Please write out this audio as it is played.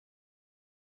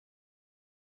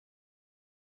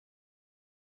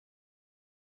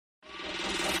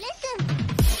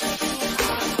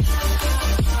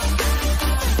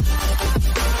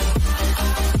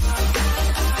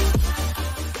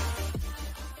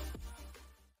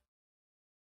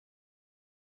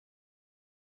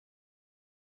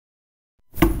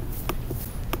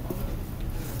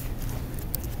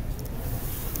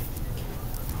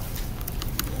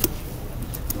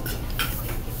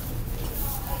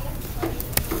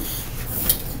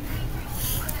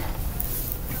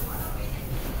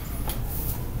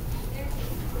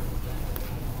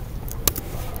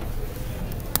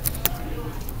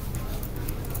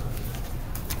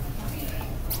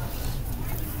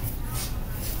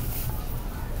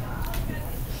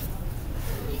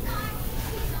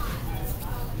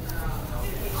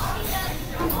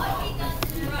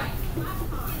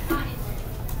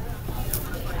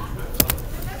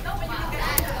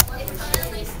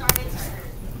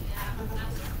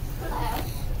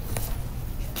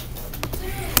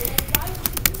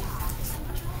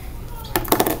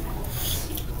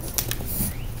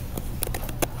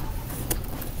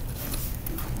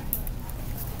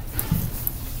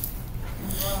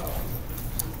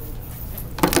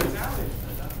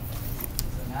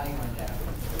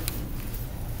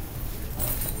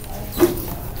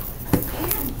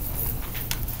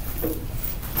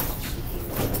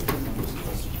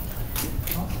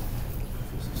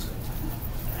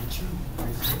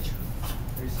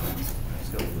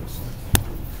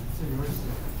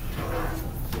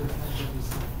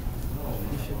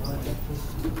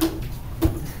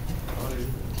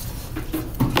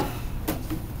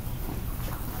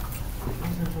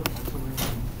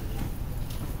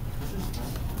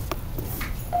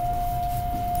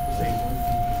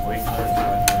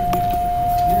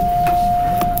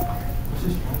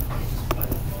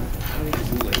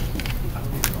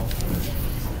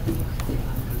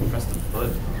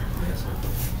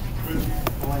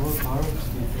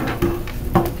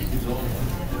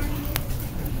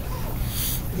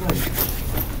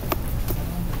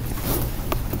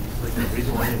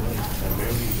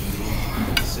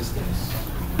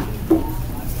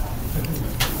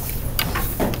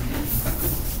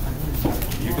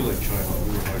You could like try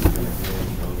really hard to get like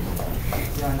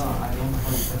yeah, I know. I don't know how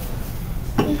to set that.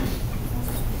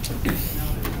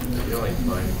 you're like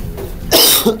fine.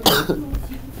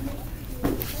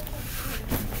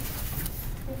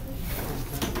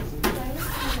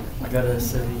 I got a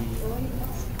 70.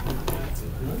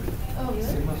 Oh,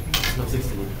 really? No,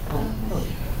 68. Oh.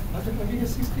 How did I get a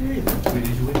 68? Wait,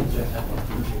 did you win? I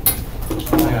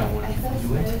got one. Did you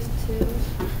win?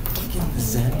 The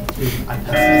Zen? Dude, I passed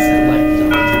the Zen like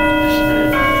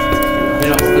they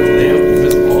don't put the damn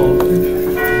miss ball. And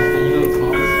you know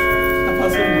Thomas? I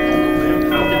passed him.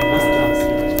 I don't get most Thomas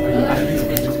too much. Are you actually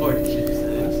going to score?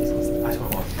 I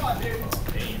scored one.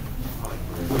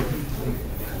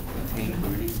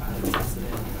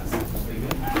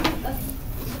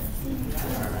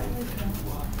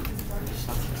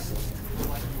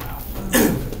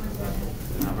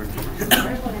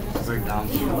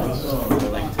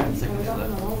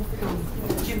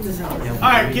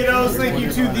 Alright, kiddos, thank you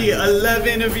to the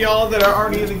 11 of y'all that are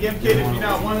already in the GIMP kit. If you're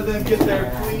not one of them, get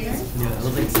there, please. Yeah, it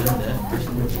was like Zen that first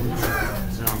one.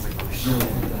 So I was like, oh shit. I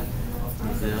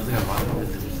was like, I bought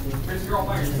it. You're all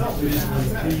by yourself.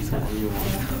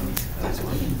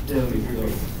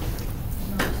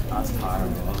 That's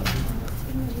tired.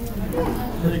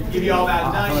 Give you all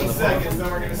about 90 seconds, then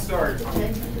we're going to start.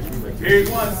 Here's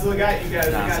one, still got you guys.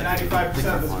 We got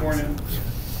 95% this morning.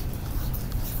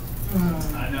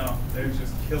 I know, they're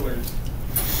just killers.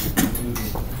 For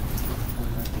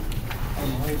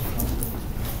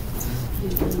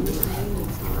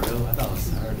real? I thought it was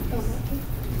Saturday.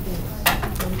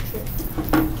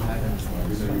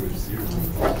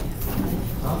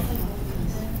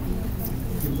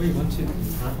 Wait, 1, 2.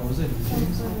 What was it?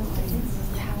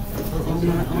 Where was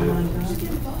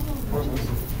it?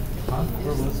 Huh?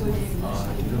 Where was it?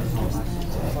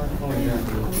 Oh, yeah.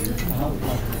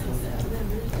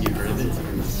 You heard it?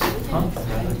 Huh?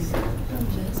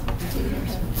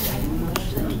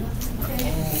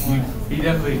 He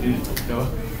definitely did. Go.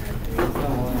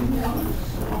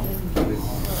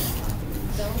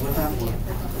 What's that one?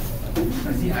 I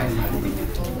see ice.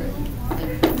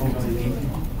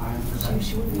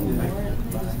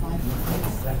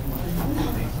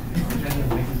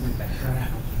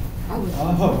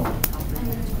 Oh.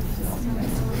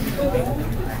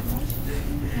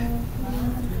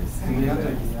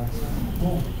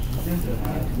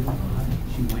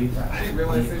 I didn't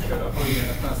realize they showed up on the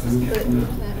fastest kid. I didn't know.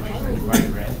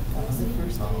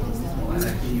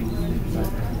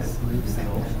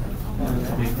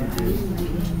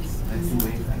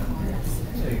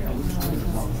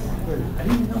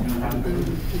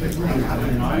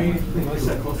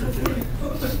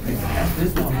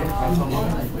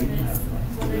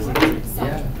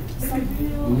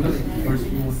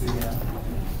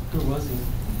 Who was he?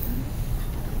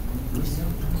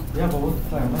 Yeah, but what's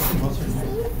her name?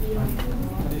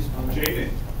 How do you spell it? Jaden.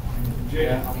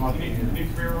 Jaden, can you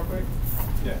come here real quick?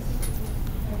 Yes.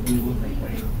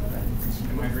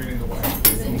 Am I reading the way?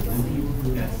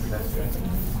 Yes, that's good.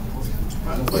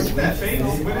 Look at that face.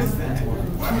 What is that?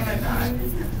 Why would I not?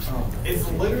 It's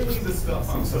literally the stuff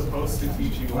I'm supposed to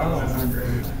teach you when I was in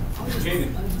grade.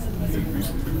 Jaden.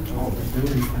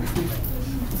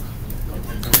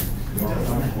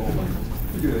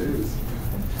 Look at it.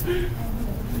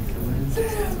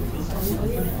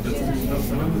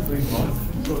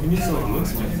 He needs to like look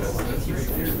like that.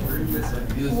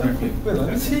 Wait, let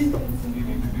me see.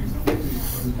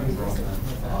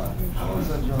 How was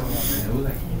that job?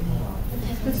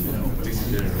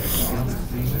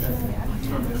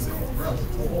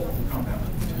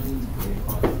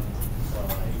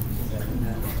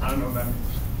 I don't know if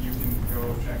you can go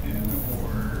check in or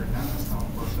not. I'll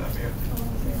post that here.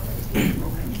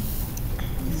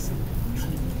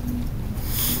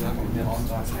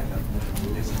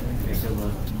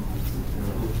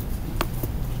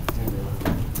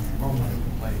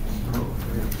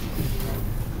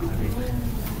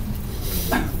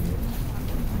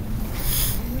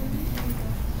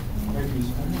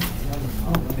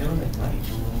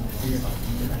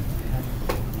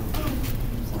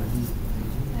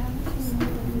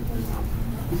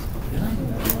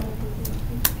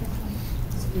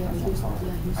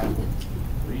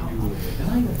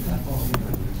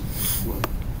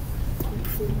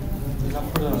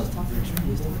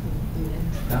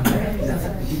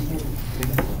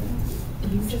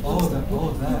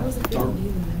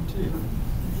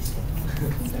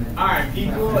 Alright,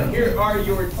 people, here are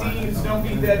your teams. Don't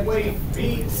be dead weight.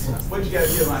 Beats. What did you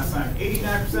guys get last time?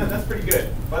 89%? That's pretty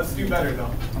good. Let's do better,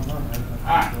 though.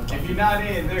 Alright, if you're not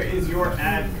in, there is your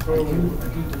ad code.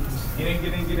 Get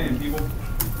in, people.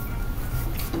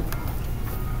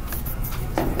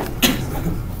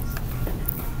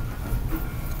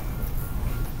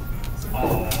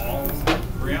 Oh,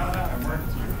 Brianna, I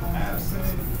marked you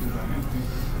absent.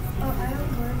 Oh, I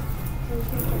don't work.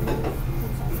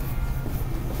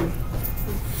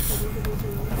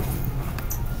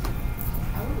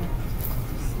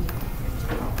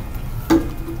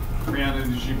 Brianna,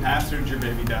 did you pass or did your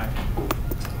baby die?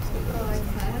 Oh, I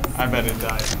passed. I bet it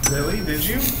died. Really? Did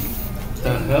you?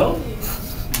 The hell?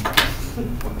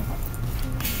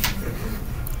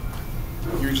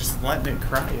 You were just letting it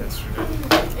cry yesterday.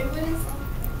 It was.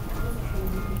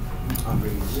 I'm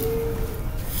ready.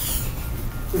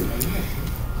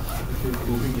 If you're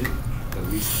moving it, at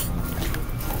least.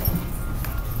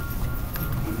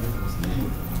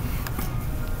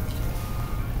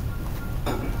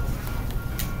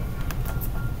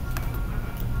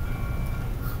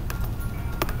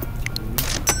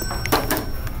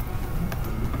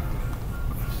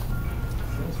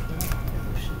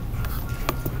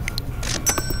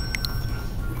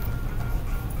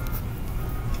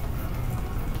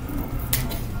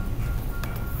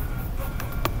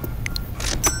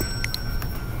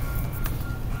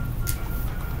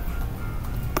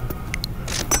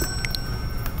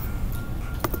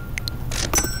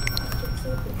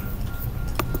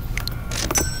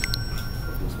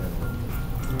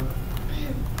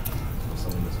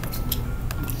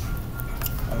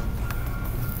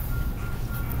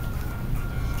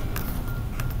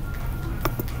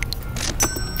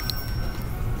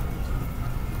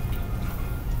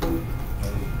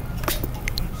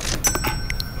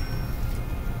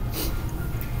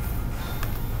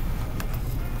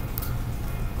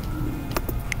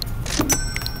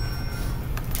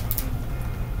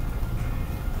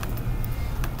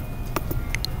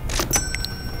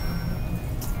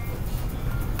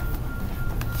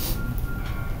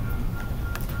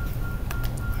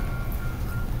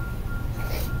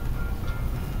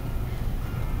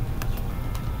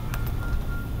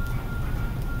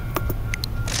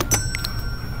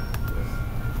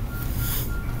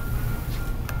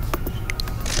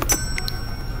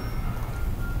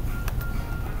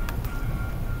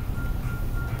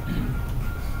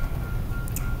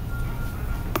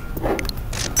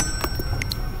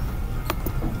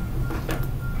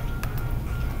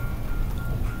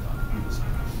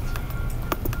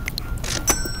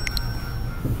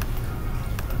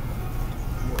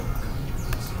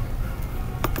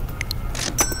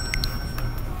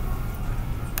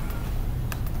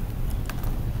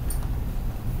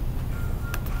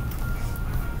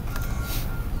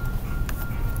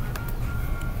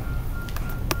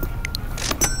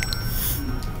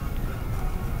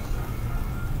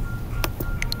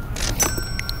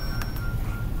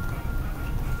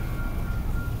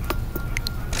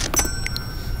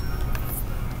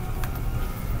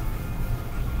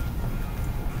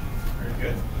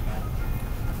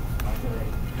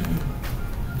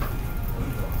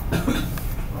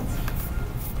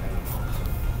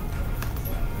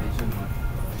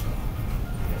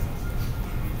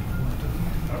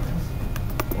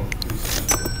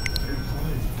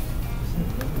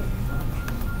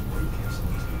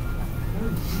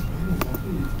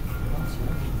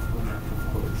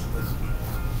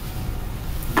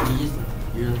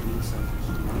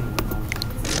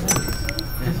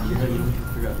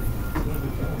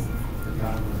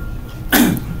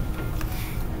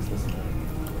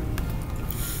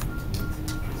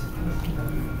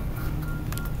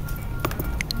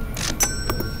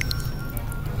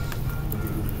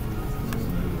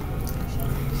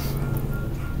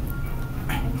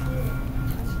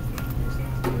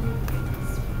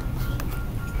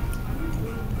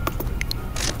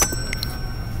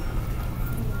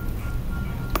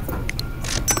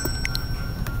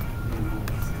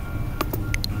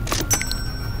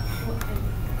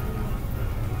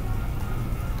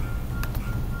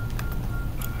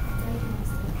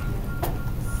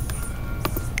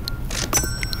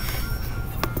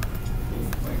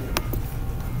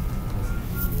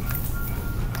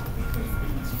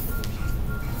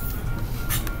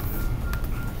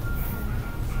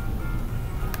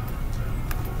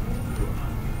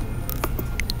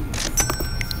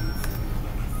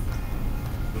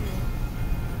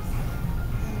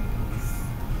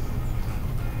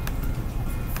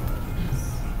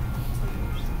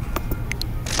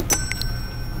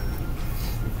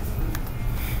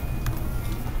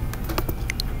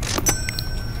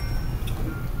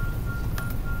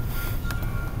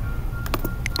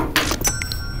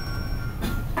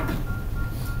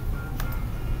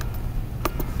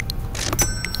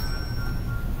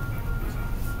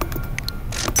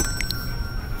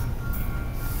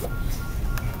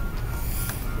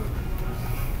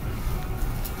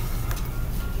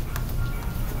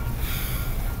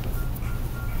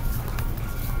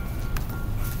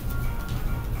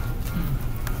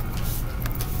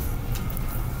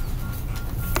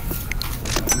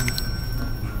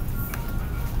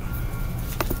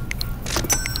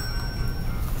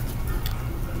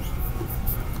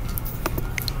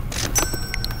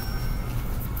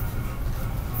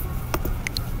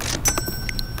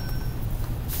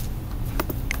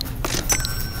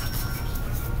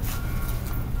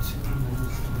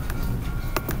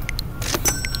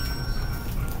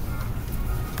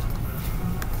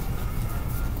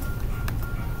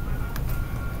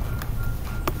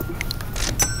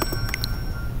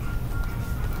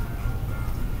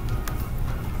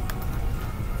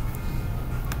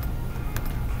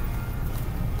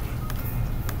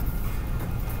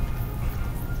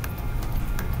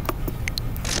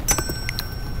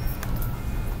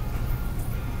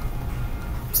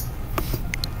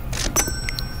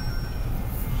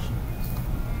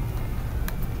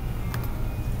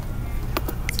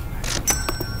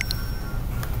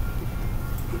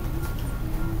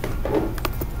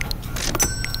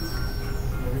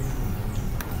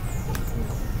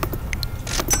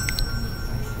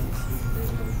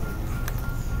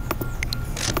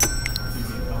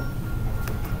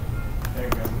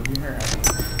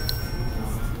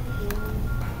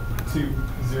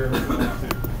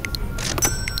 2012.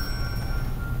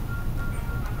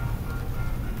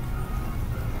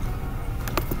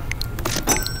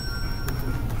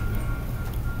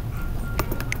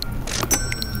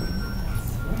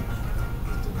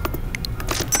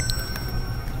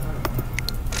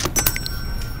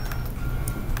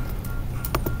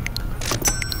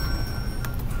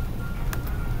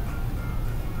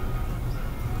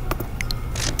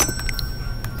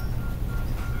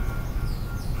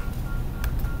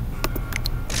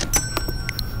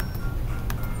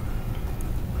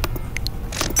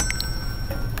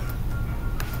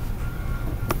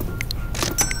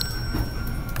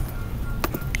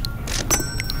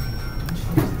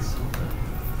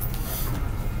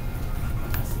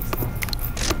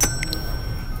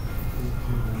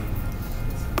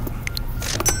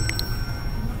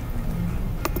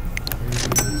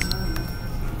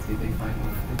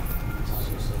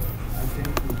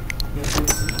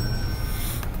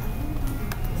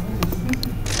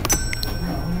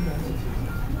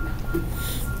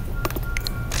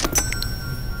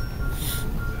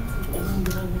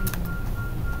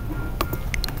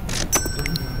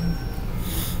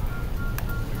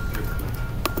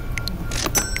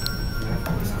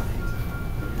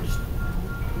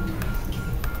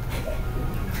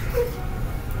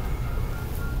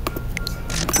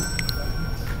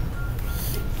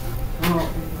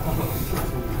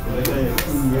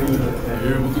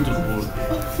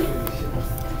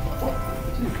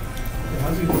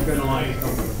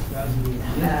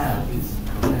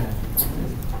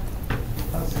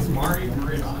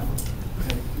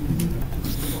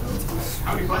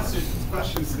 How many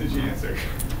questions did you answer?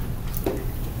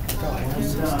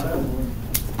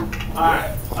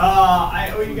 Alright,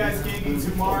 I owe you guys candy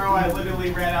tomorrow. I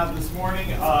literally ran out this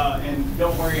morning, and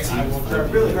don't worry, I will try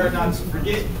really hard not to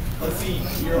forget. Let's see,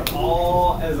 you're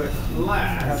all as a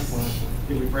class.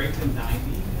 Did we break to 90%?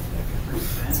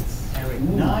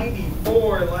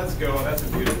 94, let's go. That's a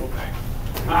beautiful thing.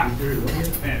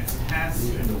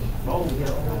 Fantastic. Oh,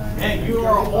 and you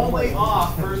are only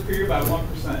off first period by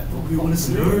 1%. We want to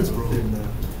see nerds, bro.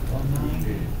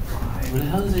 What the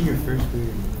hell is in your first period?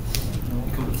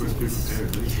 You come to first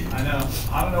period prepared. I know.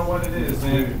 I don't know what it is,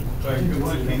 man. But good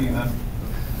luck painting them.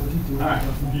 Alright,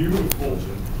 beautiful.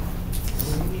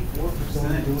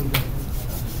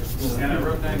 94%. And I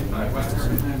wrote 95. Why did I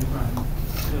write 95?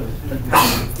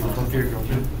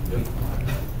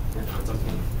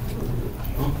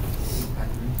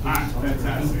 Alright,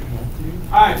 fantastic.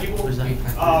 Alright, people,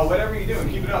 whatever you're doing,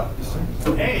 keep it up.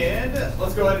 And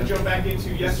let's go ahead and jump back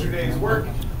into yesterday's work.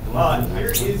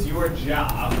 Here is your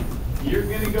job. You're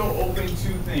going to go open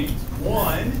two things.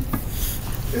 One,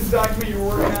 this document you were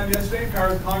working on yesterday,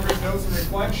 Congress Notes and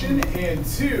Reflection. And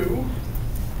two,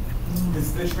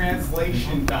 is the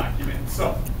translation document.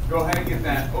 So, go ahead and get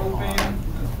that open.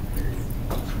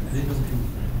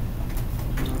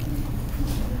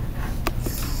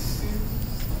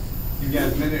 You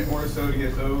got a minute or so to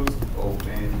get those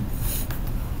open.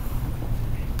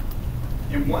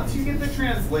 And once you get the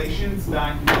translations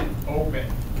document open,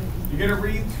 you're going to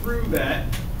read through that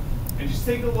and just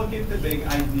take a look at the big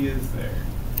ideas there.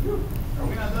 Are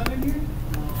we not done in here?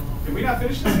 Did we not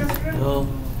finish this yesterday? No.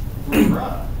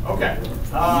 Okay.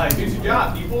 Here's your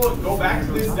job, people. Go back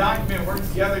to this document, work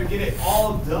together, get it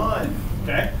all done.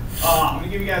 Okay? I'm going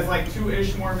to give you guys like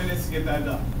 2-ish more minutes to get that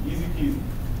done. Easy peasy.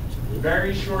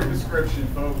 Very short description,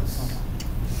 folks.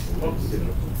 Oops.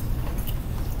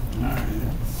 All right.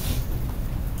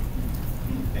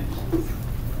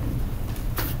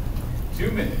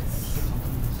 2 minutes.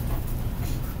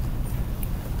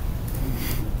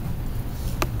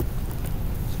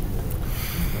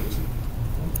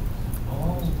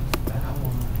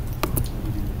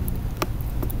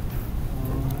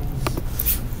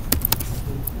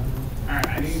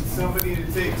 Somebody to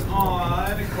take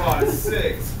on clause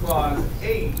 6, clause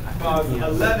 8, clause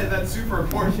 11, that's super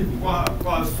important,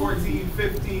 clause 14,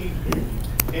 15,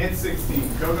 and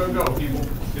 16. Go, go, go, people.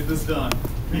 Get this done.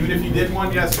 Even if you did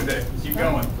one yesterday, keep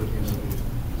going.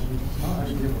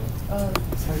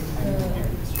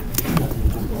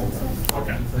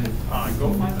 Okay.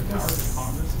 Go find the power of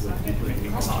Congress.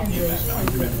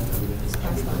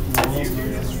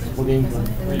 Were you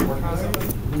working on something?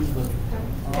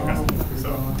 Okay, so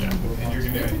yeah, and you're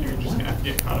just gonna have to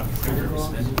get caught up. Just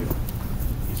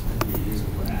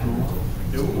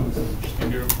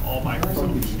gonna do all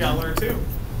Microsoft. You gotta learn too.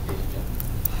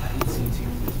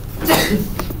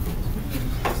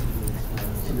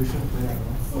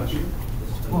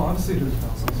 Well, honestly, there's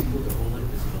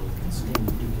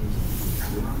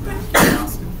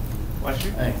Bless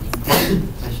you. Hey.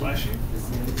 Bless you.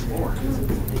 Lord.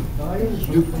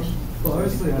 Well,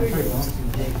 honestly, I tried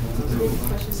asking.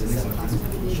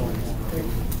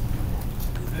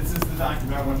 This is the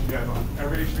document I want you guys on.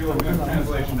 Everybody should be looking at the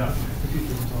translation document.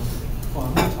 Well,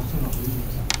 I'm not talking about reading.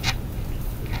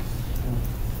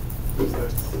 Who's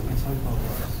this? I'm talking about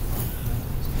words.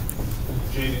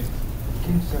 Jaden.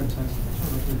 Can you start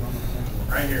texting?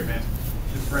 Right here, man.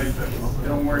 Just write this.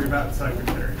 Don't worry about the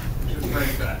secretary. Just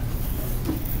write that.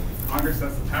 Congress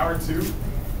has the power to.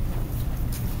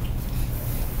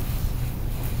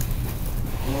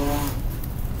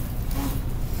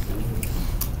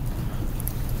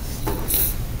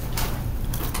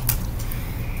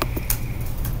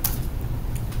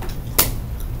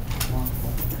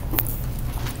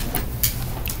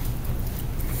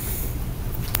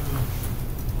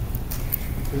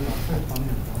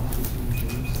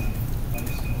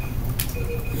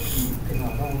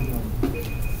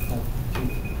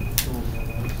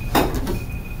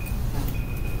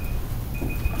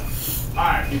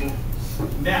 Alright, people.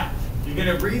 Now, you're going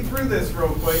to read through this real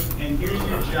quick, and here's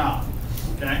your job.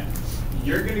 Okay?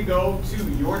 You're going to go to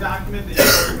your document that you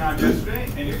were working on yesterday,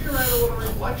 and you're going to write a little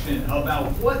reflection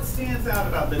about what stands out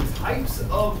about the types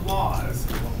of laws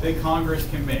that Congress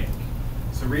can make.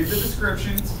 So read the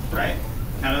descriptions, right?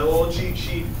 Kind of a little cheat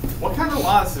sheet. What kind of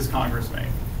laws does Congress make?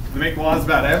 Do they make laws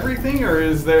about everything, or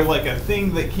is there like a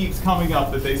thing that keeps coming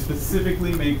up that they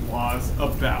specifically make laws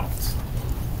about?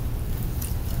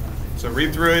 So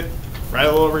read through it, write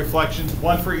a little reflection,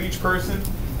 one for each person.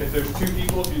 If there's two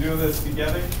people, if you're doing this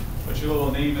together, put your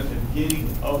little name at the beginning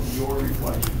of your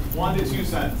reflection. 1 to 2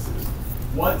 sentences.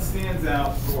 What stands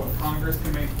out for what Congress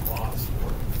can make laws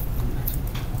for?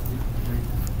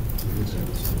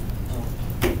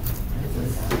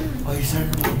 Oh, you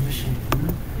started a mission.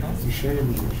 You shared a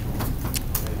mission.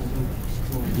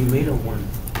 You made a one.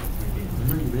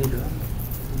 Remember you made that?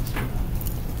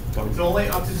 It's only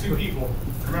up to 2 people.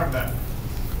 Remember that.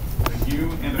 So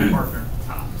you and a partner,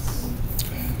 tops.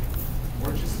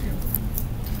 Or just you.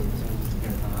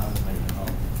 And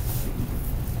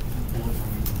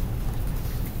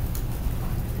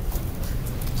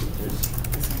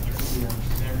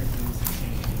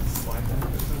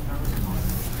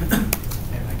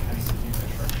I kind of give you the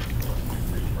structure for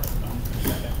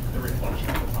the reflection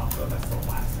at the top, though. That's the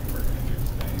last thing we're going to do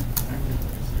today.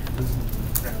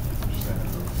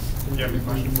 Do you have any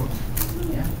questions for me?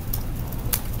 Yeah.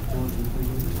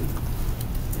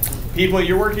 People,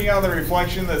 you're working on the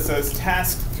reflection that says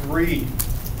task 3.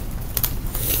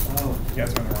 Oh. You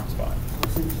guys are in the wrong spot.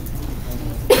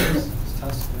 It's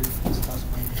task 3. It's task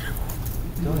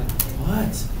 1. Go ahead.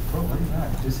 What? Bro, what is that?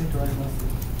 Just hit the right button.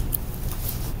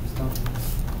 Stop.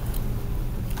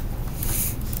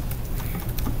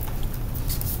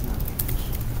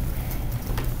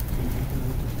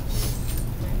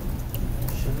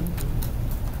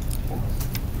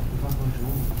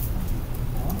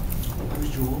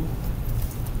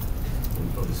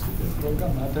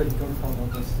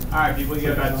 All right, people, you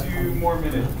have about 2 more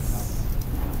minutes.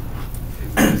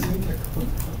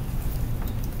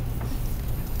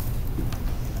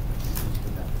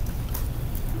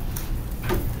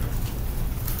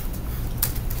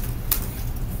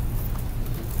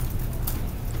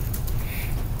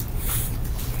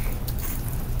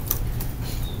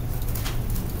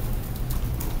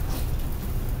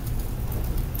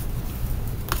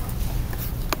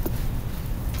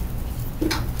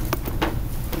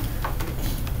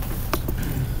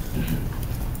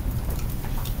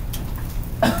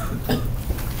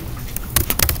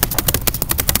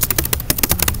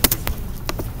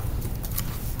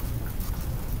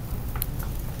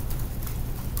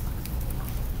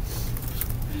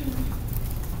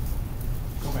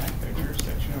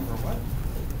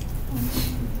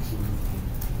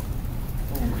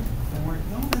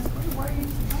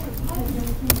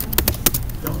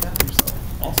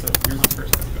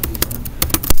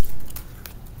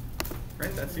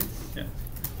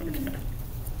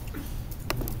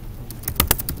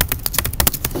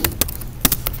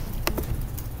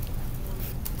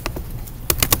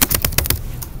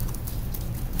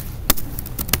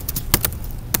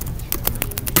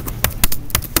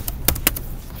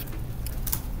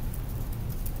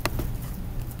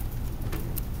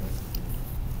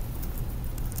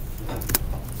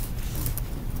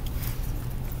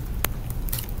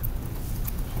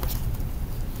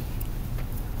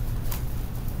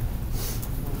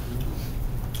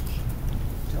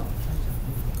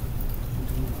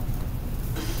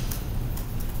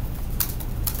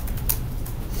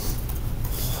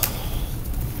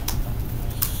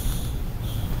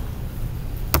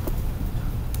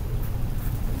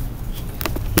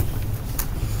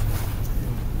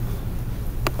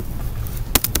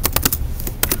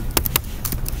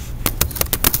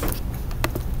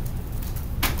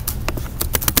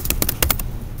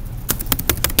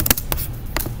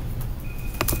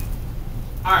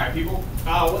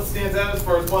 as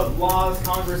far as what laws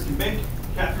Congress can make.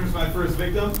 Catherine's my first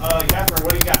victim. Catherine,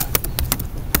 what do you got?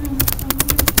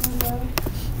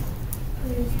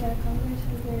 Is that Congress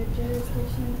has their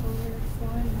jurisdiction over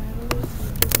foreign matters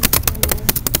and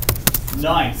business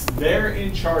law. Nice. They're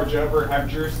in charge of or have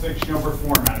jurisdiction over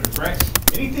foreign matters, right?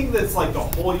 Anything that's like the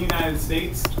whole United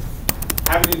States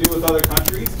having to do with other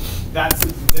countries, that's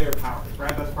their powers,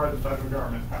 right? That's part of the federal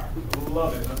government's power.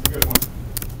 Love it. That's a good one.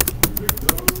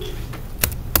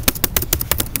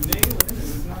 Nayland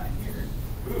is not here.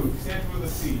 Ooh, Sandra with a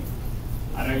C.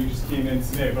 I know you just came in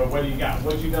today, but what do you got?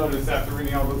 What did you notice after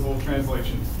reading all those little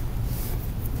translations?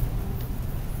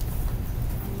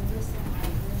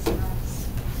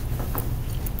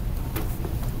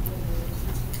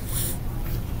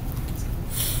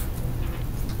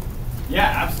 Yeah,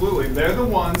 absolutely. They're the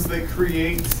ones that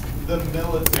create the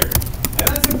military. And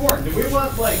that's important. Do we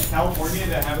want, like, California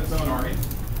to have its own army?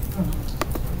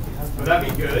 Would that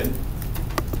be good?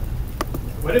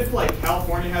 What if, like,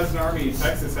 California has an army and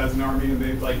Texas has an army and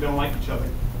they, like, don't like each other?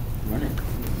 Run it.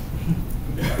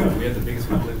 We have the biggest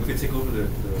conflict. We could take over the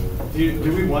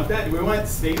Do we want that? Do we want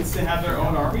states to have their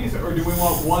own armies, or do we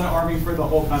want one army for the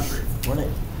whole country? Run it.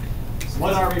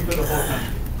 One army for the whole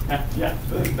country. Yeah,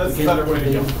 that's a better way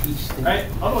to go. Right?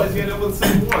 Otherwise, you end up with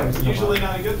civil war. It's usually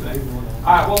not a good thing.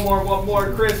 All right, one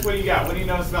more. Chris, what do you got? What do you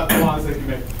notice about the laws they can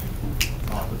make?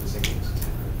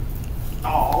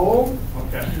 Oh,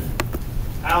 okay.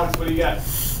 Alex, what do you got?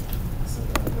 So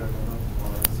there are no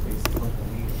laws based on the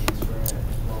lead of Israel, as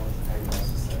well as the also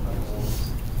set by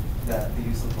laws that the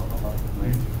use of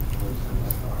money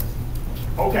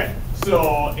Okay,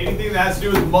 so anything that has to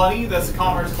do with money, that's the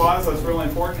Commerce Clause, that's really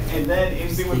important. And then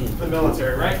anything with the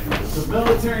military, right? So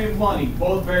military and money,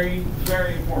 both very,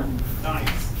 very important.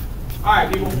 Nice. All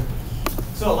right, people.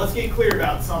 So let's get clear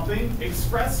about something.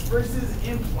 Express versus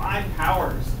implied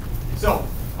powers. So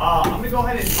I'm going to go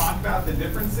ahead and talk about the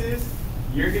differences.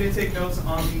 You're going to take notes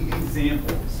on the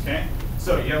examples, okay?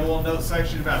 So you have a little note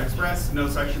section about express,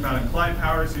 note section about implied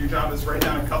powers. So your job is to write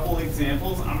down a couple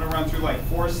examples. I'm going to run through like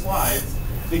 4 slides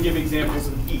to give examples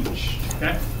of each,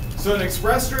 okay? So an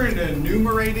expressed or an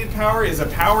enumerated power is a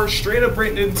power straight up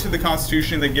written into the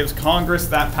Constitution that gives Congress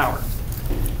that power.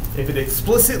 If it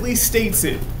explicitly states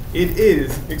it, it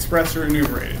is expressed or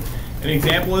enumerated. An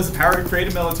example is the power to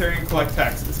create a military and collect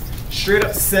taxes. Straight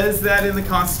up says that in the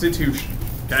Constitution,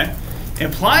 okay?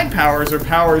 Implied powers are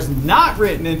powers not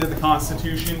written into the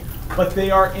Constitution, but they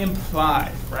are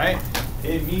implied, right?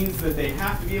 It means that they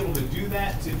have to be able to do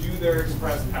that to do their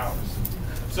express powers.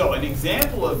 So an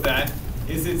example of that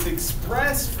is it's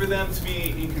expressed for them to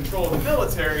be in control of the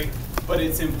military, but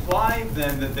it's implied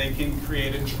then that they can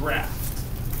create a draft,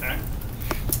 okay?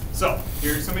 So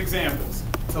here's some examples.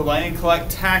 To lay and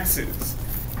collect taxes.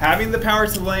 Having the power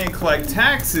to lay and collect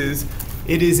taxes,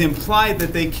 it is implied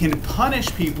that they can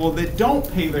punish people that don't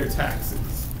pay their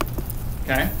taxes,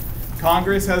 okay?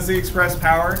 Congress has the express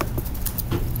power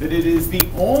that it is the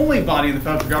only body in the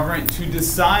federal government to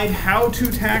decide how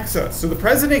to tax us. So the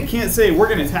president can't say, we're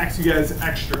going to tax you guys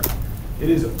extra. It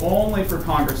is only for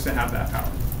Congress to have that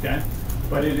power, okay?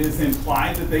 But it is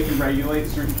implied that they can regulate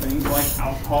certain things like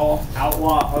alcohol,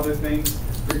 outlaw other things,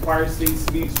 require states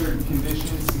to meet certain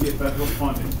conditions to get federal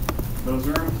funding. Those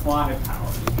are implied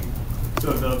powers.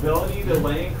 So the ability to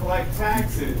lay and collect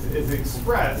taxes is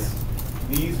expressed.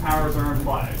 These powers are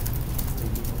implied.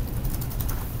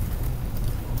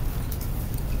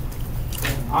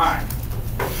 All right.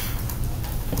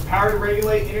 Power to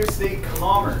regulate interstate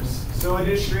commerce. So it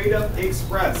is straight up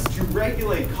expressed to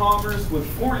regulate commerce with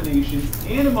foreign nations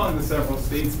and among the several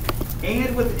states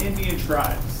and with Indian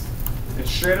tribes. It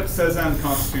straight up says that in the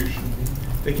Constitution.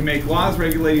 They can make laws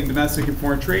regulating domestic and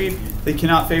foreign trade. They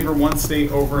cannot favor one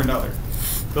state over another.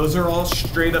 Those are all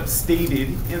straight up stated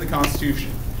in the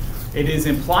Constitution. It is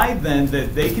implied then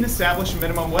that they can establish a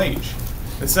minimum wage.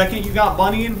 The second you got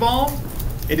money involved,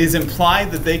 it is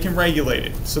implied that they can regulate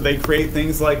it. So they create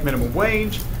things like minimum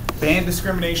wage, ban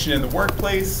discrimination in the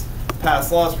workplace,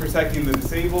 pass laws protecting the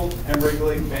disabled, and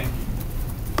regulate banking.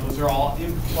 Those are all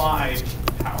implied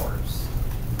powers.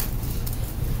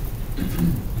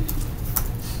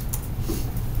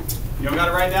 You don't got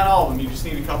to write down all of them. You just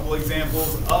need a couple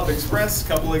examples of express, a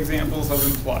couple examples of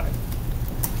implied.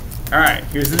 All right,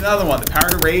 here's another one. The power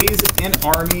to raise an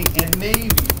army and navy.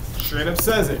 Straight up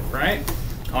says it, right?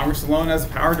 Congress alone has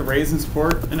the power to raise and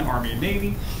support an army and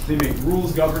navy. They make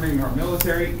rules governing our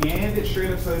military, and it straight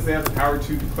up says they have the power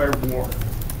to declare war.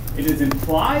 It is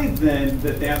implied then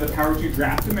that they have the power to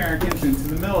draft Americans into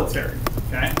the military,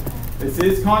 okay? This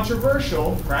is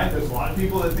controversial, right? There's a lot of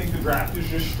people that think the draft is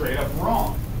just straight up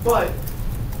wrong. But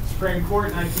Supreme Court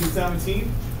in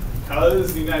 1917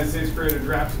 because the United States created a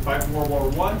draft to fight World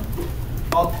War I,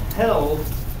 upheld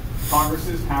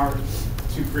Congress's power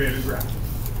to create a draft.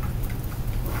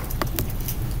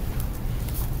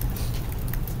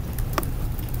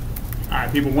 All right,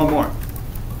 people, one more.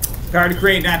 Power to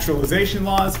create naturalization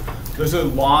laws. Those are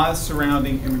laws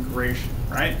surrounding immigration,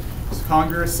 right? So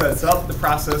Congress sets up the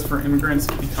process for immigrants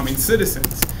becoming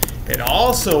citizens. It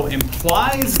also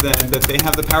implies then that they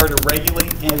have the power to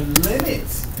regulate and limit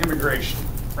immigration,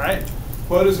 right?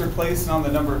 Quotas are placed on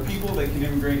the number of people that can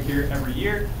immigrate here every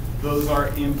year. Those are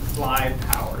implied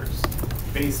powers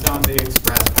based on the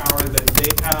express power that they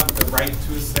have the right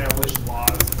to establish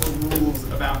laws or rules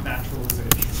about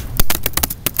naturalization.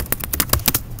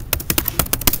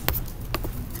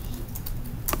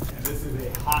 And this is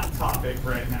a hot topic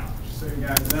right now, just so you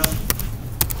guys know.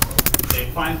 They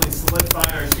finally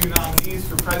solidified our two nominees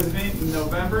for president in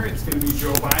November. It's going to be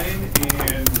Joe Biden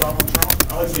and Donald Trump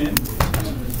again.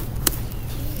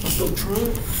 So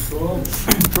Trump.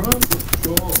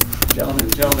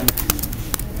 Gentlemen.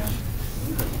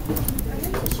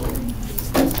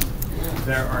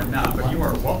 There are not, but you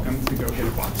are welcome to go get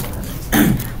a box of them.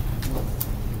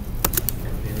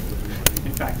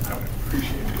 In fact, I would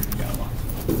appreciate it if you got a box.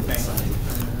 Thanks.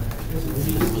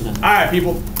 All right,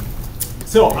 people.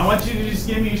 So I want you to just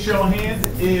give me a show of hands.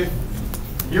 If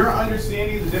you're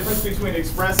understanding the difference between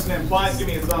expressed and implied, give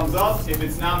me a thumbs up. If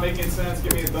it's not making sense,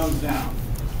 give me a thumbs down.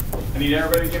 I need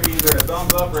everybody to give me either a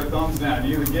thumbs up or a thumbs down.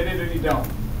 You either get it or you don't.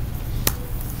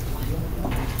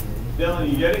 Dylan,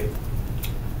 you get it?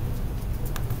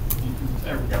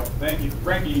 There we go. Thank you.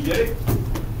 Frankie, you get it?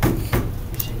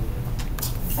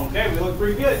 Okay, we look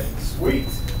pretty good. Sweet.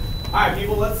 All right,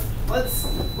 people, let's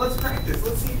practice.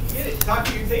 Let's see if you get it. Talk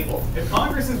to your table. If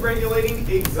Congress is regulating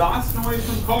exhaust noise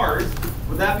from cars,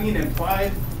 would that be an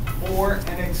implied or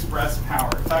an express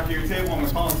power? Talk to your table. I'm going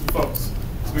to call in some folks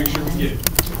to make sure we get it.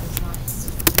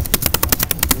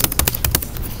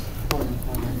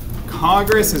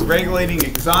 Congress is regulating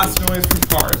exhaust noise from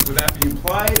cars. Would that be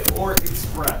implied or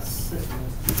express?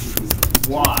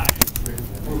 Why?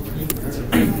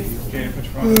 Okay, put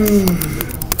your phone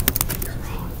down.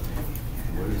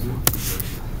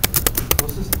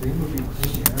 Closest thing would be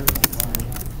clean air and water.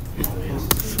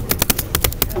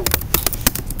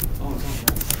 Oh, it's not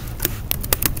bad.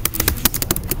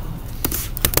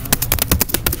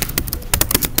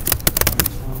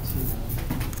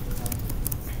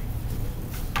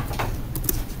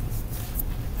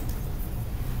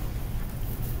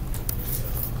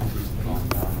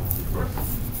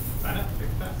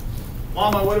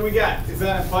 Mama, what do we got? Is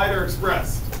that implied or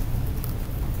expressed?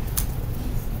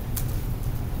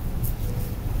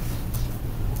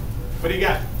 What do you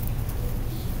got?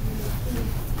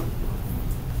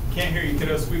 Can't hear you,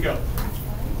 kiddo. Speak up.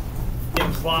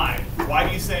 Implied. Why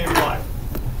do you say implied?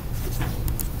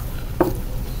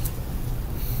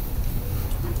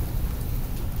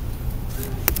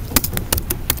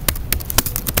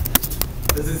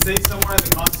 Does it say somewhere in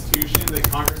the Constitution that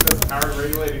Congress has the power to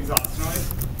regulate exhaust noise?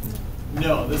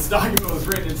 No. This document was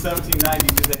written in 1790.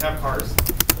 Did they have cars?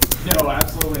 No,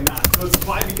 absolutely not. So it's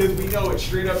implied because we know it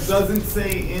straight up doesn't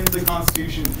say in the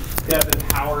Constitution they have the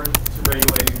power to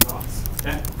regulate exhaust.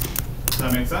 Okay? Does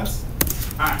that make sense?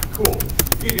 All right, cool.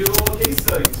 You can do little case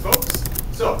studies, folks.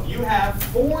 So you have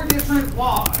 4 different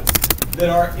laws that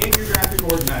are in your graphic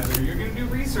organizer. You're going to do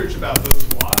research about those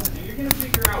laws, and you're going to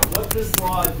figure out what this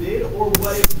law did or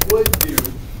what it would do.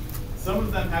 Some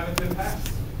of them haven't been passed.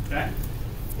 Okay?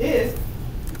 If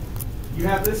you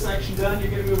have this section done,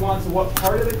 you're going to move on to what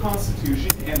part of the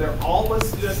Constitution, and they're all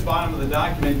listed at the bottom of the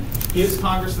document, gives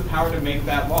Congress the power to make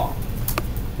that law.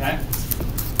 Okay?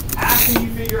 After you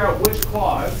figure out which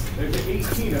clause, there's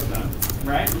 18 of them,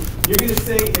 right? You're going to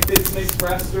say if it's an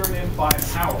expressed or an implied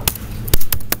power.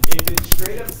 If it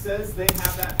straight up says they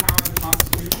have that power in the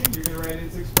Constitution, you're going to write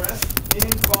it's expressed, in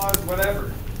clause,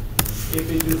 whatever. If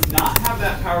it does not have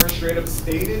that power straight up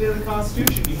stated in the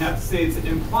Constitution, you have to say it's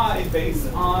implied based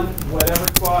on whatever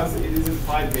clause it is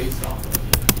implied based on.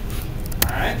 All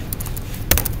right?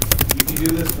 You can do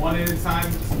this one at a time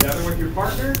together with your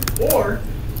partner, or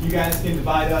you guys can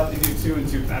divide up and do 2 and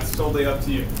 2. That's totally up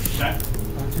to you. Okay?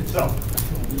 So,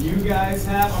 you guys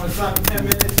have, I'm going to stop for 10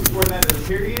 minutes before the end of the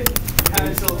period. You have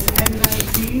until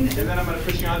 10:19, and then I'm going to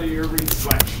push you on to your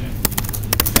reflection.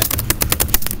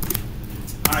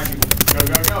 All right, people. Go,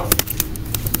 go, go.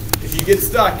 If you get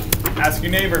stuck, ask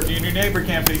your neighbor. If you and your neighbor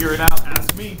can't figure it out,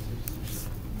 ask me.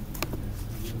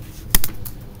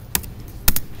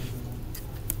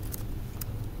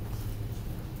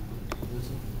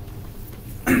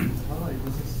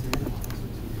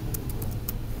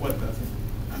 What does it?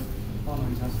 Oh, no,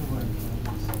 he's asking what it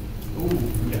means.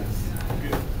 Ooh, yes.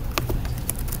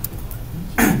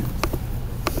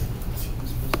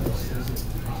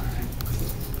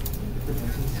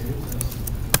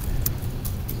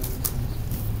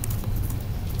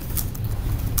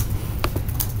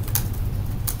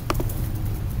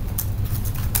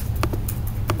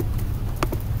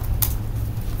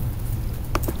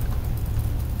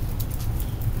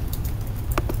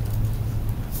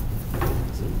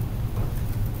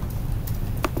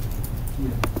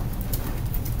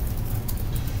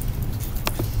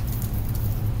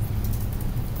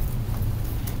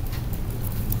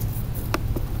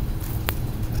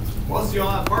 most of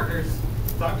y'all have partners.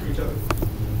 Talk to each other.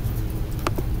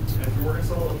 And if you're working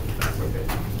solo, that's okay.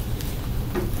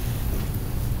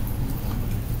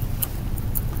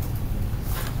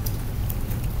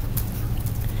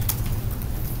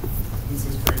 This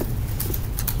is crazy.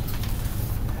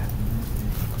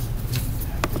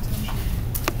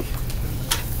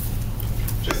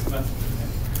 Just nothing.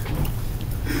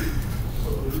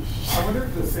 I wonder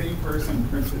if the same person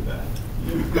printed that.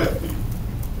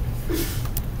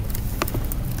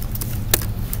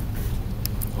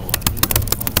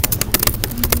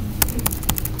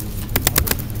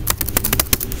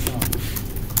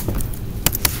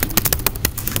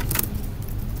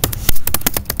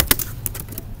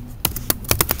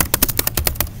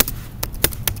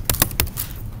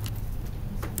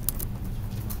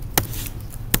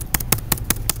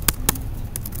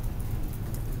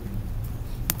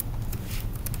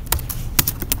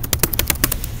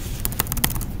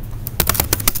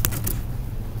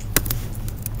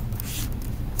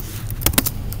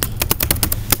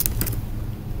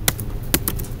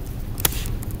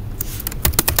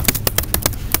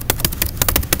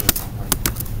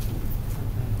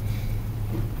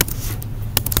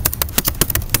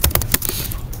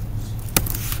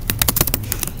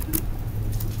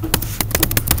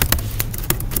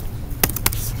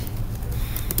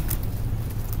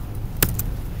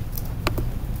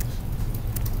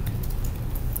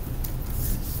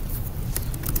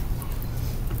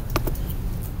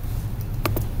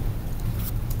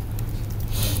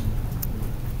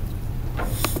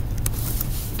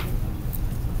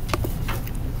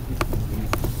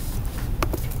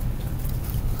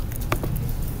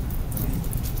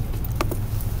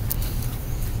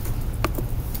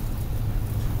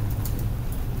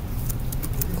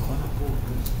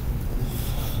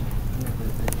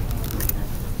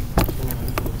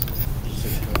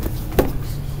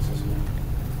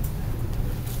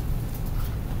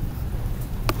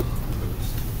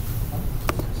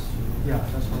 Yeah,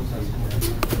 that's what I was asking.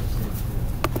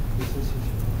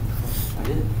 I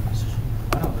did.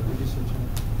 I know, but we just search it.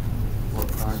 What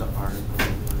are the articles?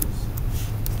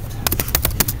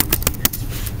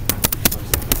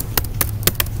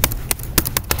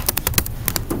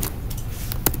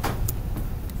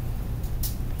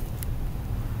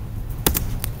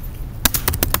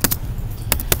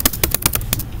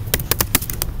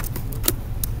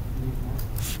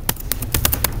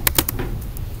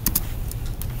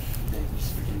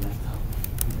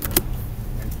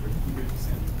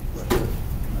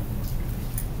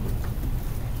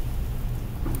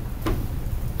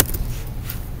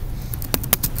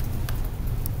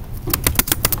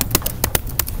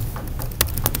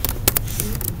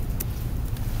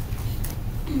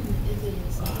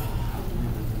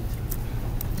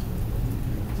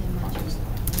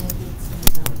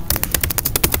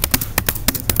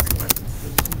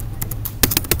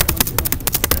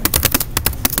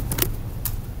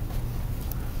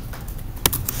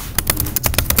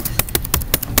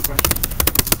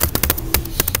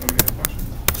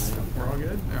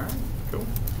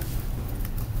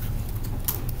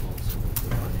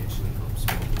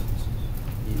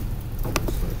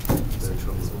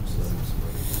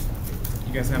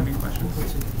 You guys have any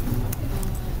questions?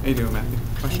 How you doing, Matthew?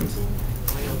 Questions?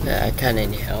 Yeah, I kind of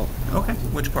need help. Okay.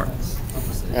 Which part?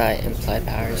 Implied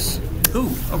powers.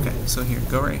 Ooh, okay. So here,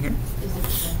 go right here.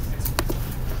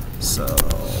 So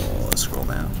let's scroll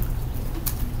down.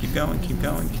 Keep going, keep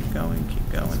going, keep going, keep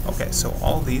going. Okay, so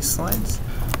all these slides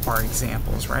are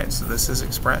examples, right? So this is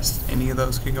expressed. Any of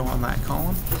those could go on that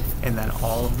column, and then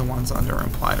all of the ones under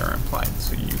implied are implied.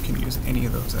 So you can use any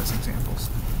of those as examples.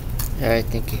 All right,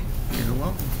 thank you. You're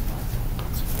welcome.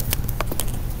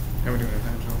 How are we doing,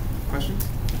 Angel? Questions?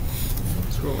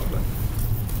 Scroll up then.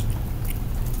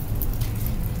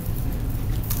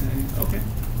 Okay.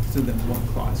 So then one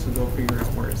clause, so they'll figure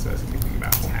out where it says anything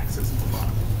about taxes at the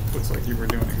bottom. Looks like you were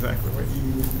doing exactly what you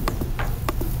needed to do.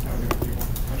 How are we doing? Do you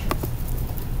want questions?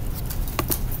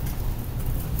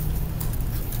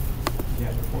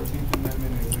 Yeah, the 14th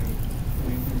Amendment isn't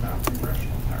anything about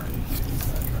congressional power. You can't use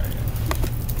that, right?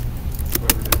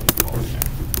 Whoever did it called it.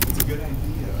 It's a good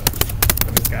idea,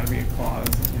 but it's got to be a clause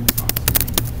in the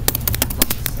Constitution from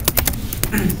the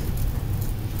 17th.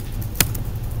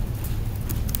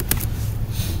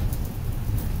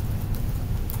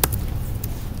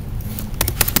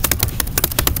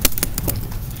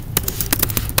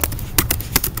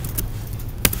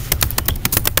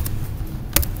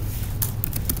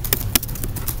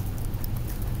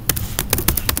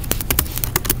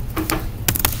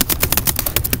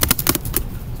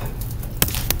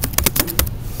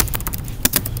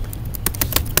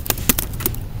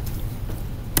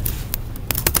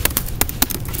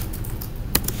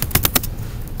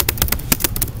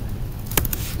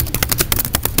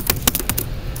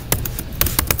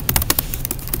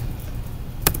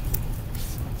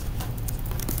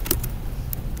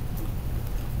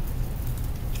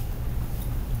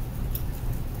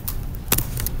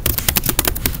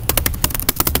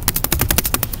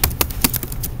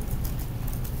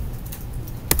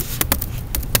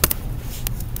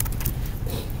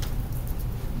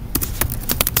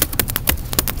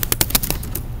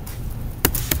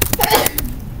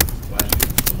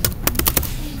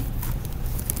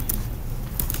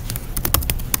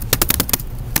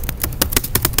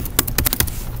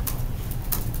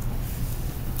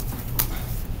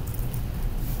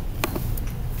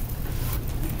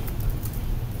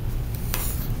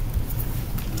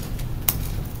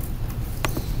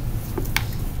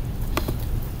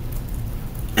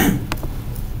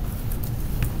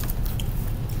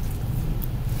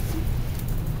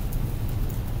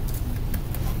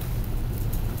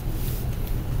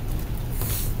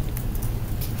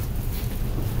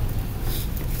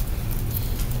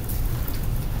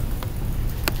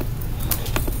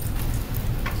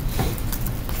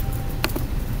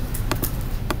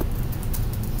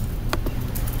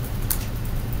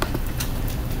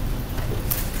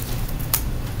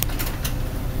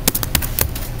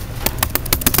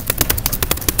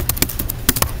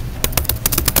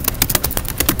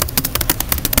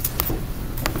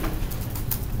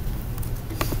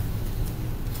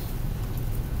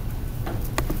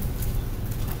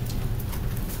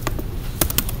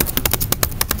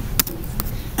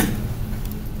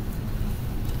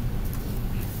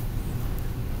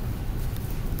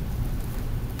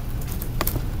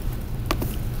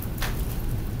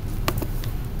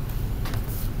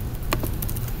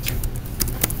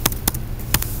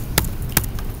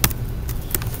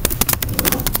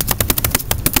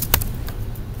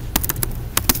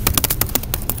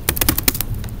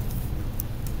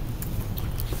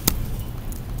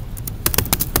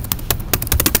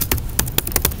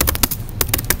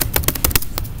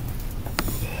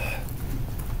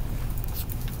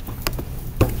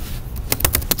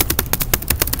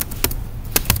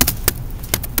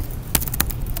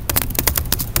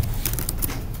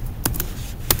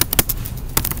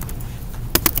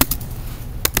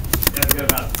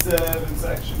 got about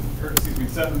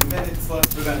 7 minutes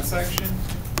left for that section.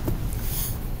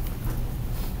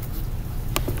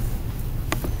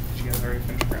 Did you guys already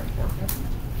finish round 4?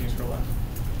 Can you scroll up?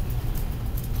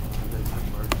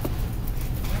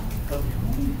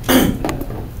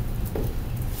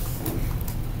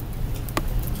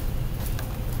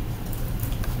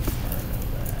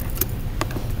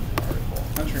 Article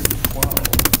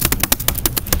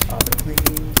 112. The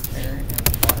Clean Air and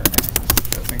Water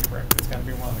Act. That's incorrect. It's got to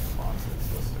be one of the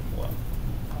clauses listed below.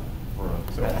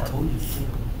 So I told you.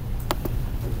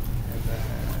 And then,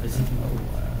 Is it-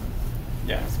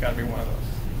 yeah, it's got to be one of those.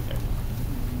 Yeah.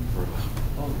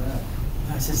 Oh, that.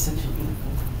 I said section 8.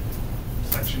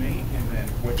 Section 8, and then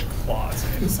which clause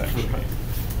in section 8?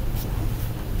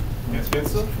 Yes, good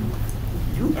stuff?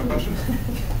 You? No questions?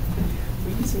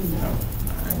 What are you saying now?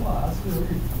 Well, I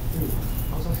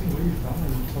was asking where you found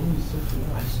it. You told me you searched it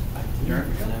up. I did. You're-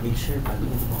 And I made sure if I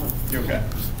didn't want. You okay?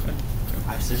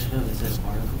 I searched it up. It says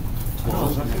article I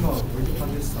was 12. asking about where you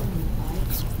find this stuff.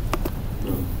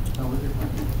 No. No, where you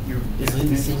find it? It's in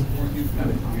the same. You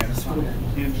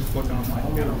can't just look online.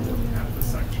 You gotta look at the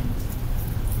sections.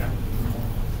 No.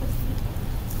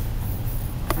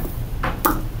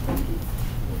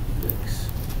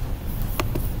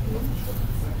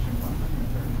 Section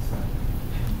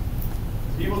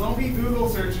 137. People, don't be Google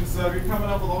searching stuff. You're coming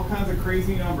up with all kinds of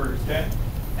crazy numbers, okay?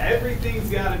 Everything's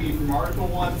got to be from Article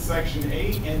 1, Section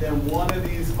 8, and then one of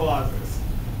these clauses,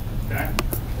 okay?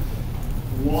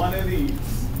 One of these.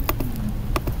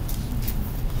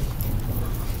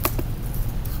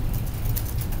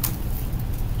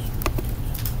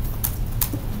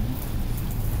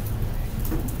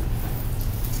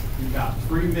 You've got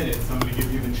 3 minutes. I'm going to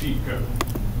give you the cheat code.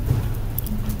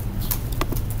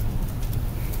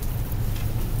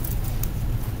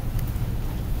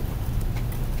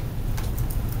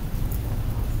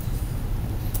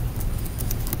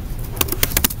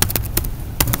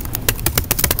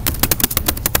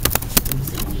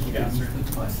 Yeah, sir.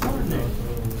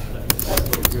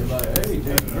 You're like, hey,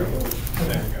 There you go.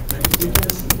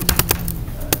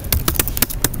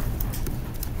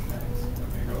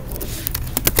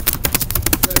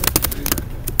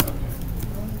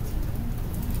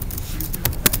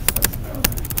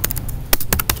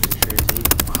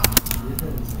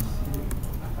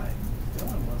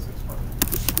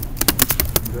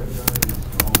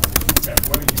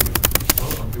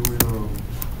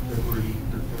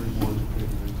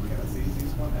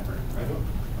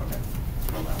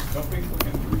 Don't be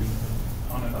looking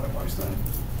on another website.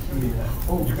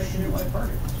 Oh, you're making your life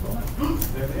harder. Scroll down.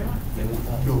 There they are.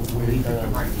 Go way The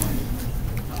right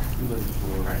one.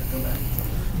 All right, go back.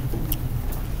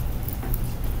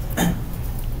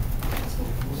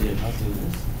 Yeah, I'll do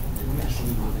this.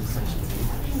 Actually, with this section 8.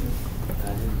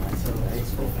 I didn't myself. I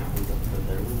expect that was up for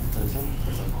their room. There's some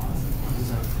awesome.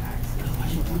 Why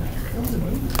did you do that? That was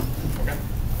amazing. Okay.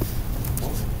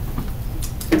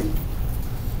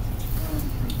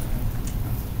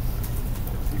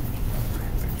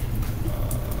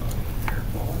 Air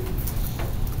quality.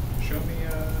 Show me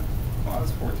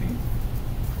clause 14.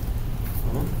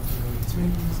 It's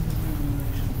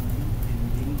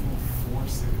naval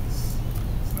forces.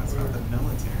 So that's not the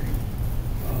military.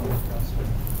 Oh, gotcha.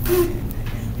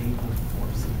 And naval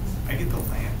forces. I get the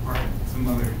land part. Some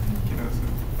other kiddos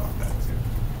have thought that too.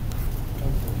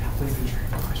 That's a trick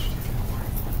question.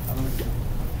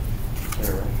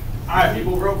 There, right? All right,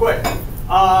 people, real quick.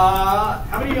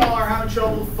 How many of y'all are having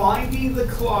trouble finding the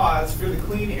clause for the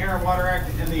Clean Air and Water Act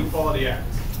and the Equality Act?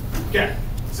 Okay,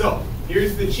 so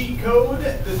here's the cheat code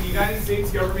that the United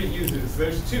States government uses.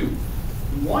 There's 2.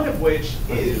 One of which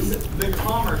is the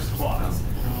Commerce Clause.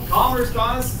 Commerce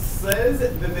Clause says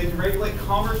that they can regulate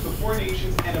commerce before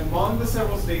nations and among the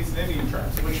several states and Indian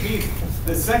tribes, which means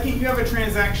the second you have a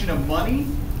transaction of money,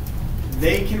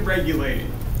 they can regulate it.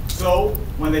 So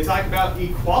when they talk about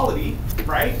equality,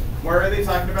 right, where are they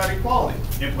talking about equality?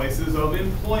 In places of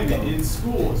employment, in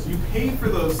schools. You pay for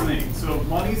those things. So if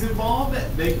money's involved,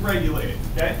 they can regulate it,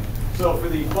 okay? So for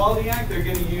the Equality Act, they're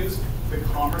going to use the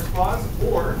Commerce Clause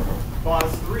or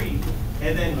Clause 3.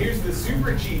 And then here's the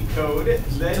super cheat code that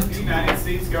the United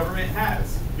States government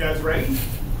has. You guys ready?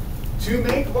 To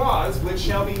make laws which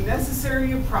shall be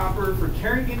necessary and proper for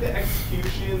carrying into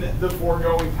execution the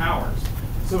foregoing powers.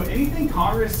 So anything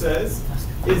Congress says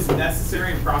is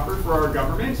necessary and proper for our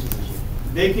government,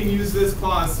 they can use this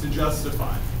clause to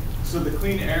justify. So the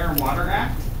Clean Air and Water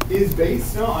Act is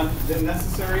based on the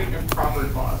necessary and proper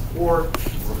clause, or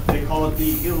they call it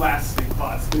the elastic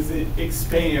clause because it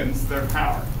expands their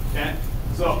power. Okay?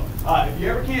 So if you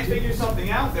ever can't figure something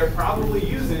out, they're probably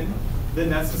using the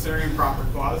necessary and proper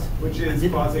clause, which is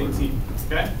clause 18.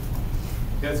 Okay?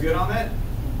 You guys good on that?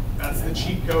 That's the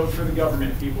cheat code for the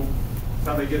government, people. That's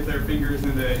how they get their fingers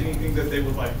into anything that they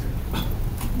would like to.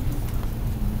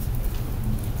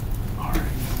 All right.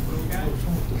 What do we got?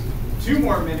 2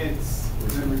 more minutes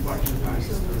and then reflection time.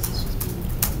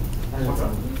 What's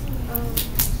up?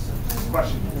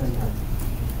 Question?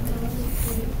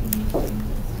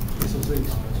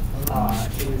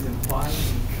 It is implied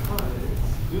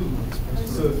because,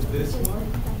 so this one,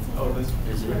 oh, this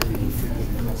one.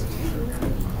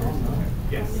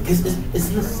 Yes. It's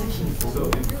in the section. So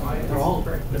implied. They're all.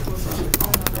 They're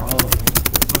all.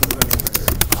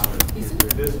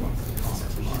 This one.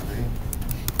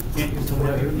 Can't use the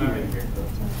word not in here.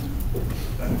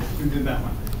 Who did that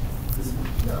one?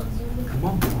 Come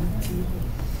on,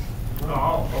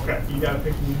 Oh, okay. You got to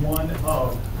pick one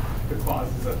of the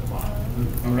clauses at the bottom.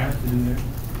 Okay.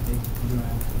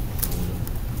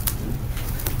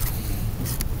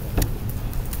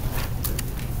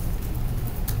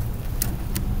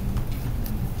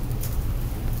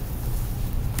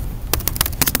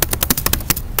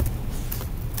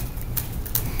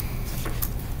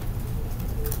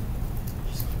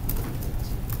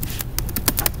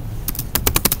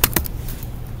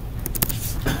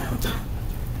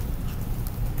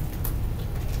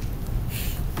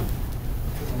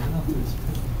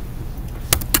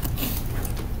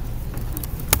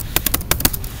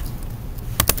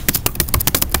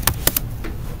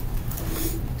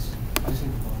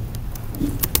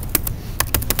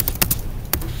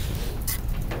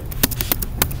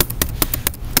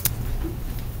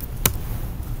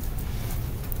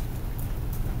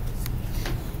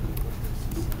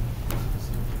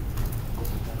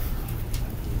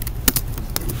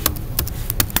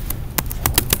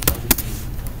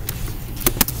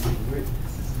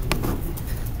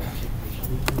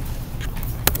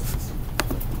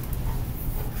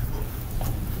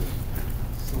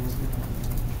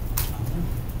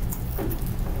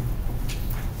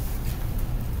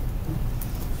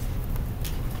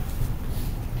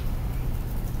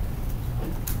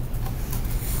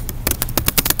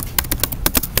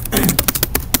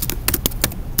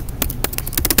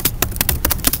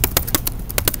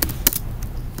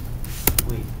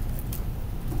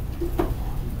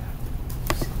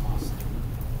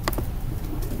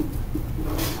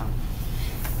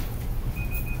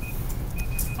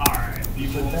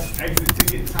 Exit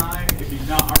ticket time, if you've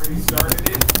not already started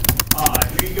it.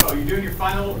 Here you go. You're doing your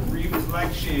final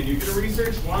reflection. You're going to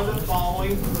research one of the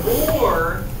following,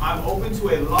 or I'm open to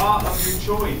a law of your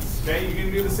choice. Okay, you're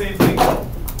going to do the same thing.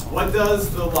 What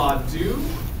does the law do?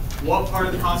 What part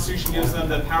of the Constitution gives them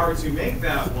the power to make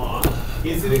that law?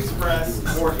 Is it expressed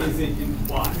or is it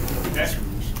implied? Okay.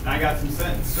 And I got some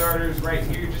sentence starters right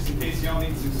here, just in case y'all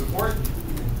need some support.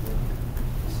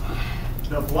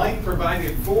 The blank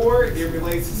provided for, it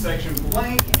relates to section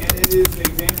blank, and it is an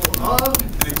example of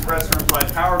an express or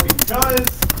implied power because,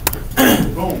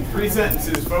 boom, 3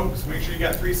 sentences, folks. Make sure you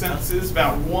got 3 sentences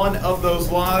about one of those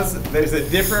laws. There's a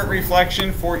different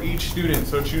reflection for each student,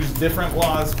 so choose different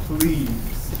laws, please.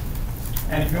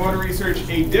 And if you want to research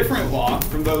a different law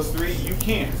from those 3, you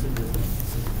can.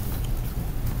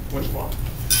 Which law?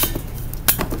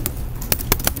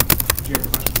 Do you have a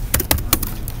question?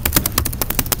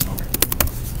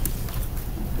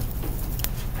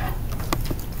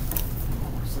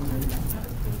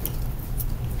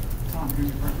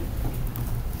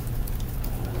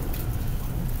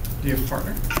 Do you have a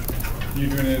partner? You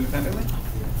doing it independently?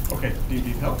 Okay. Do you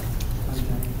need help?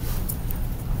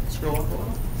 Scroll up a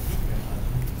little.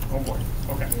 Oh boy.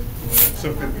 Okay.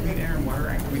 So for the Clean Air and Water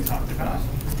Act we talked about,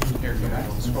 here you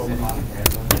go. Scroll the bottom.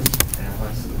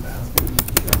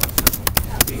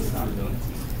 Based on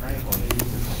right?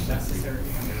 Necessary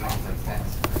and proper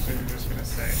clause. So you're just going to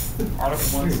say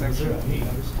Article 1, Section 8,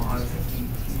 Clause 18.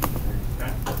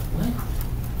 Okay?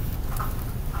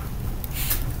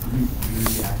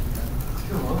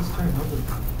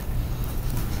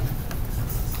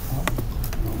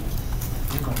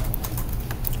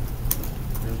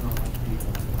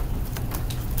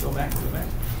 Go back.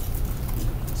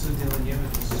 So Dylan, you have a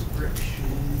description.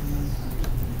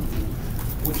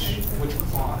 Which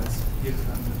clause gives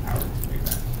them the power to do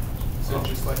that? So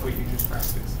just like what you just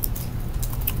practiced.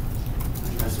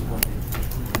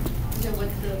 So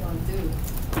what's the law do?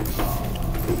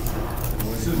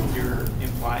 So your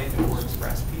implied or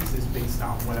express piece is based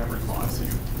on whatever clause you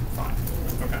find.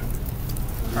 Okay.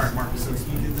 All right, Marcus. So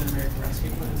he did the American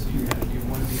Rescue Plan. So you got to do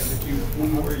one of the other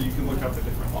 2, or you can look up a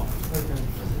different law. Okay.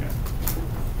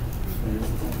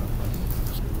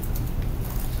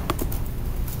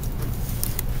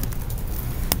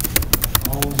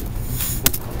 Oh.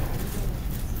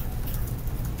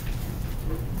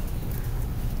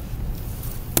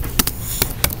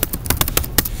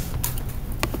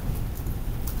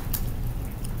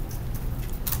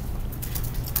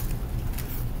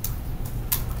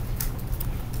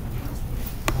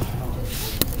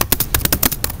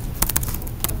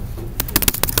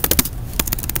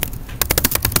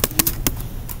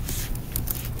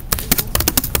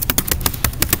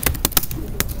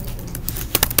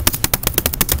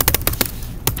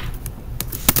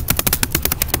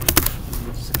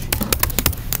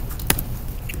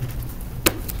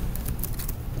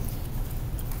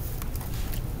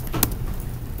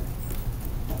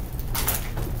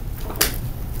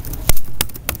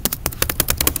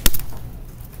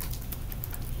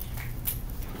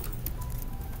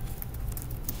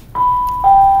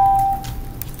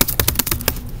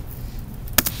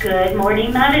 Good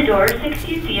morning, Matadors.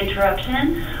 Excuse the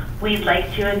interruption. We'd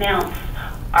like to announce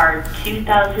our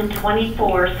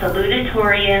 2024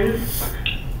 salutatorians,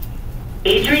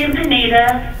 Adrian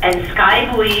Pineda and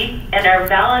Sky Bui, and our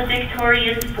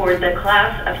valedictorians for the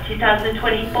class of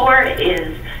 2024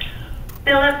 is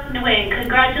Philip Nguyen.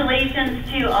 Congratulations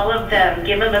to all of them.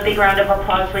 Give them a big round of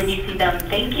applause when you see them.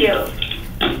 Thank you.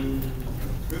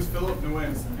 Who's Philip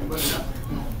Nguyen? Anybody know?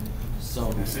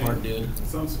 Some smart dude.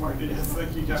 Some smart dude. It's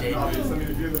like you got obvious. I mean,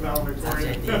 if you're the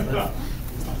valedictorian.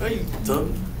 Are you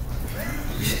dumb?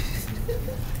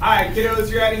 All right,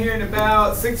 kiddos, you're out of here in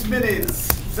about 6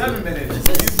 minutes. 7 minutes,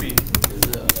 excuse me.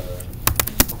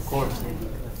 Of course,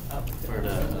 for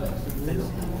the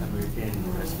American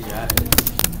SBI,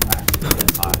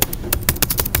 it's 5.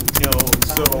 No,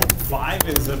 so 5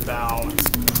 is about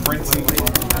printing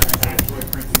actually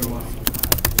printing alone.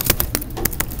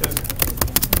 Yes, sir.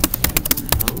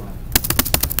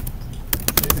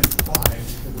 If it's 5,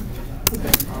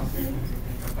 then I'm thinking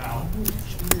about the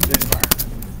environment.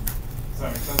 Does that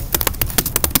make sense?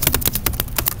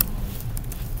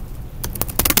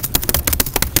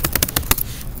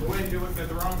 Wait, you're looking at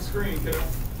the wrong screen, kiddo.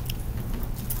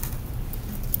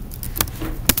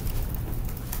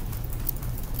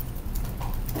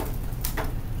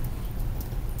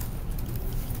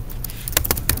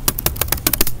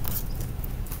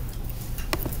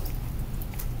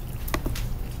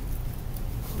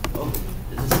 Oh,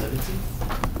 is it 17?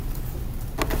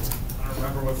 I don't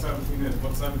remember what 17 is.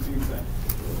 What 17 say?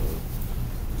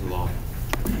 Long.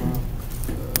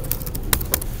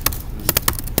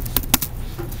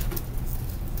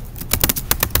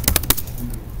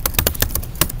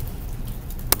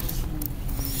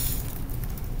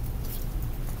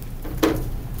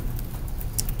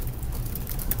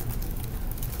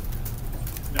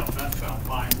 No, that's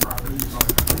fine property.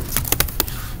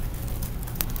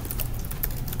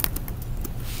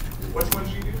 Which one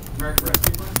did you do? American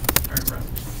Rescue Plan? American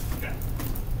Rescue. Okay.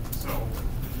 So,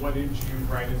 what did you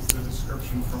write as the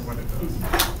description for what it does?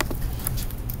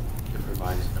 It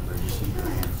provides emergency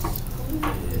grants.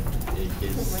 It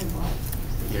gives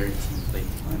guaranteed like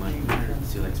money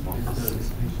to like small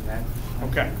businesses.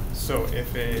 Okay, so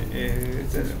if it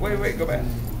is, wait, go back.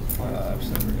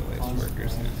 Regulates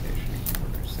workers, sanitation,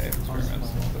 workers, safe experiments,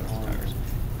 small business Congress.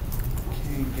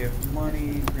 Can give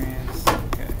money, grants,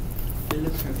 okay.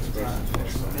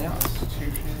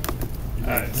 Constitution.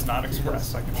 It's not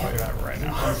expressed, I can tell you that right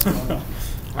now.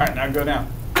 All right, now go down.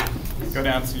 Go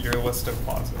down to your list of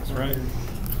clauses, right?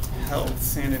 Health,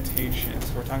 sanitation,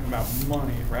 so we're talking about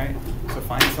money, right? So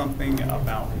find something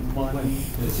about money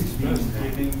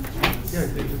giving. Yeah,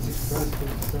 it's expressed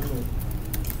in standard.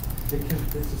 They can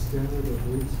fix the standard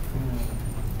of rates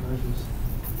measures.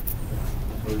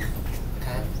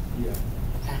 Yeah.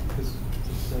 Because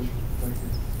it says right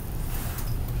here.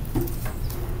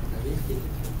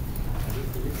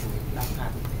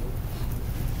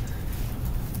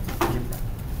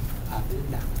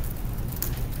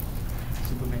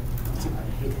 Superman. I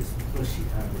hate his bushy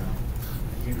eyebrow.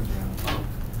 Unibrow.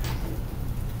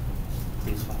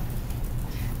 He's fine.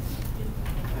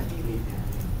 I hate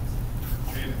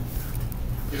it.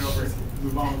 Get over it.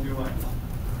 Move on with your life.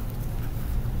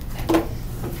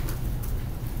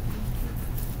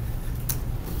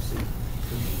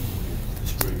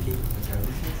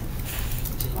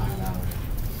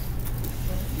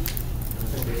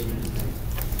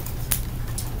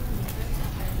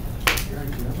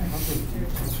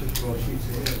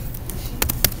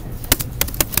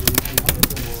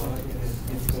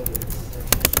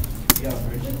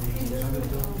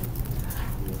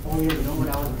 Oh yeah, you know what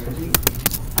I was ready?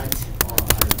 I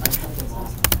cut them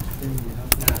off. Then you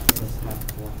have to have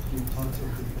you talk to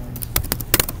the friends.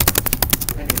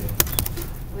 Anyway.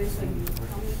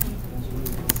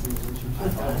 I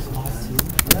thought it was awesome.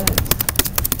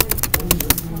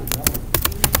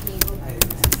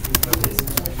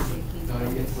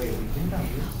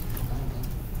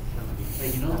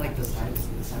 Like, you know, like the side of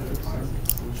the car?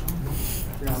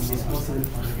 Yeah, most of the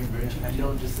car conversion. You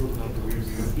don't just look out the rear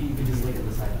view. You can just look at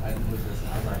the side. I look at the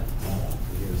side. I'm like, oh,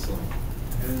 here's some.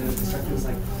 And then the instructor was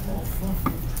like, oh, fuck.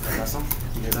 You got some?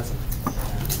 You hear that some?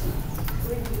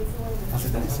 I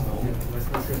said, that's some.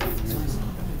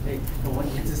 Hey, but when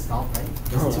you hit to stop, right?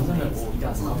 There's 2 lanes. You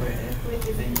got stop right there.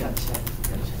 Then you got check.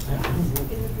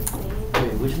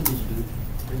 Wait, which one did you do?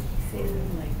 Same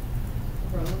like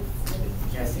roads.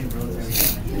 Yeah, same roads,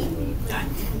 everything.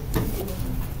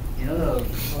 You know the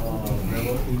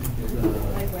railroad?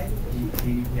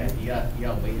 He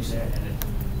got waves there, and then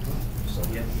so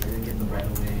he had to get the right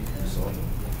of way, and so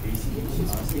basically, he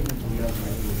got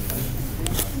right of way.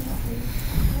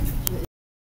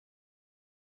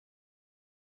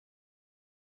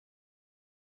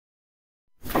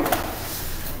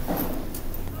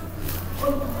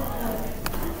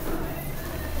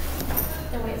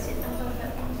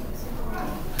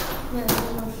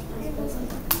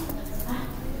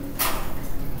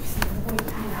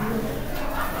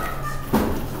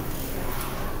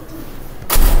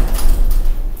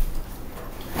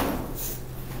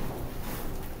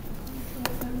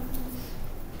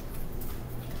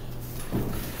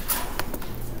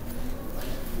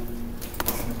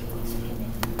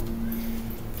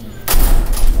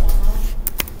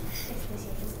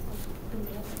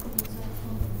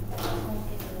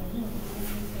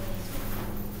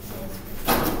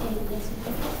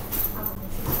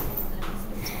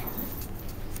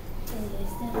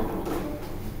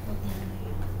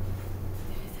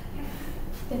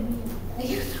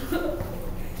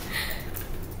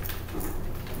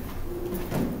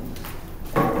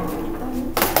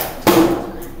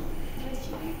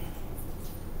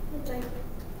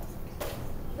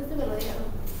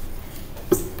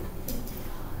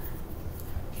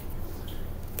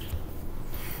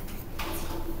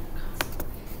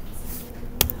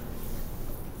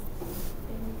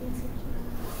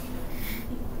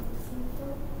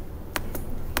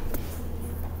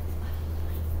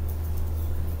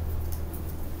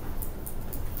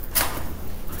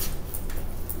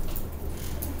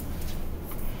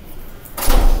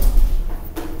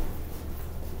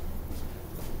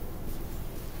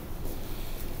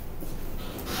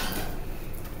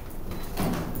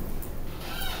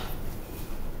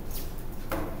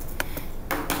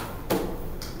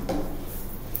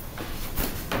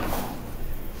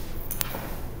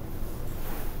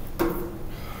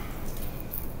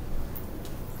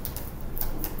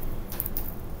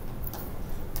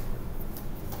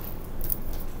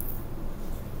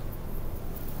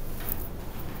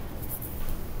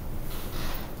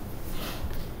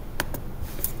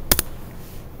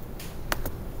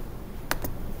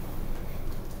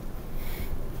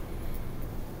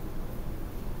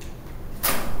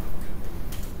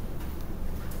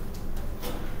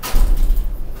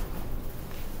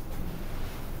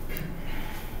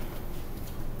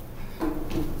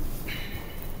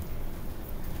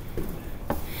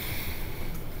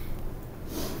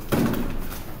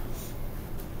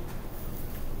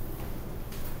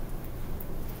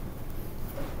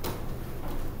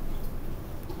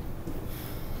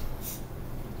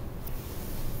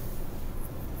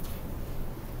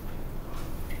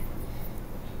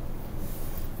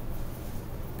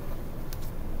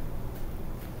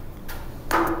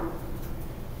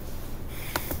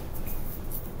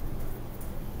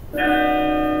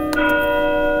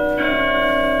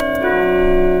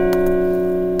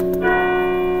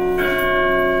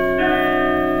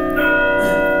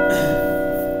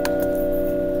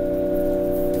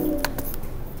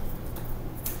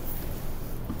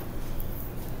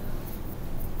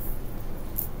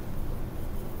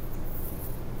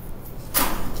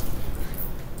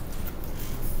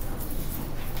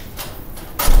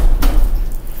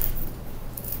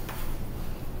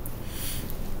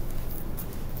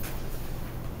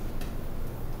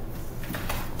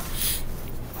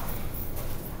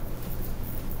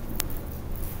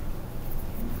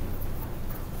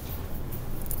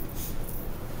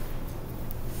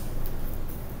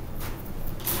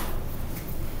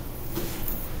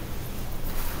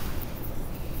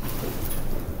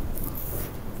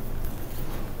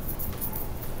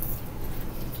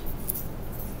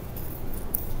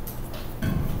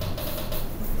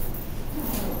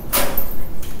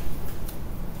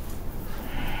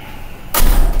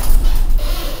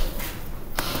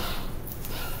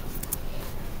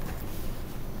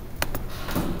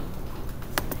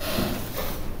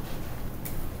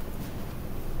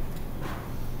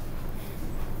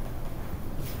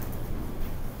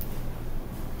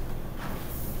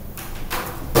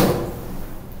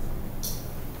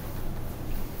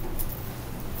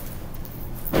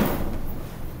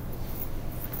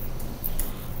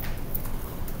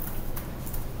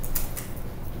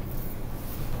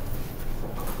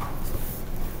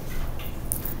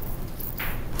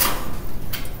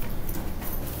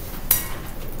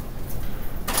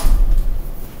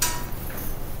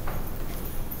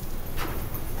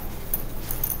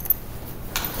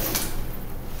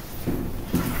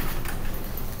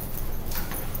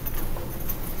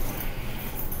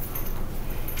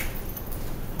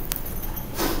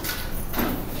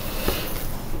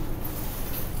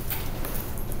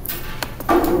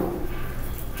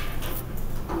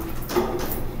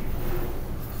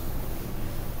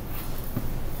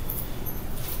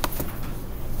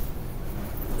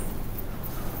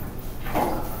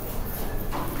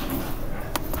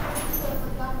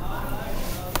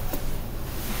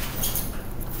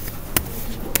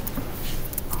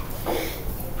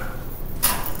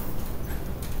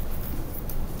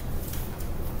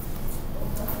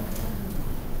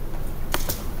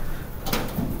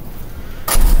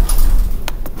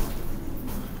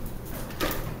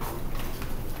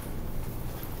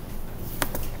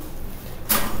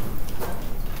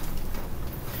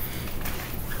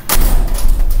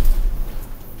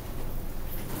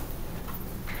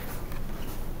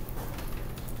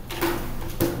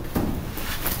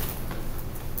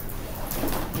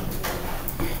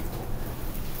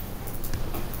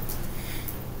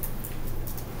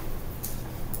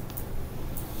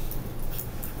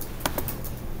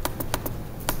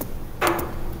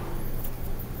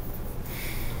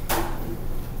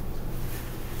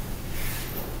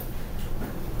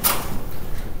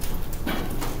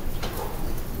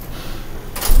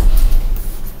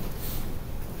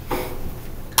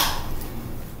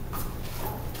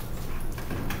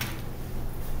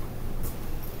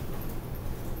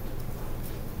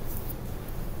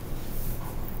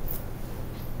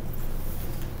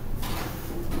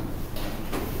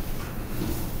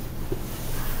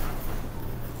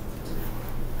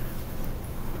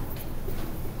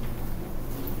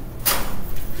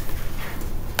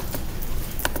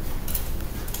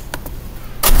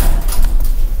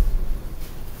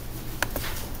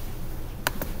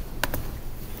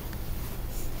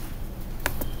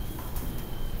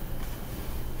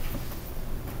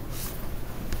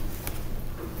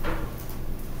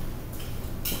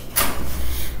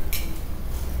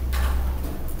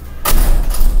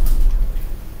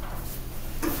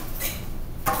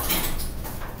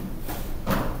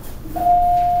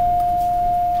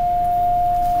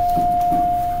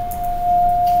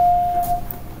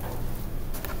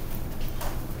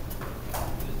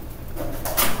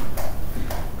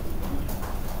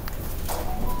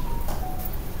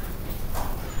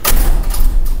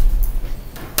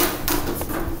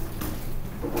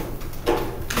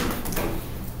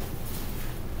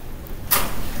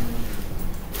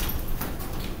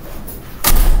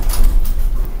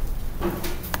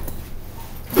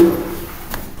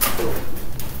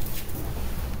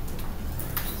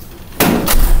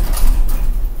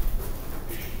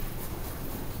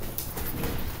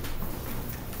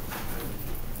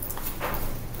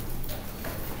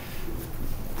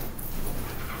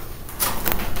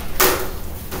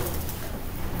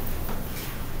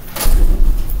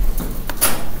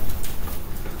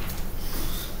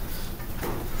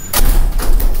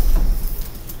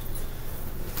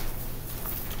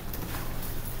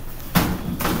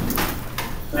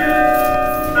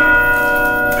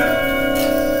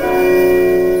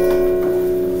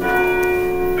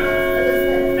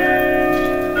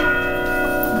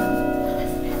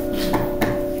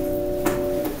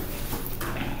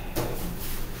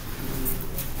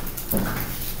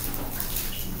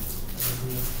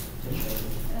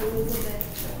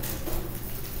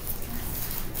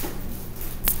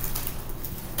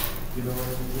 Yes,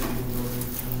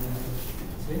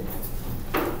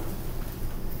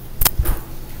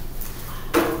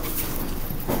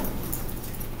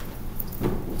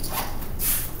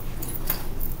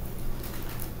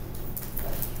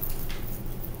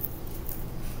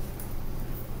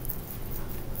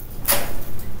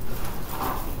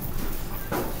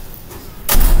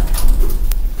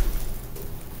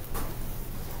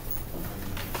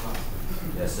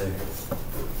 sir.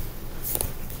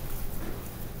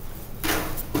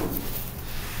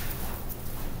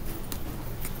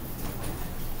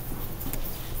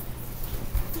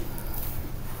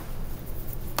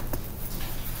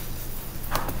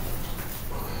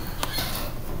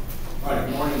 All right,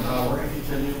 good morning. We're going to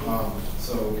continue.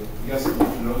 So you guys can keep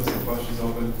your notes and questions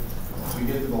open. We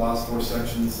get to the last 4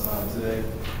 sections today.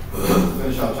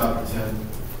 Finish out chapter 10.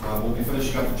 We'll be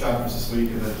finishing up the chapters this week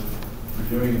and then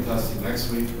reviewing and testing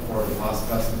next week for the last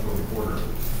testing for the quarter.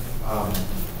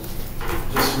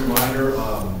 Just a reminder,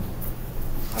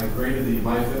 I graded the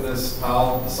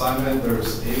MyFitnessPal assignment.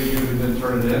 There's 8 of you who didn't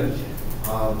turn it in.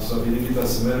 So if you didn't get that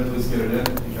submitted, please get it in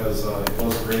because it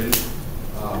was graded.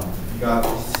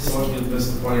 Some of you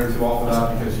missed a point or two off of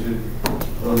that because you didn't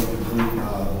really complete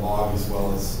the log as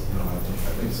well as, I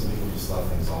think some people just left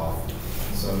things off.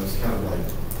 So it's kind of like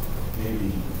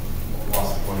maybe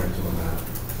lost a point or two on that.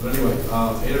 But anyway,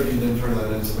 8 of you didn't turn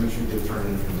that in, so make sure you get it turned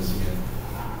in if you're missing it.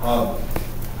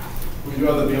 We do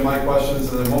have the BMI questions,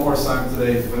 and then one more assignment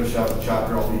today to finish out the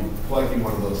chapter. I'll be collecting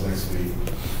one of those next week.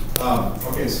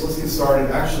 Okay, so let's get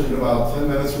started. Actually, in about 10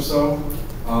 minutes or so,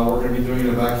 we're going to be doing an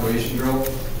evacuation drill.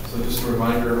 So just a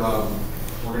reminder,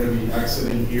 we're going to be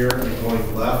exiting here and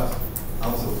going left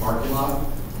out to the parking lot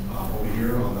over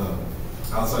here on the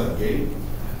outside the gate,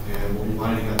 and we'll be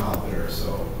lining up out there.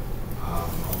 So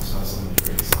I'll just have some of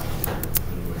you sign here.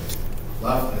 Anyway,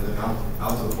 left and then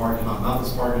out to the parking lot. Not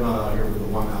this parking lot out here, but the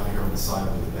one out here on the side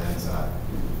where the band's at.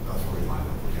 That's where we line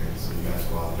up. Okay, so you guys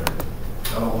go out there.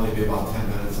 That'll only be about 10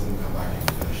 minutes, and we'll come back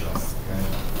and finish up. Okay.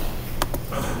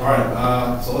 All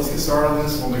right, so let's get started on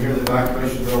this. When we hear the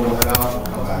evacuation drill, we'll head out and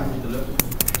we'll come back.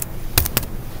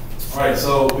 All right,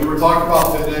 so we were talking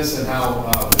about fitness and how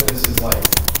fitness is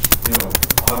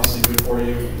obviously good for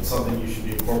you. It's something you should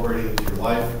be incorporating into your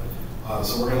life.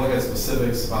 So we're going to look at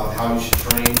specifics about how you should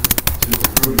train to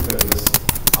improve your fitness.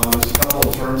 There's a couple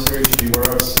of terms here you should be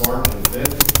aware of: SMART and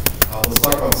FIT. Let's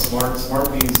talk about SMART.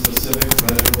 SMART means specific,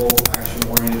 measurable,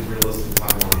 action-oriented, realistic,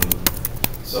 time-oriented.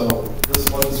 So this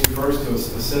is what this refers to.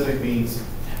 Specific means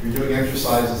you're doing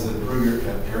exercises that improve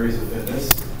your areas of fitness.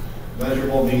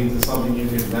 Measurable means it's something you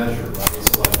can measure, right?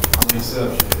 So like how many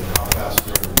sit-ups you do, how fast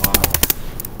you're in a mile.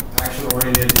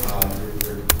 Action-oriented,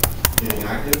 you're getting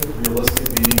active. Realistic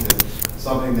meaning that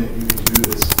something that you can do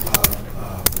this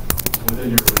within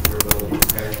your ability,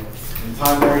 okay? And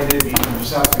time-oriented means you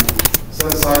just have to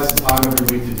set aside some time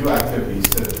every week to do activities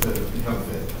to become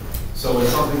fit. So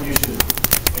it's something you should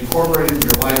incorporate into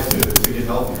your life to get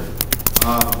healthier.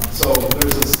 So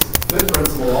there's this FIT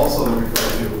principle also that we refer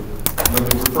to. We're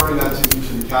referring that to each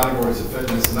of the categories of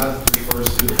fitness, and that refers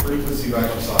to the frequency of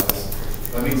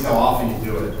exercise. That means how often you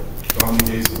do it, so how many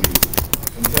days a week.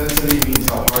 Intensity means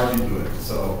how hard you do it,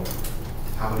 so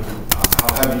how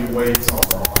heavy your weights are,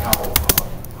 or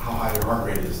how high your heart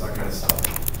rate is, that kind of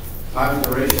stuff. Time and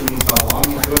duration means how long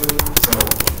you do it, so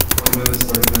 20 minutes,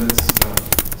 30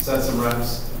 minutes, sets and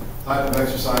reps. Type of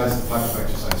exercise, type of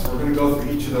exercise. So we're going to go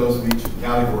through each of those in each of the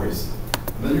categories.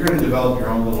 And then you're going to develop your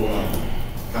own little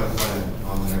kind of plan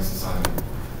on the next assignment.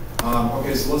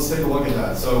 Okay, so let's take a look at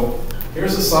that. So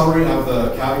here's a summary of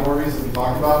the categories that we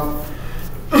talked about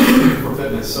for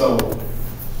fitness. So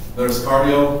there's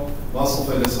cardio, muscle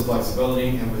fitness, and flexibility.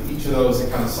 And with each of those, it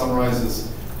kind of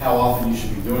summarizes how often you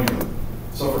should be doing them.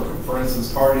 So for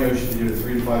instance, cardio, you should do it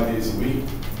 3 to 5 days a week.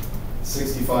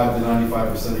 65 to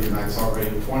 95% of your max heart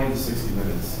rate, 20 to 60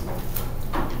 minutes.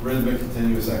 Rhythmic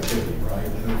continuous activity, right?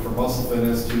 And then for muscle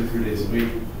fitness, 2 to 3 days a week,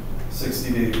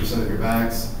 60 to 80% of your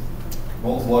max,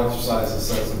 multiple exercises,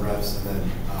 sets and reps, and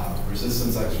then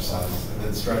resistance exercises, and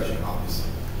then stretching, obviously.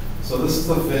 So this is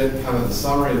the FIT, kind of the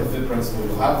summary of the FIT principle.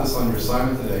 You'll have this on your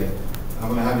assignment today. I'm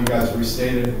going to have you guys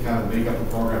restate it and kind of make up a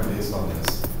program based on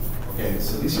this. Okay,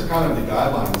 so these are kind of the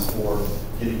guidelines for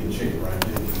getting in shape, right?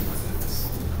 Getting in fitness.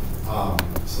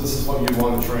 So this is what you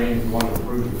want to train if you want to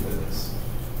improve your fitness.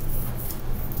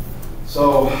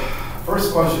 So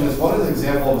first question is, what is an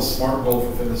example of a SMART goal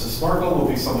for fitness? A SMART goal will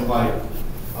be something like,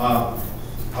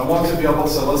 I want to be able to,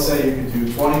 so let's say you can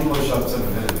do 20 push-ups in a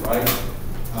minute, right?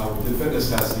 We did fitness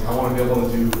testing. I want to be able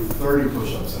to do 30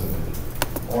 push-ups in a minute.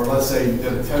 Or let's say you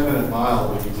did a 10-minute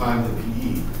mile when you timed the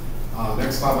PE.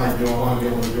 Next time I want to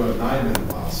be able to do a 9-minute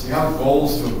mile. So you have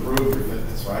goals to improve your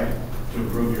fitness, right? to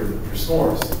improve your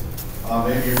scores.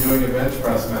 Maybe you're doing a bench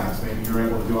press max. Maybe you're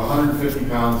able to do 150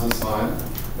 pounds this time.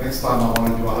 Next time I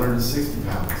want to do 160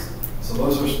 pounds. So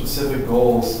those are specific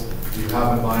goals you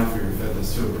have in mind for your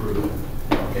fitness to improve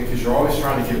it. Okay, because you're always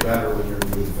trying to get better when you're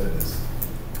doing fitness.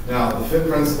 Now, the FIT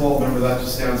principle, remember that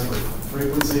just stands for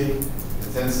frequency,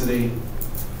 intensity,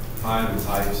 time, and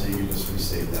type, so you can just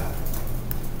restate that.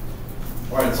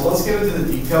 All right, so let's get into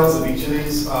the details of each of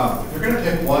these. If you're going to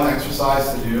pick one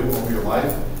exercise to do over your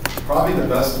life, probably the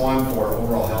best one for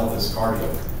overall health is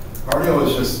cardio. Cardio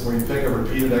is just where you pick a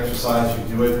repeated exercise,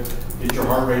 you do it, get your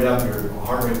heart rate up, your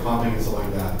heart rate pumping and stuff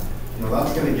like that. You know,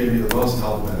 that's going to give you the most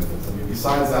health benefits. I mean,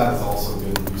 besides that, it's also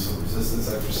good to do some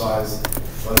resistance exercise.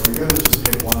 But if you're going to just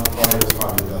pick one, cardio is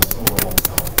probably the best overall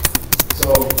health. So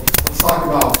let's talk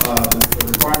about the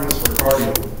requirements for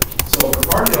cardio. So for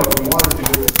cardio, we want to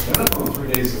do it minimum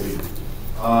 3 days a week.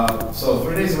 So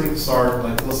 3 days a week to start,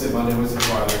 like let's say Monday, Wednesday,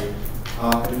 Friday.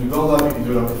 If you build up, you can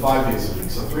do it up to 5 days a week.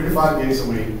 So 3 to 5 days a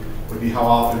week would be how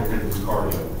often you're going to do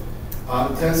cardio.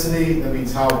 Intensity, that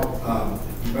means how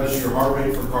you measure your heart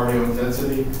rate for cardio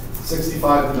intensity,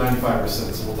 65 to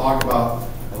 95%. So we'll talk about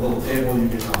a little table. You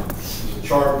can use a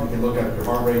chart. You can look at your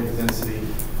heart rate intensity.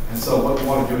 And so what you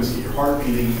want to do is get your heart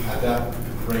beating at that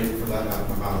rate for that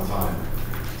amount of time.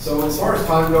 So as far as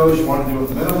time goes, you want to do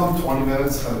it minimum 20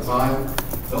 minutes at a time.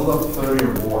 Build up to 30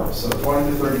 or more. So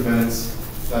 20 to 30 minutes,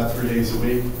 that 3 days a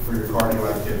week for your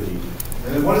cardio activity.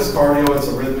 And then what is cardio? It's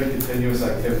a rhythmic, continuous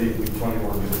activity with 20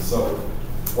 more minutes. So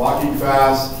walking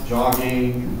fast,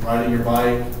 jogging, riding your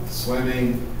bike,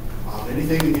 swimming,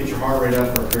 anything to get your heart rate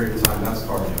up for a period of time, that's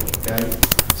cardio, okay?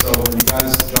 So when you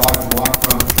guys jog and walk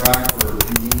around the track for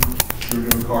PE, you're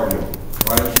doing cardio,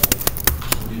 right?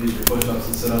 When you do your push-ups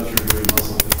and sit-ups, you're doing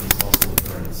muscle fitness, muscle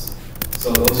endurance.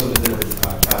 So those are the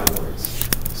different categories.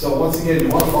 So once again, you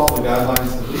want to follow the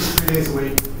guidelines at least 3 days a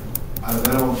week, at a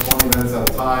minimum 20 minutes at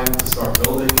a time to start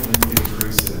building, and then you can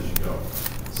increase it as you go.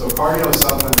 So cardio is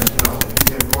something that, you know, if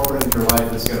you can incorporate into your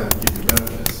life, it's going to give you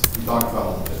benefits. We talked about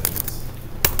all the benefits.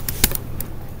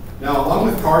 Now, along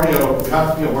with cardio, you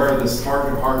have to be aware of this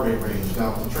target heart rate range.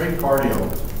 Now, to train cardio,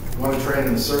 you want to train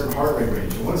in a certain heart rate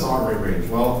range. And what is heart rate range?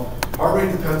 Well, heart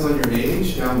rate depends on your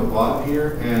age, down the bottom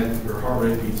here, and your heart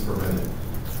rate beats per minute.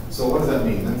 So what does that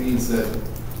mean? That means that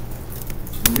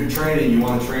when you're training, you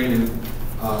want to train in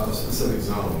a specific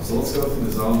zone. So let's go through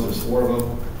the zones. There's 4 of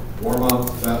them: warm-up,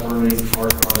 fat burning,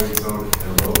 heart rate zone,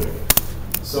 and aerobic.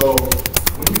 So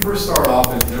when you first start off,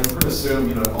 and we're going to assume,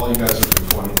 you know, all you guys are doing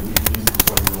 20, you can use the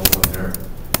 20-year-old one there.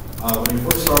 When you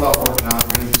first start off working out,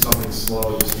 you're going to do something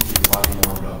slow just to keep your body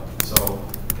warmed up. So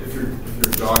if you're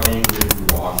jogging, maybe you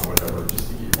walk or whatever, just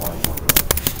to keep your body warmed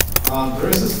up. There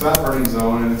is this fat burning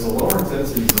zone, and it's a lower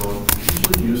intensity zone,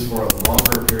 usually used for a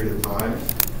longer period of time.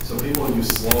 So people use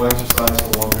slow exercise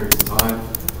for long periods of time.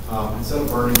 Instead of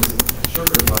burning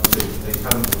sugar as much, they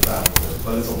cut into the fat a little bit,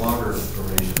 but it's a longer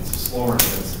duration, it's a slower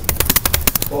intensity.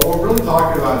 But what we're really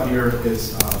talking about here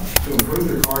is to improve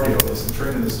your cardio is to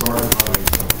train in this target heart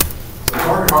rate zone. So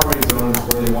target heart rate zone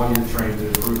is where they want you to train to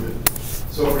improve it.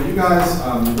 So for you guys,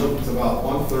 you look at about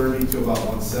 130 to about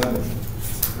 170.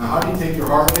 Now how do you take your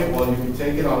heart rate? Well, you can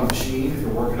take it on a machine. If you're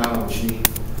working out on a machine,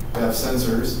 they have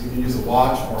sensors. You can use a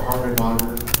watch or a heart rate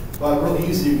monitor. But really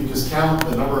easy, you can just count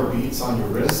the number of beats on your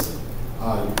wrist.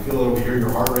 You can feel it over here, your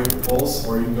heart rate, your pulse,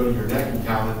 or you can go to your neck and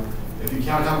count it. If you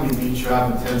count how many beats you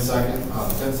have in 10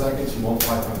 seconds, you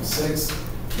multiply times 6,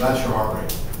 that's your heart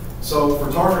rate. So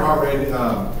for target heart rate,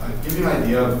 I'll give you an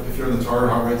idea of if you're in the target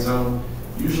heart rate zone,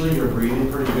 usually you're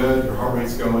breathing pretty good, your heart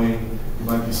rate's going, you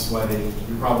might be sweating,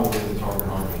 you're probably in the target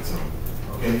heart rate zone.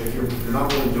 Okay, if you're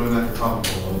not really doing that, you're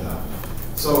probably below that.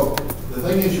 So the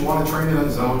thing is, you want to train in that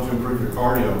zone to improve your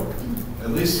cardio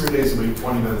at least 3 days a week,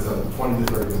 20 to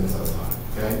 30 minutes at a time,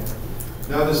 okay?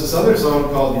 Now there's this other zone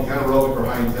called the anaerobic or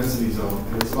high intensity zone,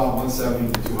 and it's about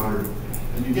 170 to 200.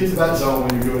 And you get to that zone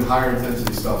when you're doing higher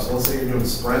intensity stuff. So let's say you're doing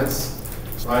sprints,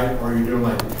 right? Or you're doing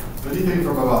like anything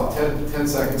from about 10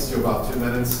 seconds to about 2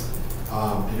 minutes,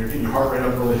 and you're getting your heart rate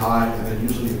up really high, and then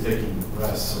usually you're taking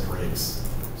rests or breaks.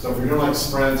 So if you're doing like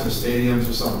sprints or stadiums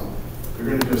or something, you're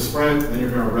going to do a sprint, then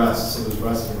you're going to rest, so there's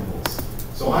rest intervals.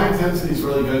 So high intensity is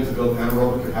really good to build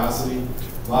anaerobic capacity.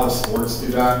 A lot of sports do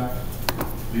that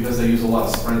because they use a lot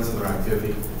of sprints in their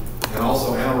activity. And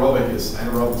also anaerobics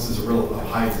is a real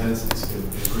high intensity, so you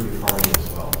can improve your cardio as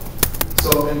well.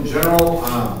 So in general,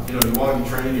 you want to be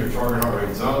training your target heart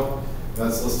rate zone.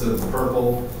 That's listed in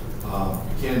purple.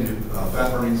 You can do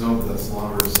fat burning zone, but that's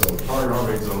longer. So target heart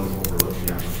rate zone is what we're looking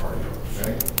at for cardio,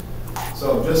 okay?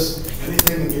 So just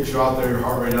anything that gets you out there, your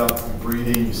heart rate up, you're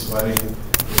breathing, you're sweating,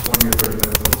 for 20 or 30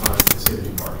 minutes at a time, it's going to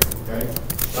be cardio, okay?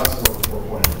 That's what we're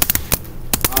pointing at.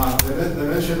 They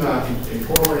mentioned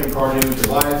incorporating cardio into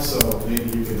your life, so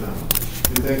maybe you can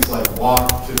do things like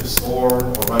walk to the store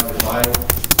or ride your bike,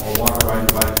 or walk or ride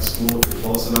your bike to school if you're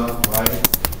close enough, right?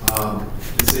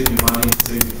 It saves you money, it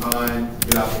saves you time,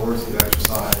 get outdoors, get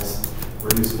exercise,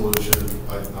 reduce pollution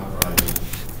by not riding.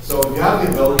 So if you have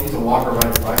the ability to walk or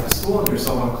ride your bike to school and you're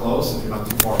somewhat close, if you're not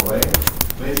too far away,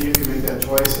 maybe you can make that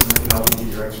choice and it can help you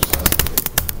get your exercise.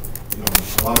 You know,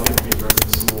 a lot of people get driven to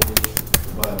school,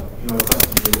 but you know, it's up to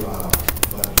you.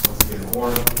 But once again, or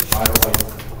ride a bike,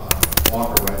 walk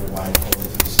or ride your bike over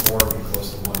to the store, be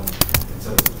close to one,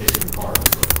 instead of taking the car.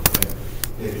 Okay?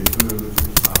 Maybe food.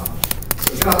 So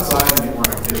get outside and get more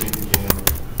activity if you can.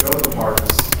 Go to the parks.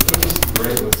 It was just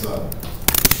great. It was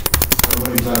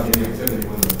everybody was out getting activity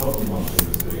when the Pokemon thing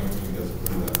was big. I don't think you guys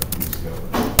knew that a few years ago.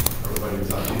 Everybody was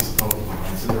out getting some Pokemon.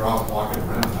 So they're out walking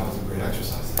around. That was a great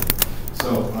exercise thing.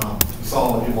 So you saw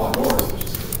all the people outdoors, which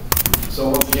is good. So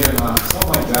once again, something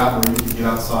like that where you can get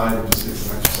outside and just get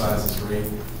some exercise is great.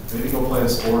 Maybe go play a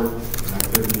sport, an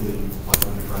activity that you like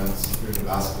with your friends. If you're into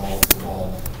basketball,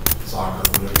 football, soccer,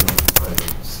 whatever you want to play.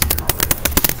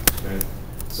 Okay.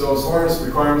 So as far as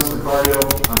requirements for cardio,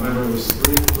 remember it was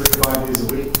 3 to 5 days a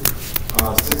week,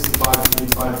 65 to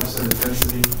 85%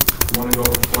 intensity. You want to go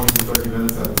for 20 to 30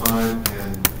 minutes at a time,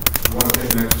 and you want to pick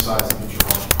an exercise to get your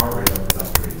heart rate up for that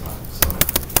period of time. So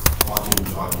walking,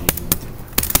 jogging,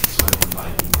 swimming,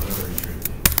 biking, whatever you're trying to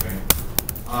do. Okay.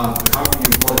 But how can you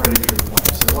incorporate it into your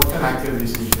life? So what kind of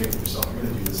activities can you take for yourself? You're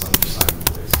going to do this on your side of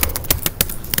the day. So,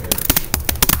 okay.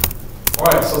 All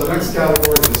right. So the next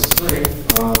category is strength.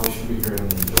 We should be hearing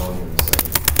the bell here in a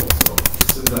second. So as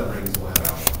soon as that rings, we'll head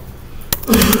out.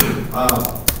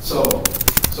 So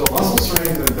muscle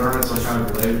strength and endurance are kind of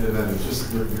related to that. It's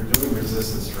just you're doing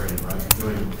resistance training, right?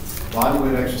 You're doing body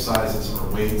weight exercises or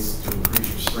weights to increase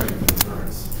your strength and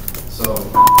endurance. So here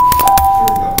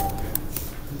we go.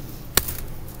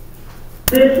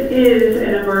 This is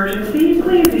an emergency.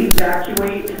 Please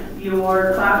evacuate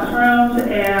your classrooms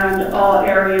and all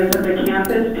areas of the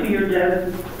campus to your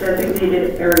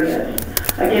designated areas.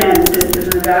 Again, this is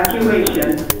an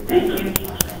evacuation. Thank you.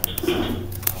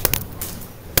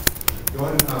 Go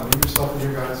ahead and move yourself in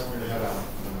here, guys. We're going to head out.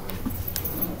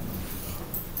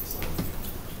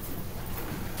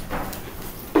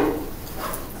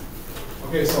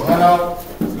 Okay, so head out,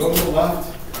 go to the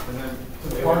left, and then to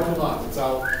the parking lot. It's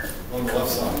out on the left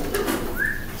side.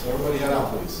 So everybody head out,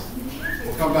 please.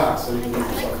 We'll come back so you can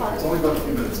move yourself back. It's only about a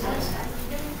few minutes, guys.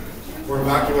 We're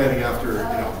evacuating after,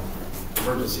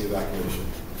 emergency evacuation.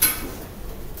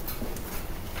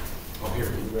 Oh, here,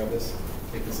 can you grab this?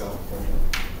 Take this out. Thank you.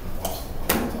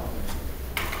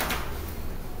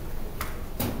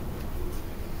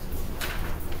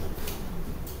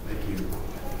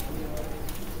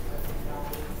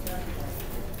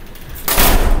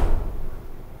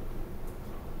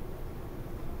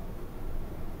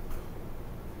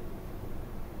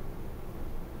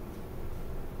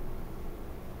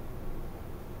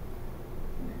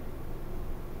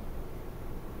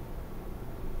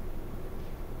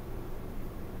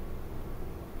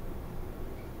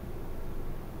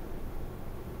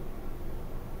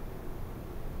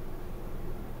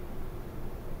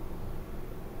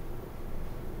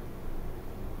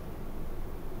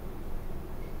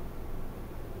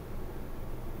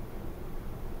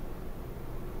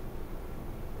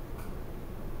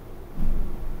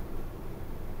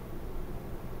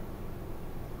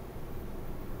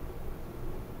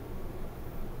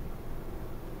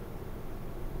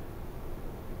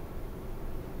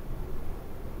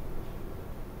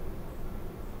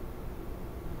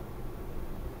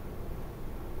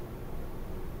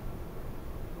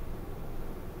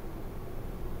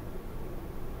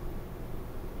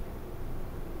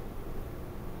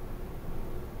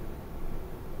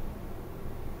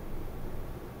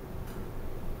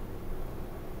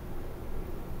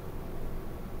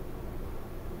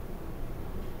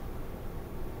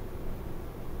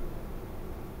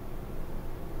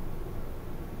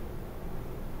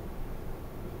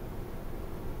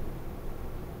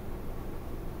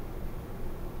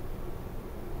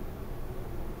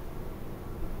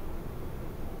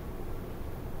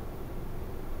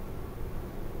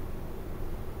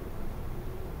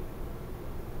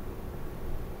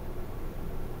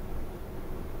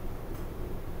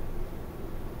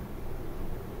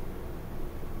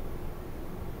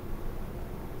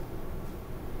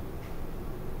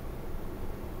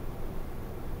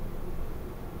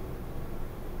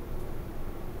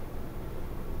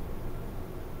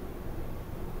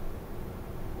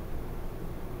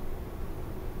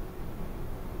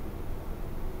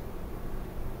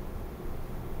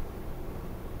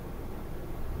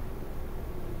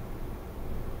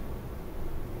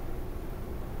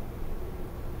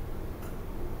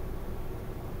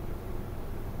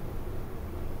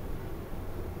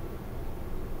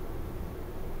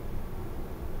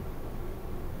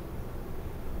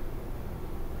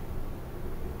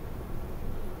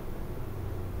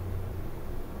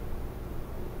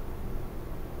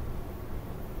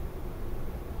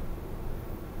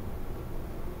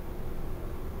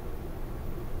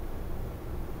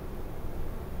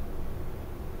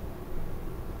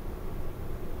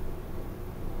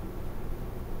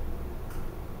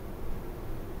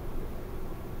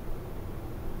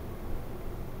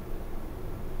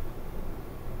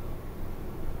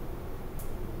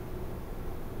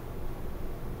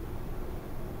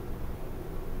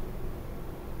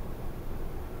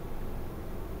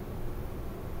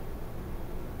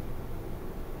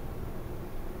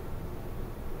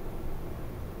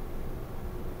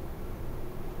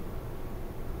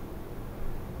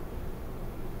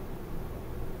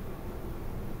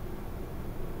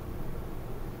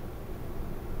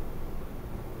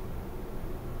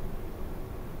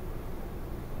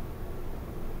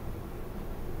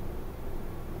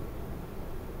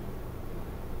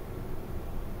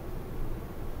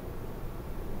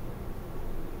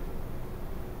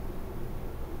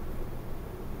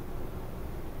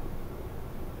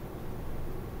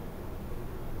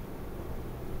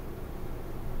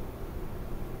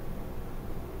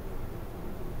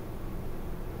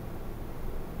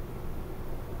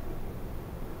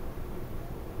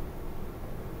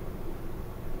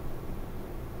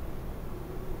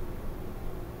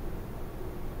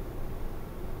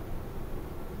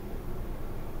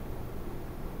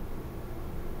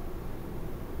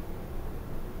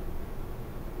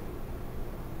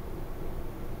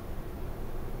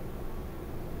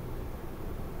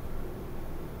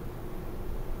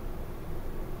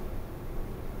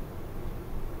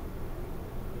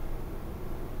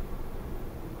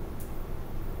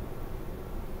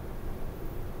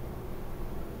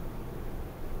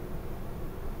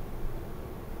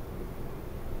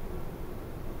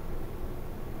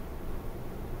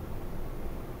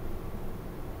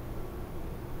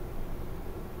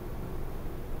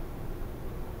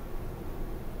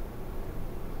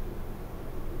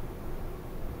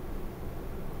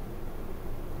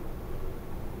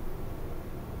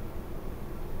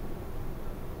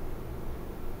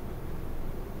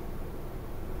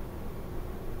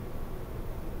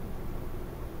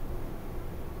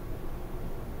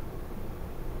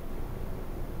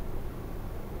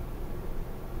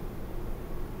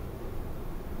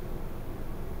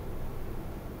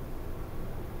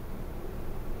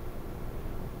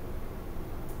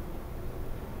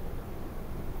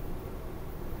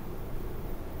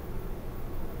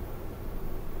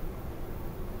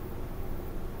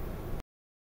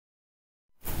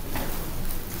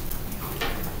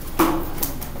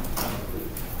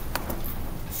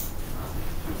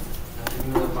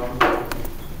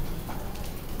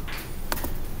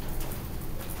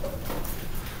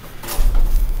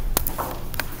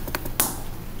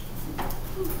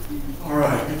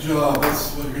 Good job.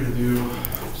 That's what you're going to do.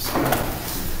 Just gonna,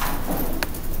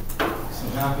 so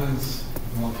it happens,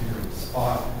 you walk to your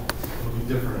spot. It'll be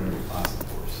different in every class, of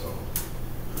course. So,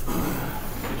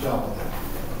 good job with that.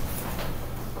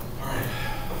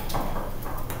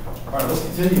 All right, let's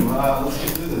continue. Let's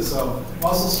get through this. So,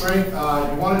 muscle strength,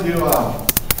 you want to do 2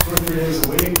 or 3 days a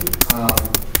week,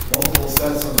 multiple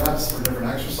sets of reps for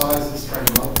different exercises,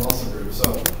 training muscle groups. So,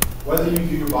 whether you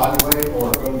do your body weight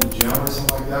or go to the gym or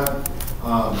something like that,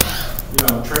 you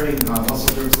know, training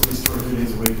muscle groups at least 2 or 3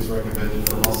 days a week is recommended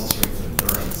for muscle strength and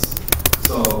endurance.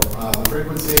 So, the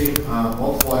frequency,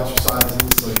 multiple exercises.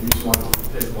 So, you usually want to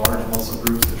pick large muscle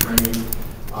groups to train.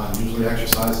 Usually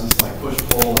exercises like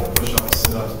push-pull, like push-ups,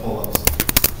 sit-ups, pull-ups,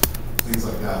 things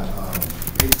like that.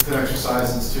 8 to 10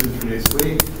 exercises, 2 to 3 days a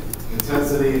week.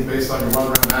 Intensity is based on your 1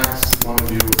 rep max. You want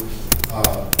to do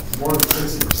more than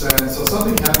 60%. So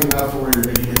something heavy enough where you're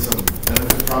going to get some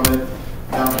benefit from it.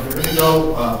 Now, if you're going to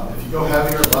go, if you go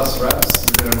heavier, less reps,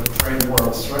 you're going to train more of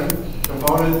a strength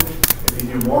component. If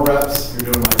you do more reps,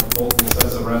 you're doing like multiple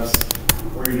sets of reps.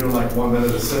 Where you're doing like 1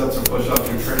 minute of sit-ups or push-ups,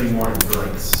 you're training more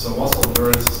endurance. So muscle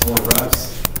endurance is more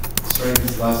reps, strength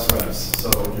is less reps. So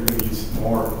you're going to use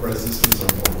more resistance or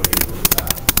more weight with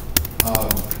that.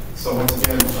 So once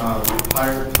again,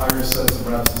 higher sets of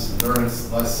reps is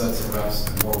endurance, less sets of reps,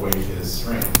 and more weight is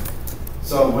strength.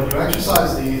 So when you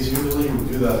exercise these, usually you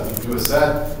do a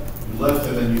set, you lift,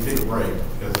 and then you take a break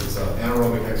because it's an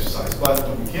anaerobic exercise. But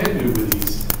what you can do with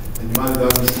these, and you might have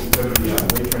done this in typically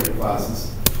weight training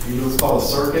classes, you do what's called a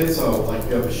circuit. So like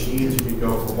you have machines, you can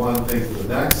go from one thing to the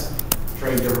next,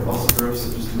 train different muscle groups,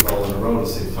 and just do it all in a row to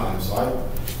save time. So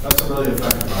that's a really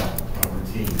effective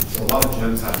routine. So a lot of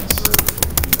gyms have these circuits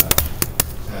where you do that.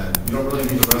 And you don't really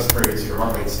need the rest periods, so your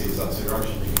heart rate stays up, so you're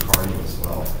actually doing cardio as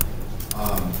well.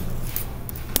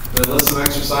 The list of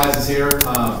exercises here,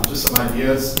 just some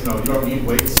ideas. You know, you don't need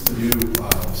weights to do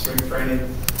strength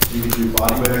training. You can do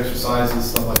body weight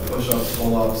exercises, stuff like push-ups,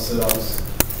 pull-ups, sit-ups,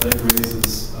 leg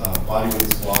raises, body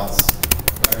weight squats,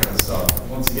 that kind of stuff.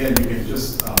 Once again, you can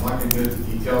just, I'm not going to get into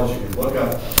details, you can look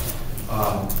up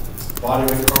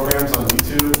body weight programs on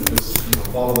YouTube and just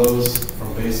follow those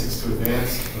from basics to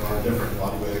advanced. There are different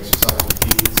body weight exercise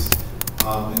routines.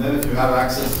 And then if you have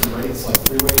access to weights like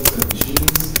free weights and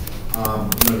machines,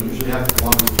 you usually have to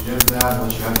belong to the gym for that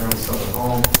unless you have your own stuff at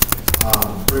home.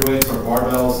 Free weights are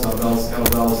barbells, dumbbells,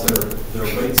 kettlebells. They're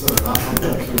weights that are not hooked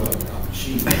up to a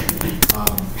machine.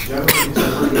 Generally, these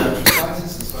are pretty good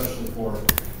exercises, especially for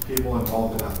people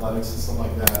involved in athletics and stuff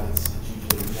like that. It's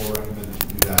usually more recommended to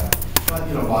do that. But,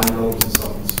 bodybuilders and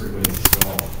stuff use free weights as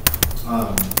well.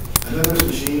 And then there's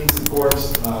machines, of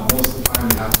course. Most of the time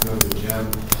you have to go to the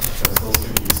gym because those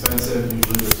can be expensive.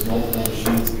 Usually there's multiple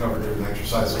machines that cover different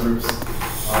exercise groups.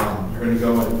 You're going to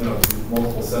go and do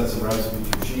multiple sets of reps with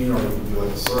each machine, or you can do like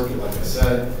a circuit, like I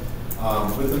said.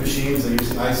 With the machines, they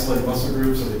usually isolate muscle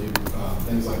groups, or they do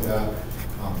things like that.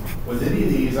 With any of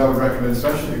these, I would recommend,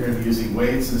 especially if you're going to be using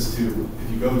weights, is to,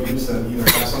 if you go use them, either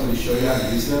have somebody show you how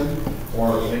to use them,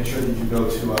 or make sure that you go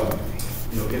to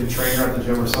get a trainer at the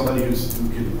gym or somebody who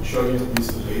can show you at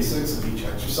least the basics of each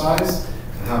exercise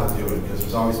and how to do it. Because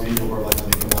there's always people who are like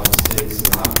making a lot of mistakes and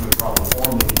they're not doing proper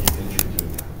form, they can get injured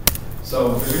doing that.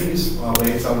 So if you're going to use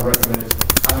weights, I would recommend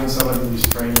having somebody who's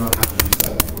trained on how to use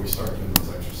that before you start doing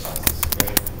those exercises.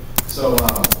 Okay. So there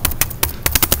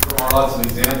are lots of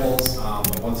examples,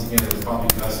 but once again, it's probably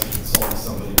best to consult with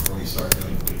somebody before you start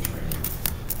doing weight training,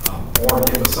 or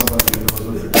get with somebody who knows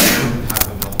what they're doing and have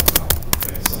them help you out.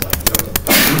 Okay. So like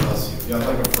if you have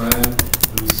like a friend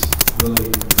who's really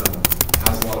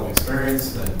has a lot of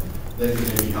experience, then they can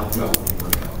maybe help you out when you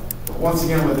work out. But once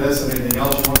again, with this and anything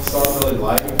else, you want to start really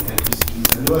light and just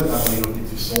ease into it. That way you don't get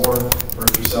too sore,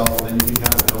 hurt yourself, and then you can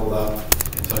kind of build up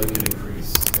until you can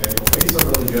increase. Okay, but weights are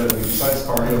really good. I mean, besides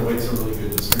cardio, weights are really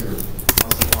good just for your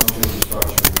muscle function and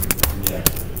structure and the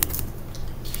activity.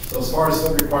 So as far as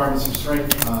food requirements for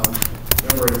strength,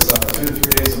 remember it's 2 to 3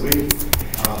 days a week,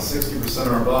 60%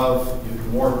 or above.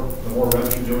 The more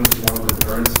reps you're doing, the more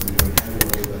endurance. If you're doing heavier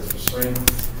weight, that's for strength.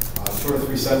 2 or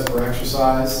 3 sets per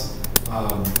exercise.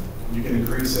 You can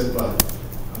increase it, but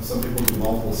some people do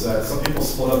multiple sets. Some people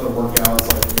split up their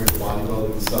workouts, like if you're into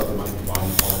bodybuilding and stuff, they might do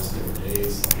body parts different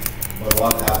days. But a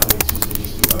lot of athletes usually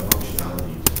just do that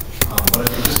functionality. But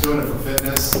if you're just doing it for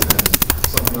fitness, then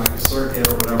something like a circuit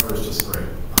or whatever is just great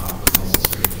for muscle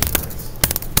strength and endurance.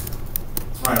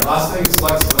 All right, last thing is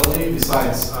flexibility.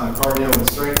 Besides cardio and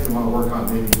strength, we want to work on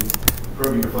maybe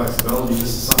improving your flexibility.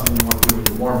 This is something you want to do when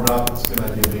you're warmed up. It's a good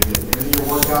idea maybe at the end of your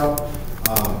workout.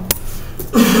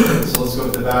 So let's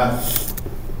go to that.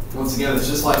 Once again,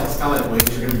 it's kind of like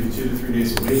weights. You're going to do 2 to 3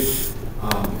 days a week.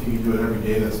 If you can do it every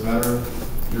day, that's better.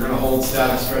 You're going to hold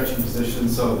static stretching position.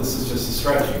 So this is just a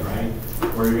stretching, right?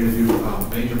 Where you're going to do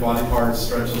major body parts,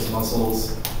 stretch those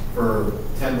muscles for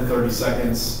 10 to 30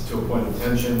 seconds to a point of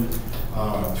tension, 2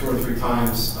 or 3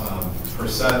 times per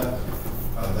set.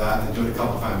 That, and do it a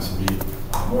couple times a week.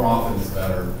 More often is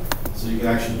better. So you can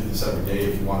actually do this every day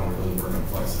if you want to really work on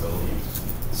flexibility.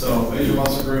 So major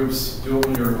muscle groups, do it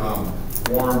when you're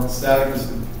warm. Static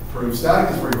is improved.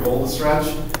 Static is where you hold the stretch.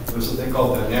 There's something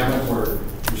called dynamic where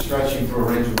you're stretching through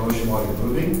a range of motion while you're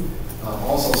moving.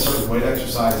 Also certain weight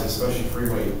exercises, especially free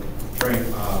weight, train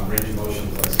range of motion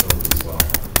flexibility as well.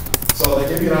 So they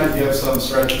give you an idea of some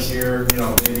stretches here. You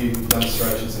know, maybe you've done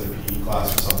stretches in a PE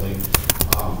class or something.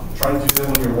 Try to do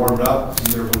them when you're warmed up,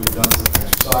 either when you've done some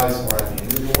exercise or at the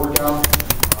end of the workout.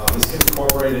 This can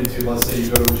incorporate into, let's say you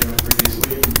go to the gym 3 days a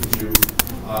week, you can do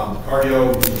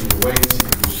cardio, you can do weights, you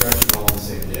can do stretching all in the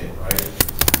same day, right?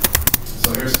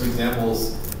 So here's some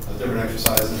examples of different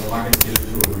exercises. I'm not going to get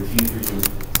into a routine for you.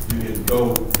 You can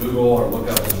go Google or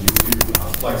look up on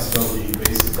YouTube flexibility,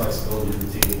 basic flexibility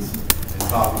routines, and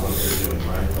copy what they're doing,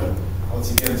 right? But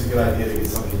once again, it's a good idea to get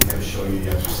somebody to kind of show you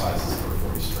the exercises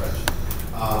before you stretch.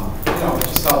 You know, it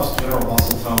just helps general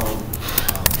muscle tone,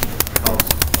 helps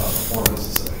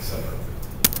performance, etc.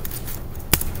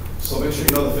 So make sure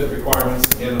you know the fit requirements.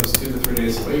 Again, it was 2 to 3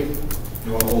 days a week.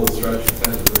 You want to hold the stretch for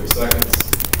 10 to 30 seconds.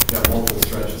 You have multiple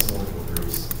stretches, multiple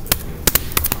groups.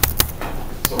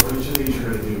 So for each of these,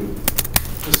 you're going to do,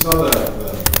 just know the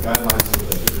guidelines of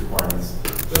the fit requirements.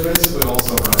 They're basically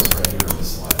also summarized right here on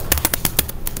this slide.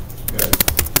 Okay.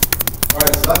 All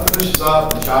right, so that finishes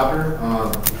off the chapter.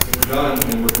 Done,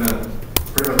 and we're going to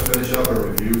pretty much finish up a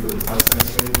review for the test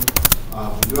next week.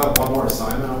 We do have one more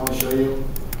assignment I want to show you.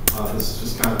 This is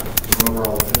just kind of going over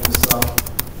all the fitness stuff.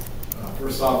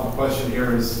 First off, the question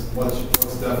here is, what's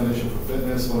the definition for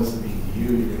fitness? What does it mean to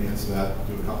you? You can answer that,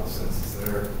 do a couple sentences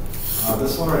there.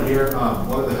 This one right here,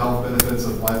 what are the health benefits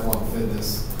of lifelong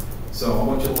fitness? So I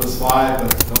want you to list 5, but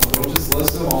don't just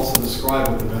list them, also describe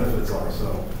what the benefits are.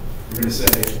 So you're going to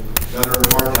say, better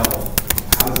heart health.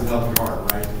 How does it help your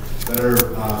heart, right? Better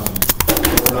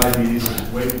for diabetes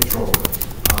and weight control,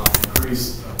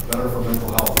 increase, better for mental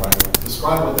health, right?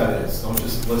 Describe what that is. Don't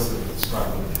just list it, but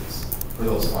describe what it is for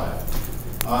those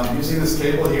 5. Using this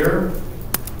table here,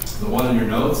 the one in your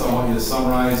notes, I want you to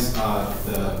summarize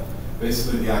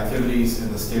basically the activities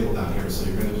in this table down here. So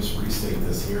you're going to just restate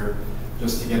this here,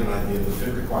 just to get an idea of the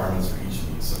fit requirements for each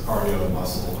of these. So cardio,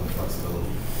 muscle, and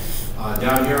flexibility.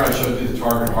 Down here, I showed you the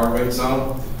target heart rate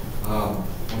zone.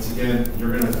 Once again,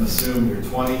 you're going to assume you're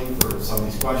 20 for some of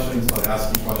these questions, but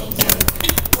ask you questions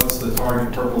like, what's the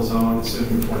target purple zone?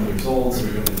 Assume you're 20 years old, so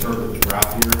you're going to interpret the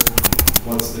graph here.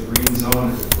 What's the green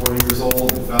zone if you're 40 years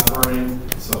old and fat burning?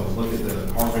 So look at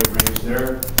the heart rate range there.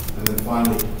 And then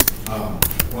finally,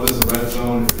 what is the red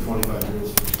zone if you're 25 years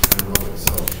and aerobic?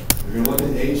 So you're going to look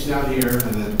at age down here,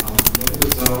 and then look at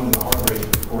the zone and the heart rate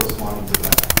corresponding to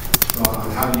that. So on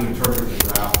how do you interpret the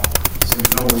graph so you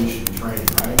know where you should be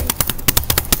training, right?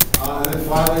 And then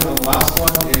finally, the last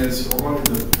one is we're going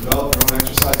to develop your own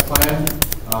exercise plan.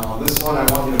 On this one, I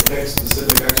want you to pick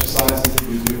specific exercises that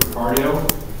you do for cardio,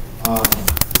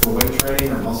 for weight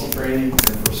training or muscle training,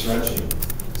 and for stretching.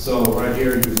 So right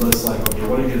here, you list like, okay,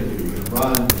 what are you going to do? You're going to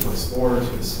run, you're going to play sports,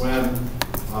 you're going to swim.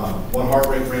 What heart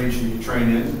rate range should you train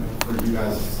in? For you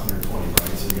guys, it's under 20,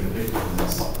 right? So you're going to pick from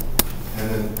this. And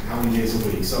then how many days a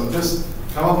week? So just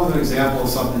come up with an example of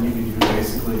something you can do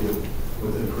basically with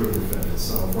improved your fitness.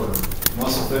 So for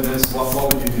muscle fitness,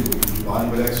 what would you do? Would you do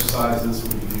bodyweight exercises?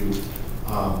 Would you do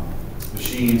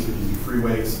machines? Would you do free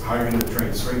weights? How are you going to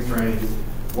train strength training?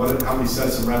 How many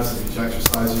sets and reps of each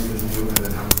exercise you're going to do, and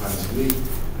then how many times a week?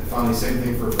 And finally, same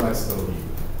thing for flexibility.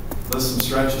 List some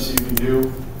stretches you can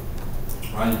do.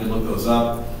 Right, you can look those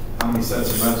up. How many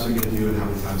sets and reps are you going to do, and how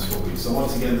many times per week? So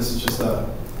once again, this is just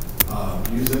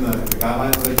using the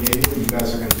guidelines that I gave you. You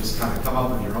guys are going to just kind of come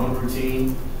up with your own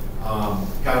routine.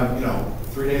 Kind of,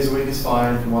 3 days a week is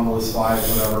fine if you want to list 5,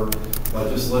 whatever. But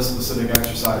just list specific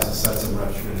exercises, sets, and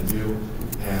reps you're going to do.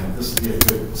 And this will be a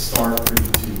good start for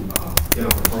you to get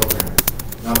on the program.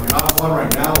 Now, if you're not one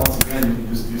right now, once again, you can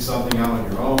just do something out on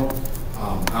your own,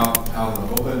 out in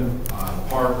the open,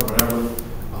 park, or whatever.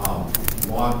 If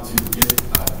you want to get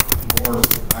more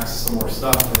access to more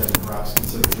stuff, then perhaps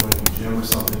consider joining a gym or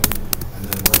something, and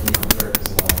then working out there, because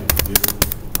a lot of people do.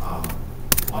 A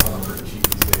lot of them are pretty cheap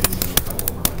these days, and a couple of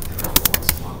them are like $10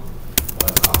 a month.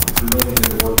 But if you're really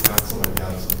into workouts, something like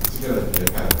that, it's a good idea.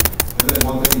 Kind of. And then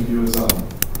one thing you do is,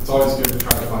 it's always good to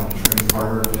try to find a training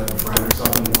partner. If you have a friend or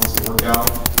something who wants to work out,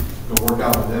 go work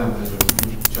out with them, and you'll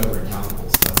keep each other accountable.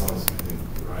 So that's always a good thing to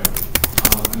do, right?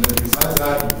 And then besides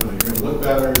that, you're going to look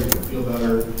better, you're going to feel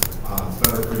better, it's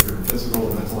better for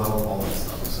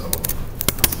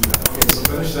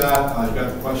you've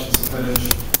got the questions to finish,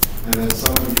 and then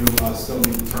some of you still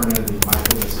need to turn in the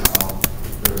microdisc.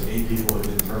 There was 8 people that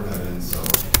didn't turn that in, so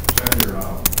check your,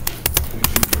 make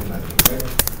sure you turn that in, okay?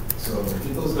 So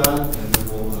get those done, and then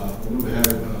we'll move ahead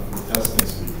with the test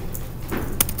next week.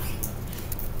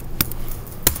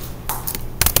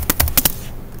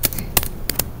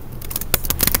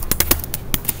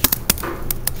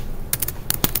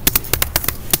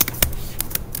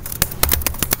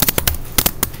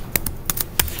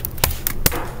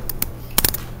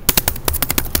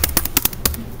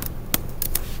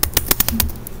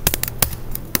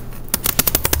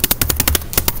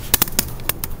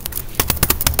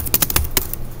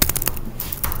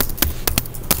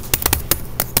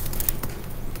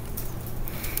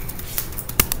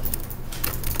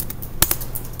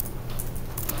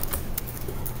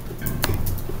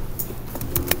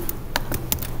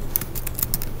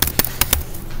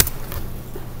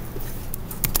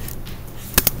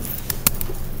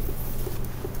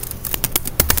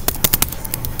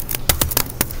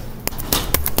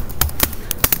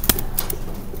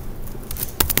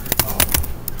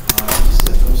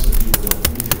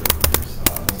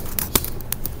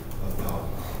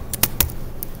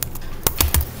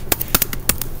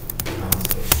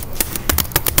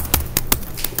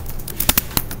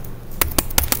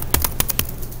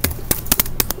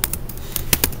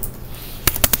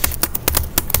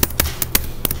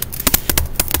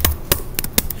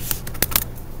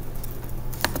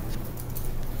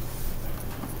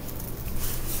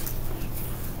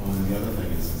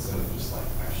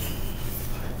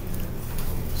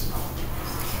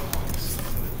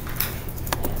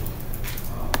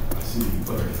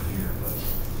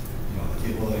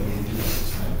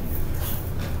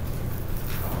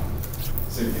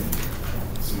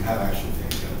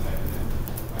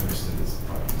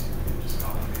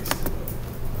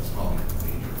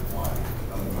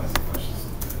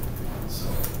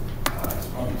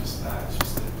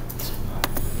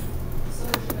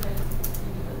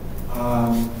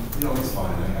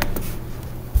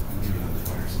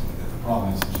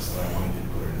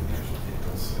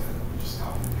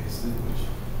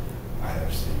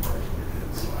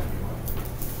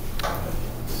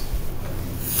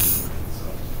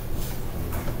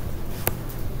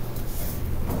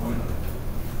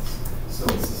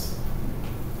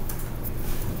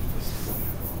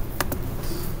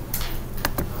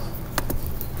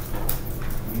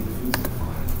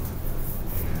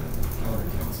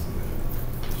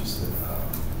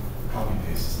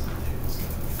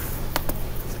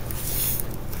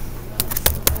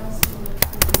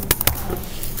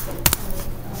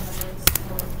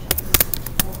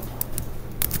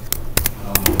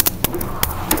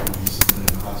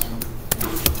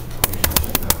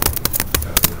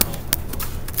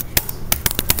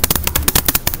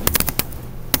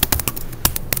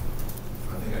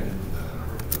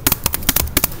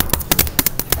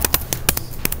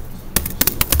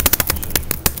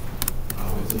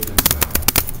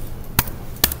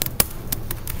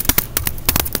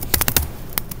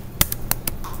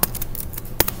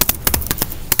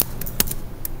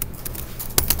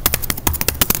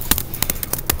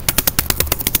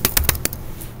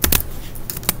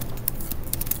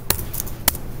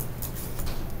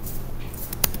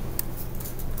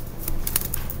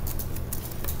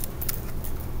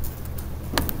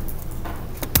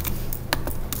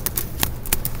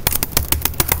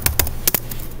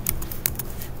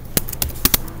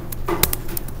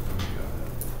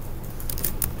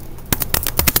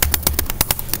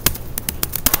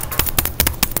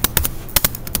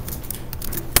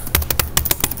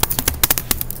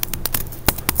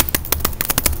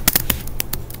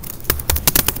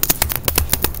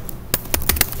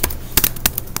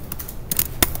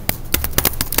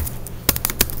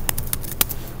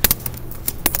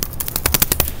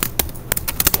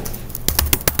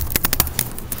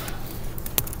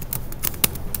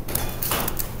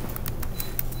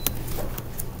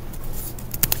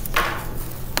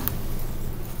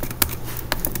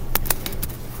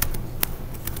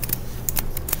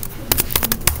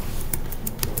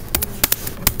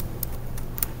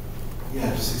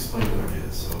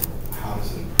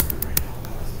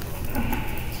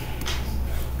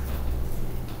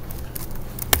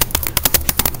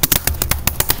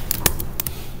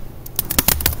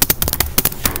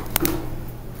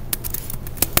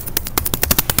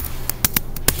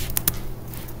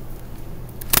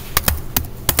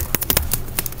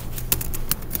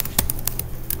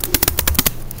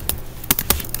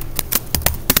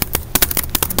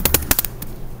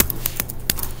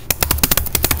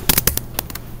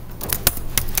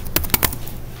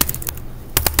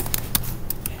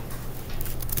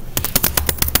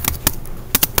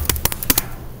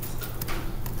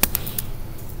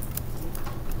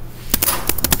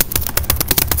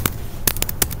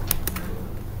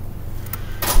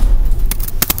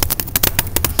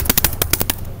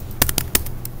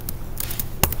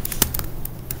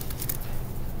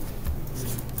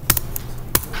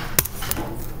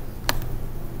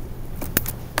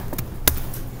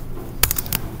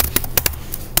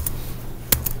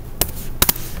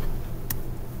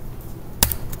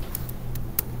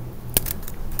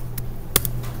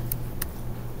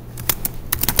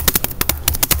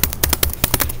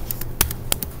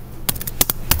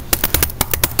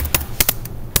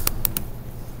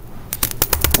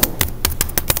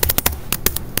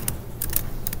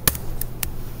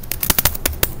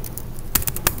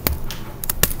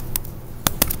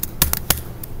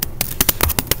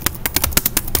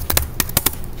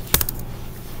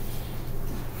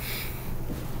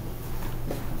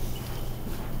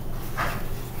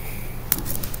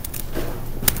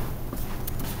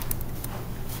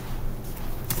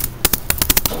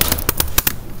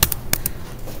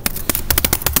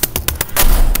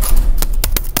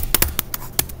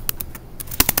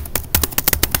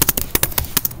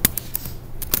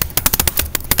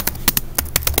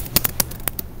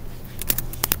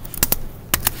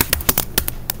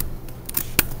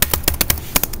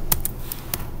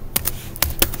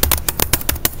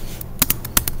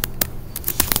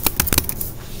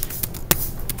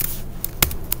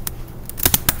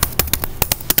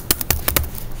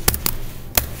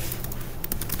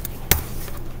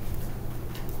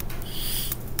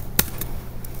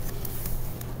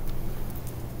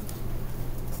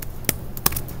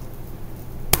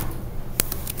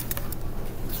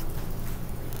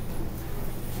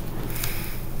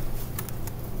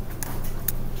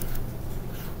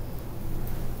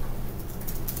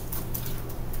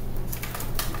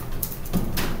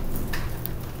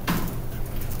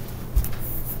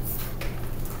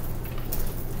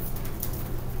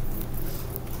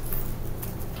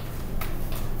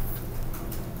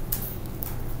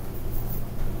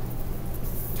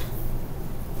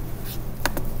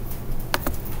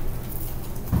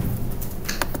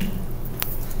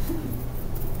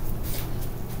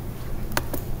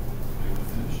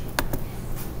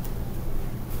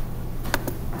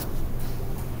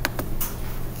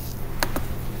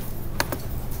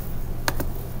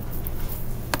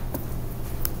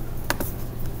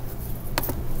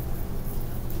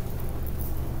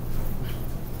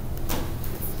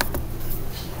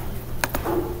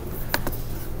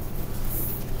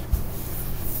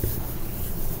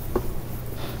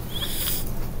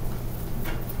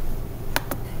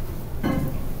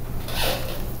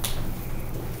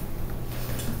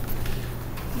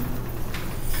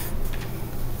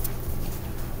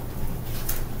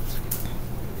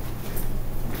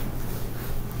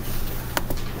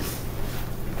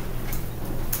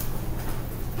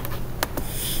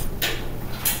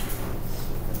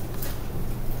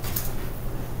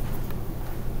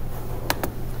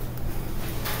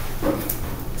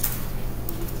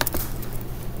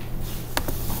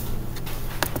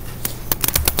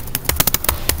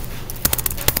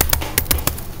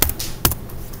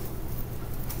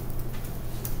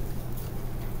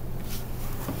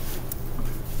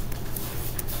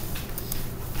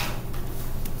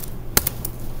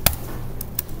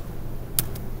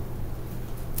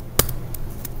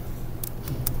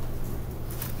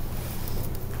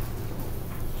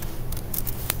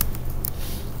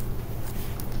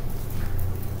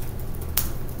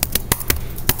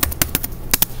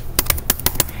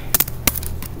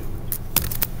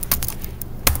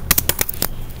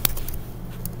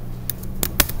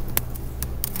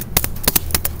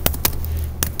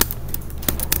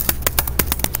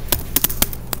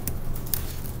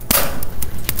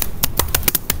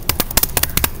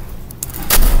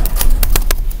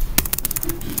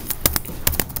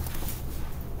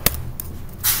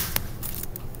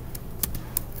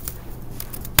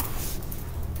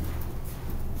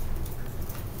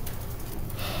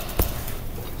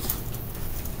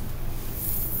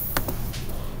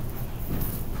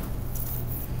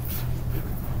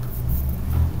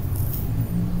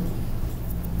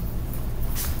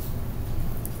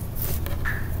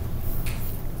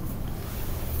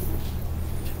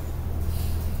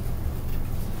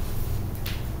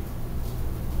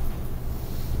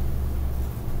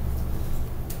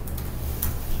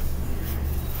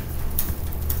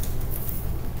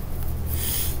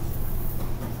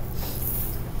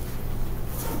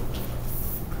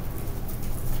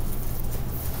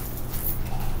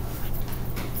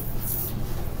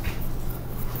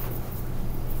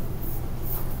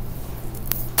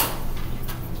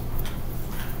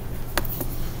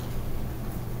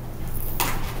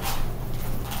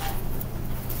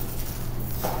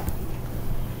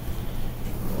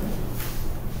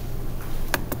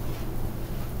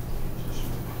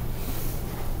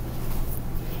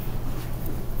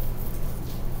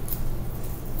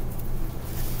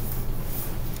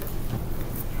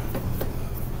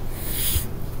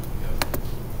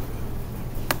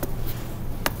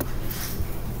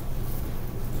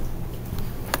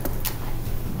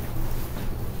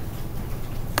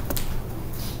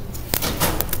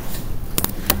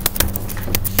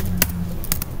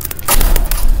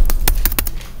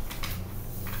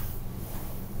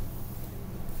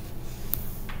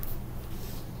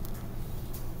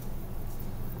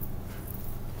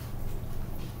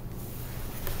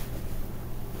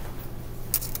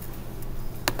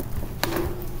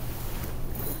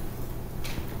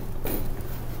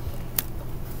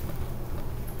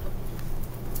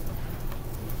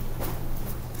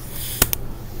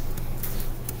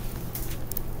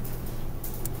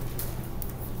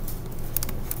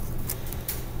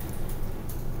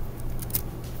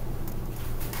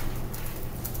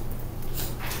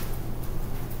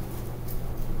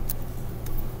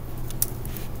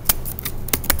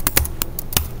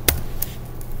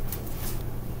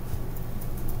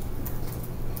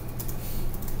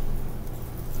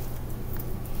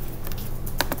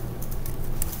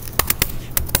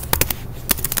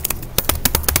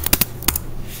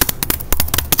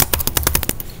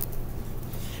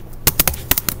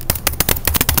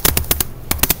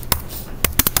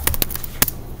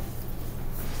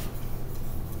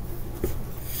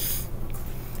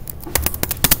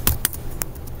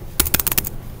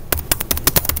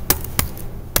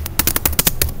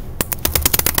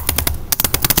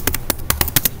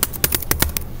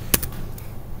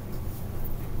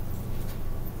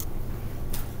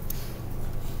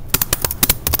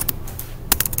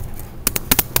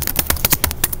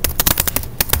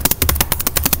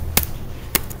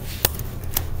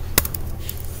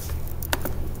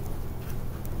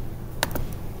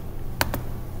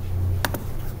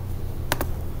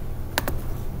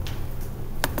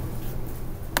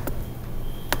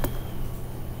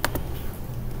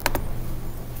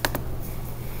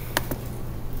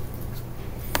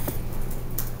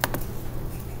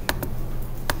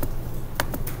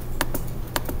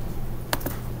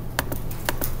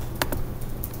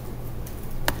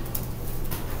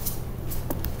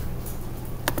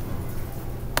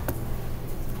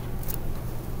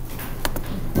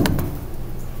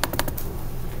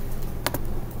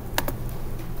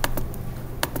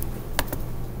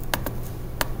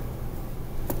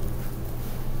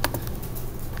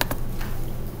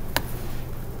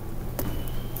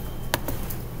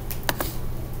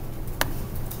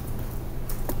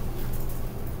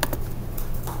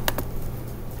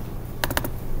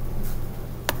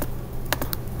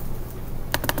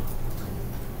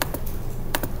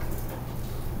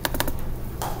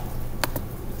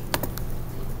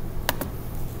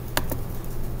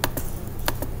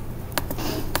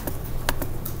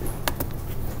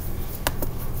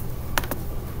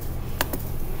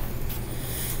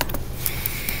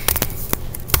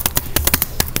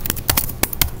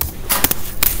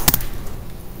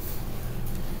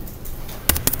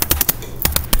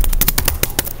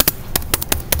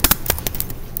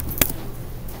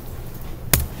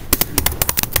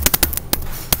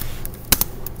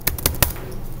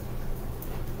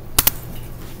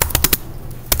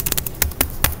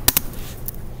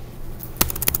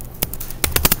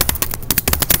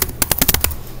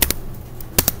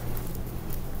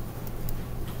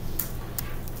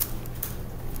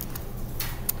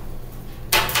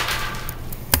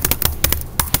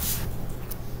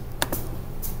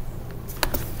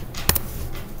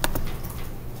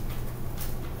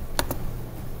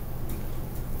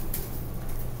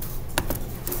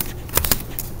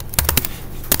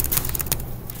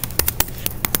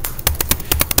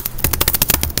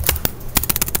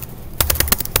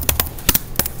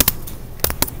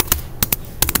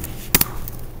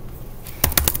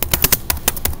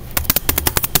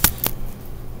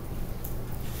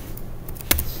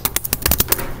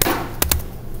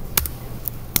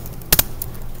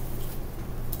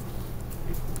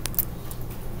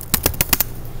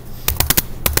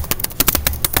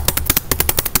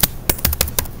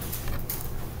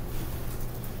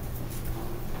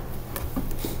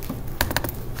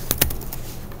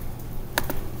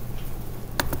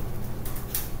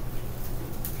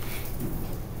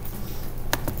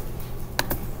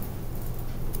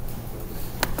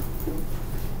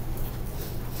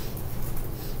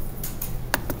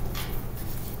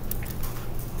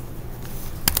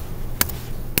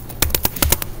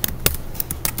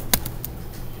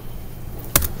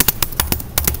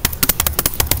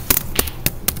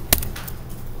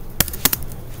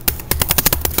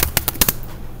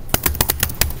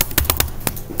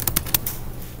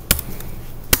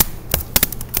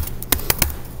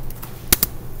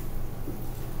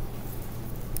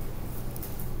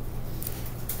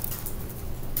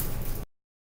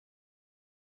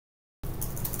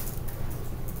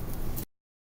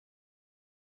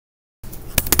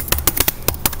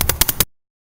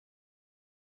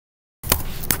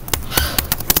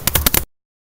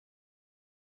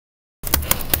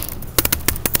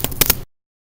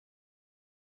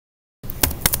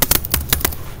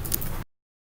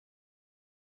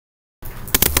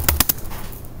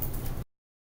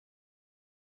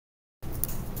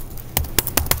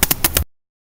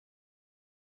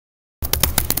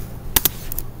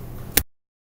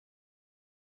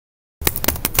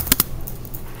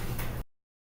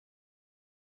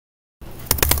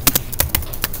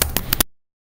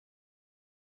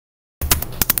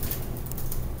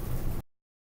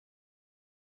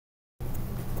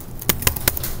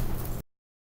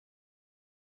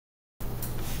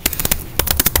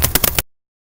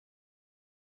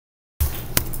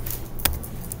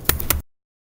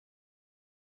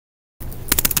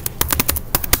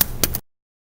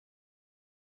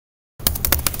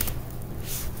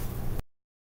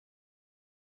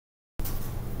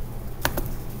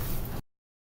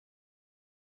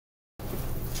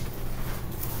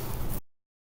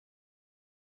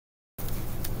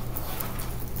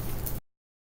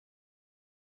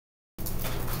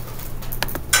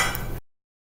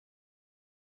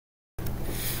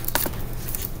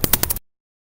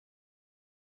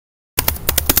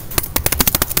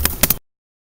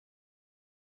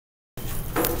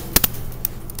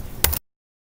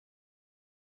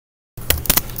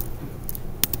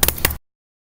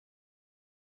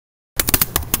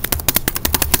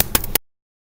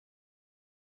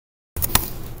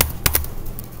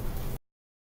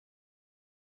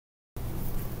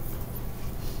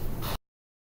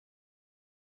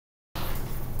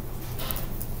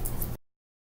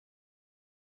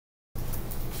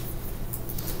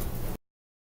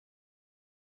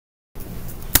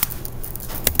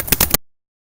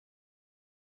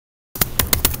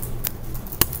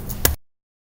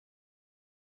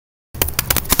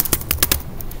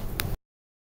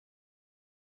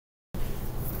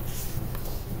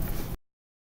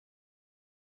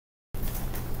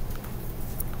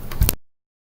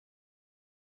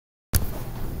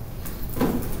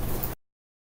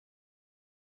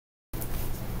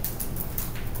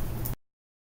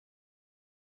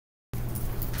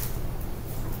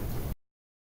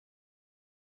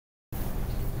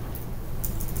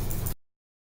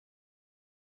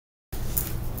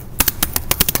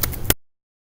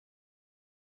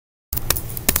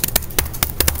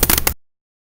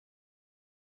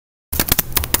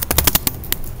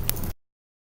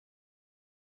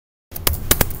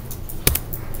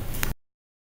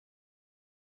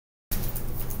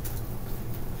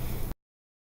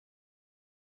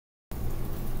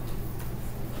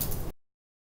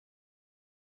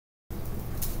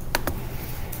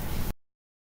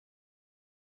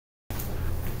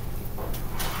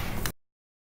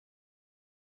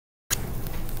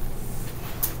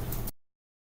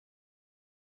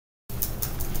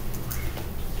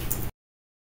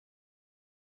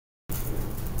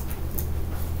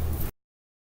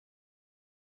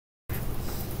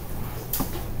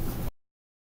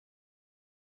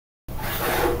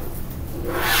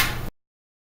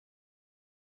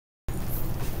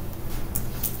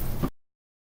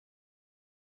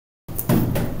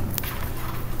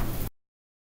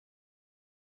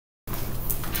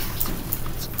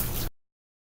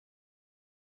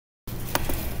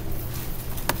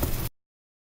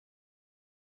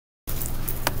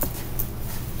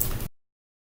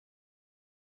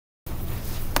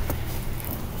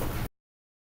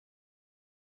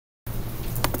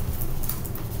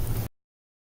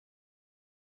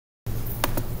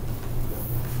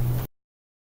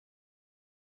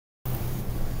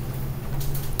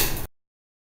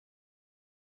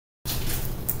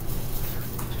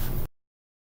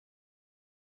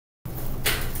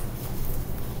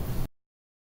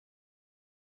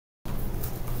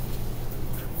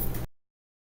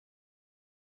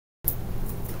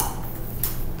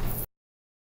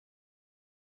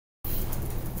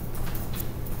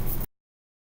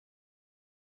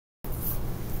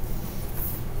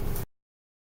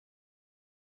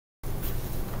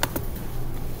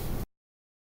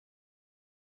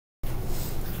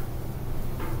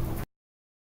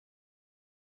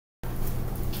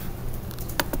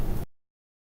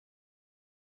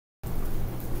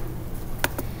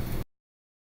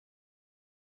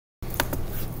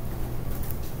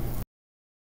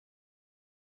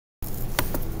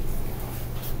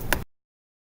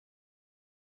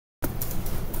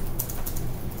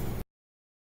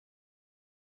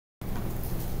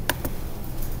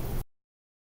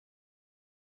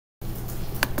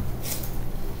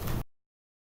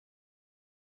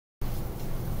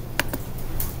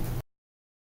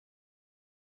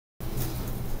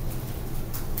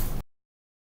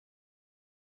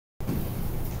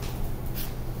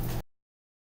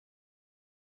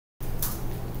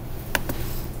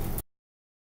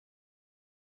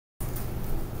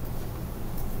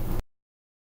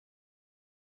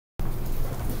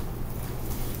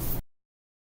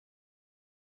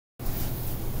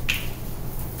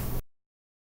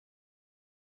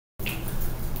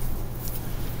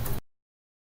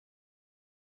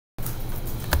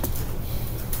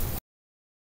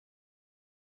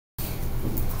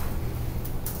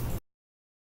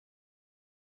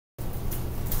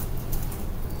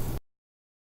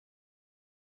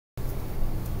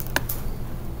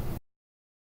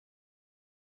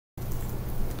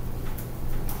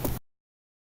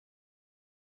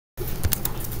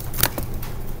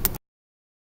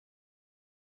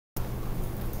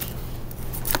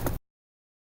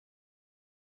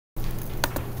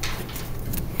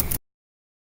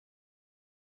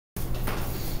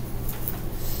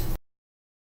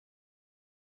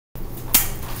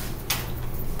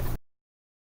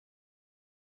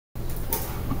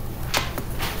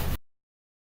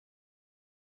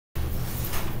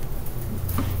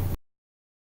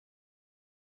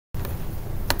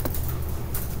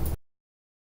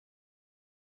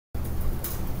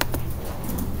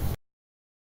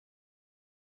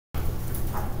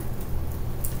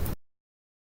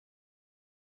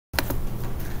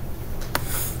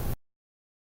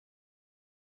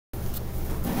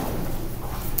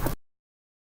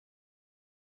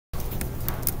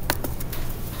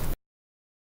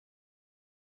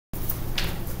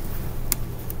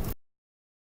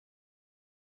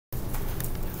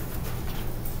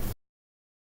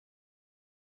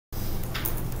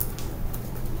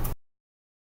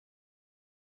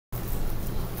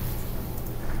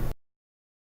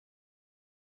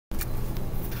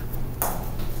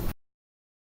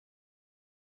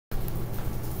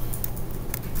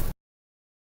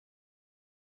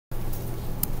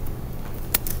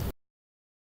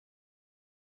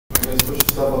 guys put your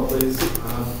stuff up, please. If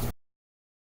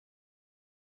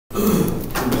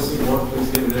you're missing work,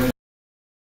 please give it in.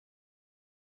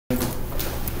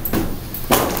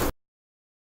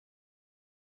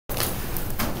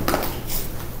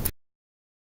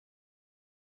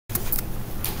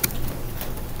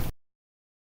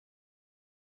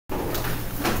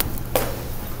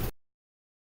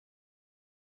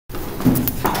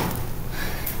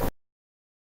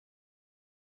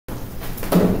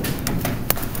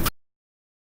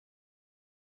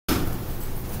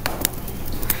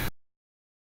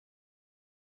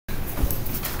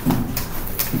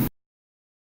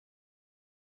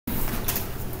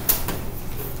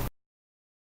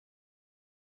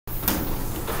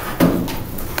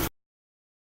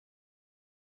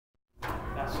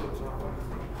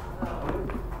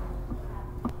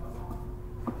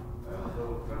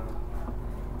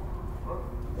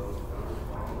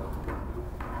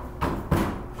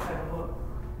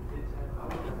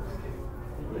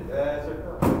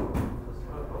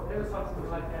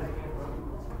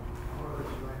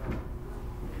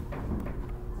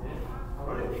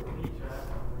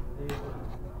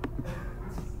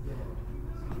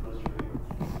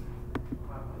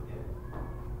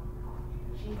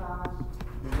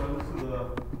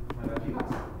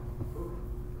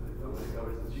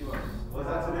 Was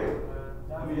that today?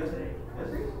 I mean, yesterday.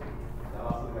 Yesterday? That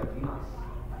also got Genius.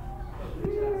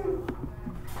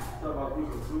 Talk about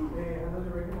people food. Hey, another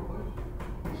regular one.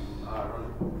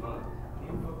 Run.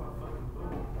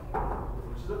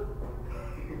 What you said?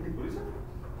 What you said?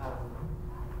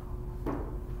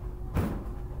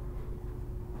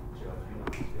 She got Genius.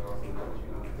 She also got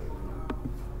Genius.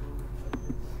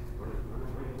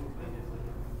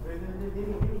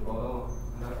 Oh,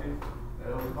 nothing.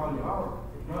 They was calling you out.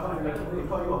 They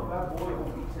call you a fat boy who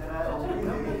beats that ass.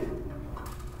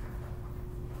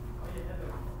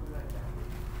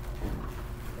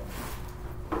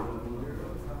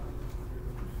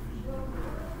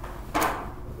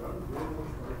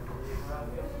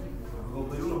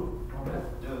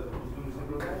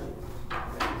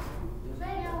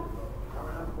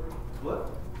 What?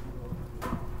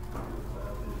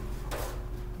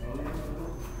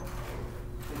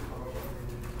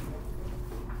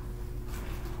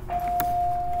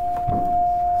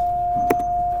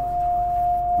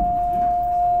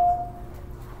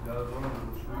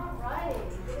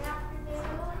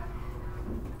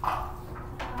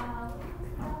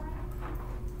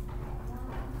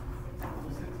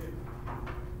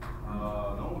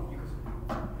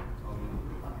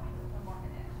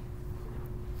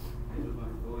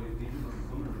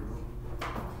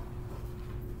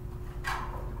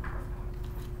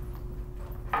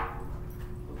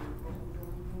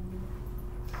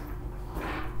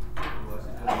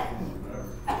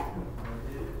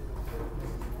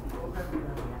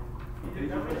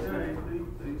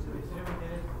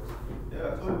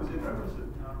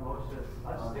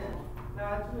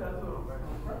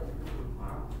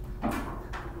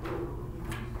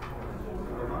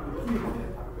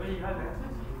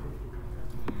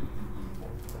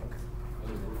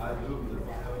 I do.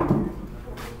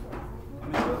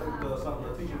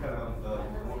 The teacher kind of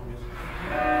more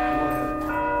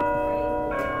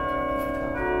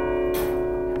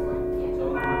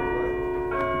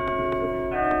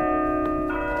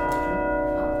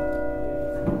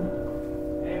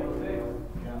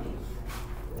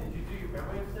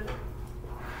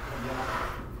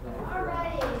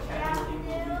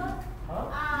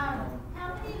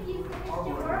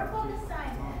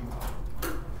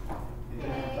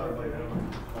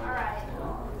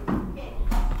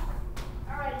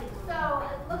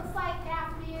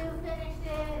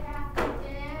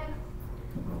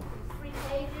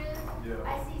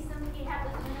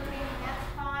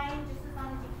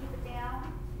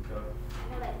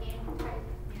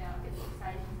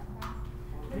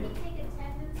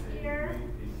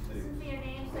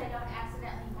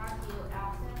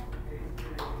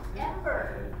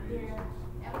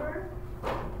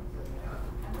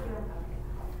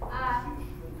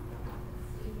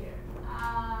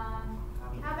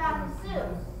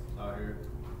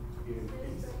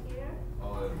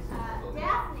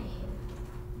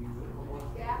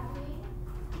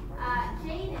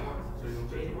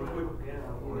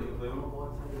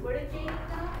Where did Jaden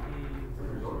go?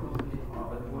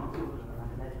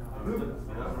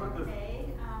 Okay,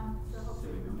 so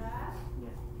hopefully he's back.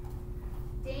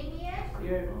 Damien?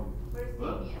 Here. Where's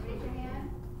Damien? Raise your hand.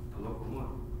 The local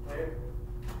one.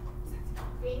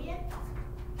 Damien?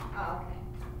 Oh, okay.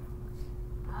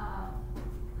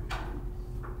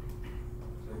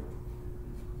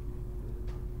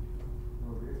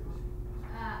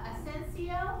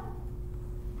 Asensio?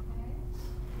 Okay.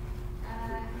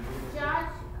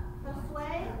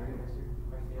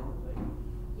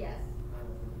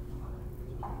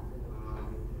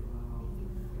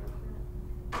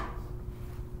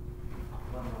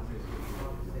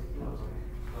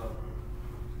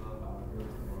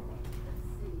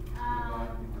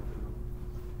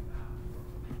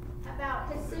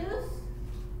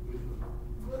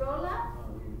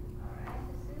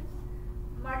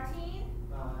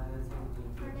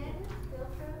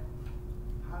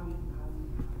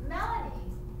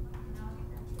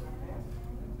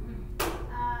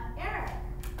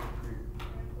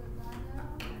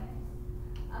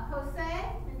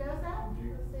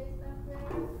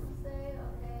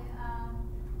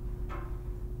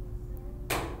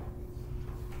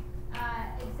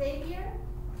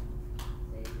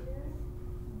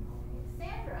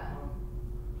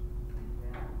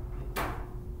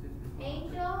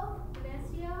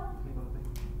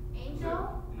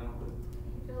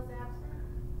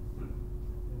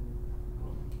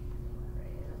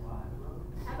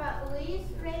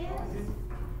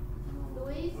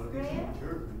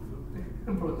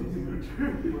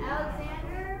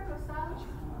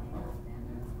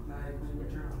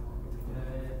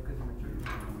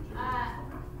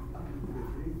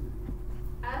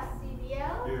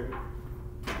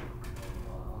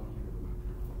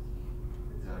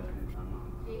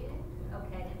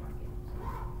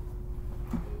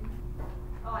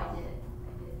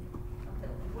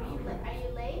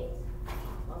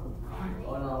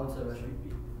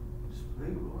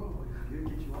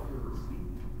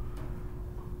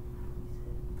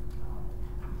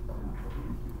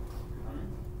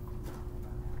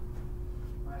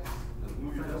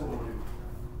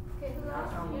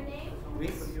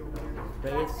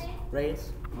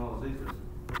 Roiz? No, Caesar.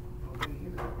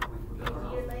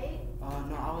 You're late?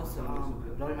 No, I was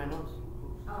blowing my nose.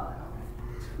 Oh,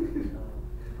 okay,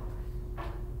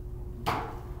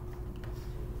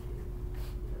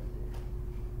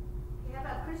 how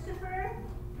about Christopher?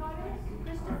 Torres?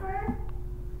 Christopher?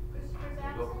 Christopher's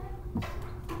absent?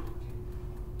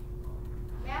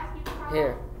 Matthew Crum?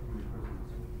 Here.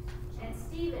 And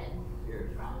Stephen? Here.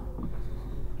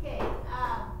 Okay,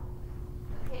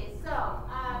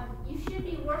 you should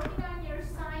be working on your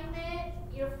assignment,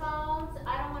 your phones.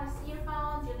 I don't want to see your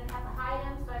phones. You're gonna have to hide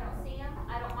them so I don't see them.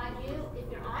 I don't mind you if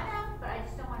you're on them, but I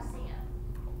just don't want to see them.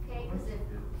 Okay, because if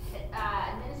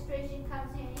administration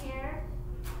comes in here,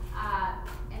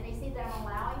 and they see that I'm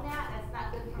allowing that, that's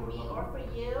not good for me or for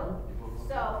you.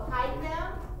 So hide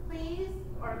them, please,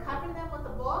 or cover them with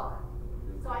a book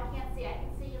so I can't see. I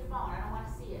can see your phone. I don't want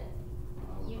to see it.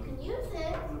 You can use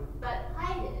it, but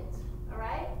hide it. All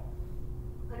right?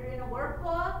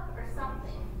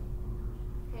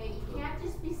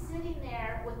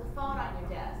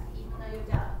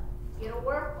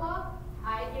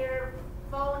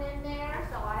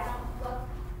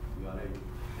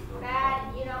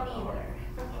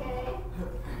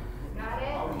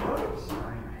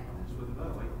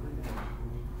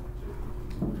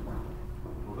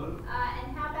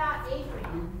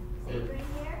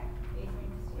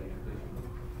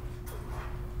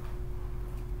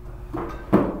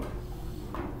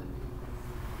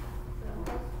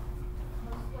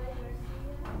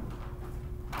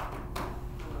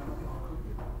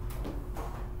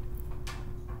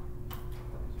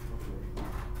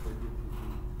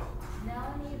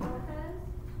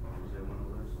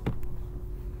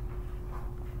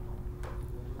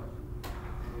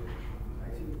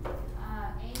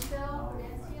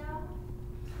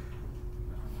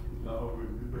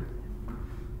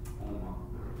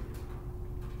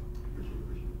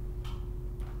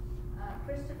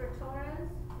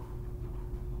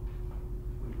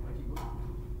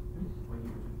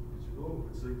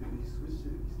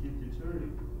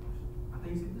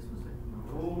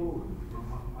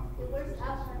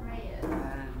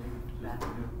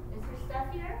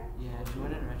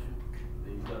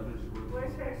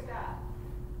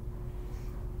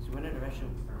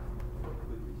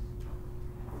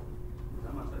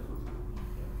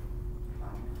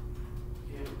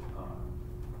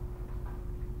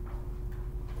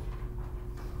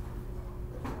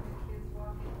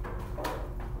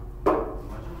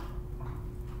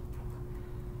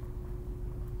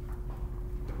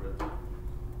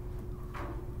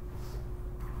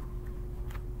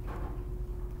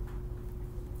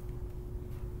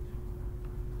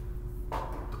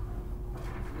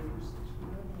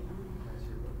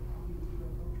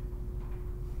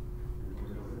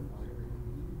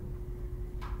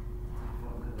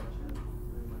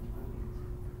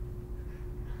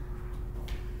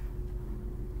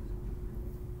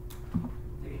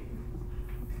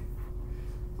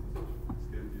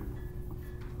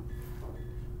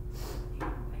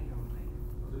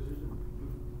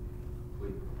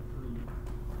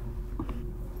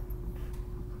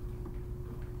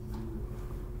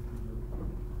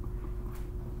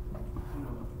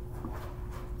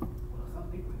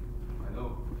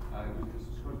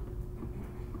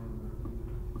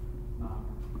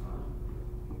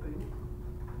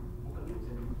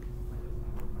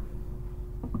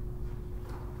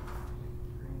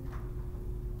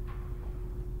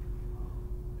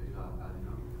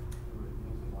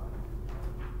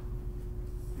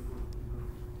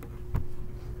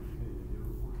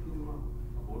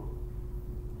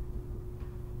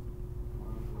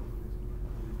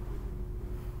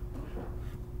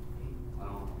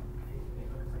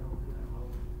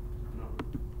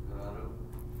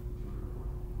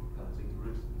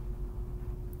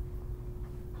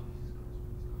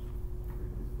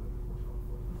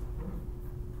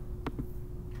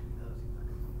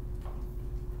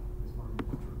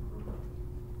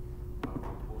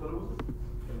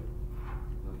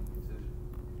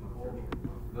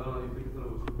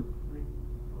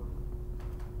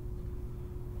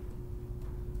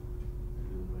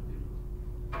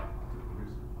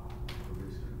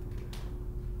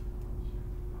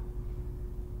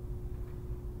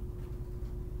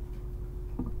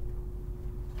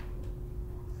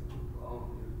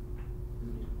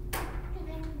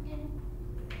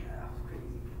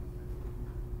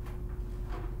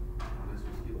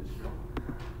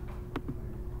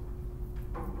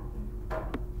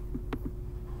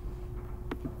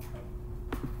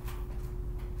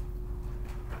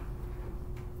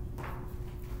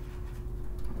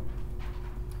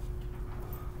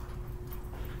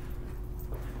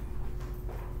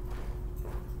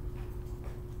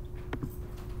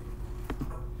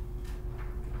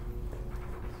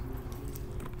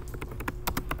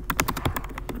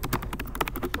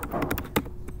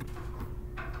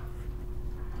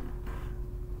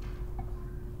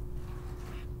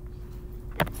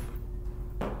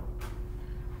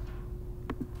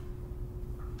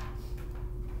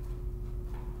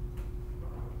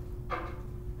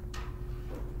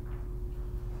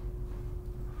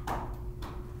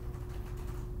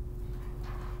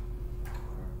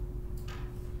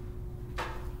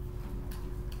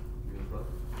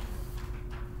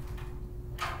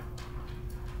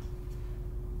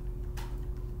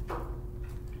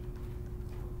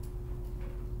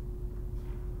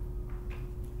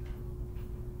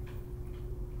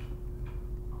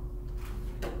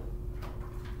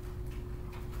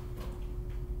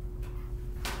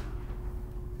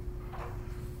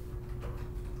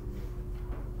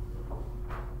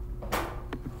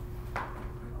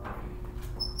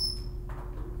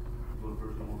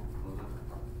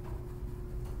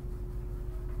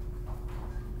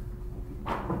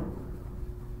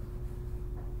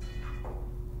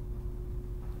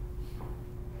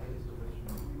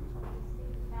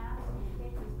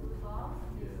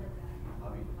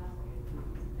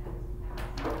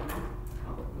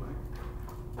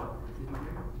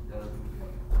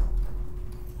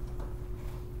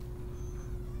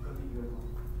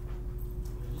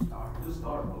 Just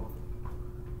start, bro.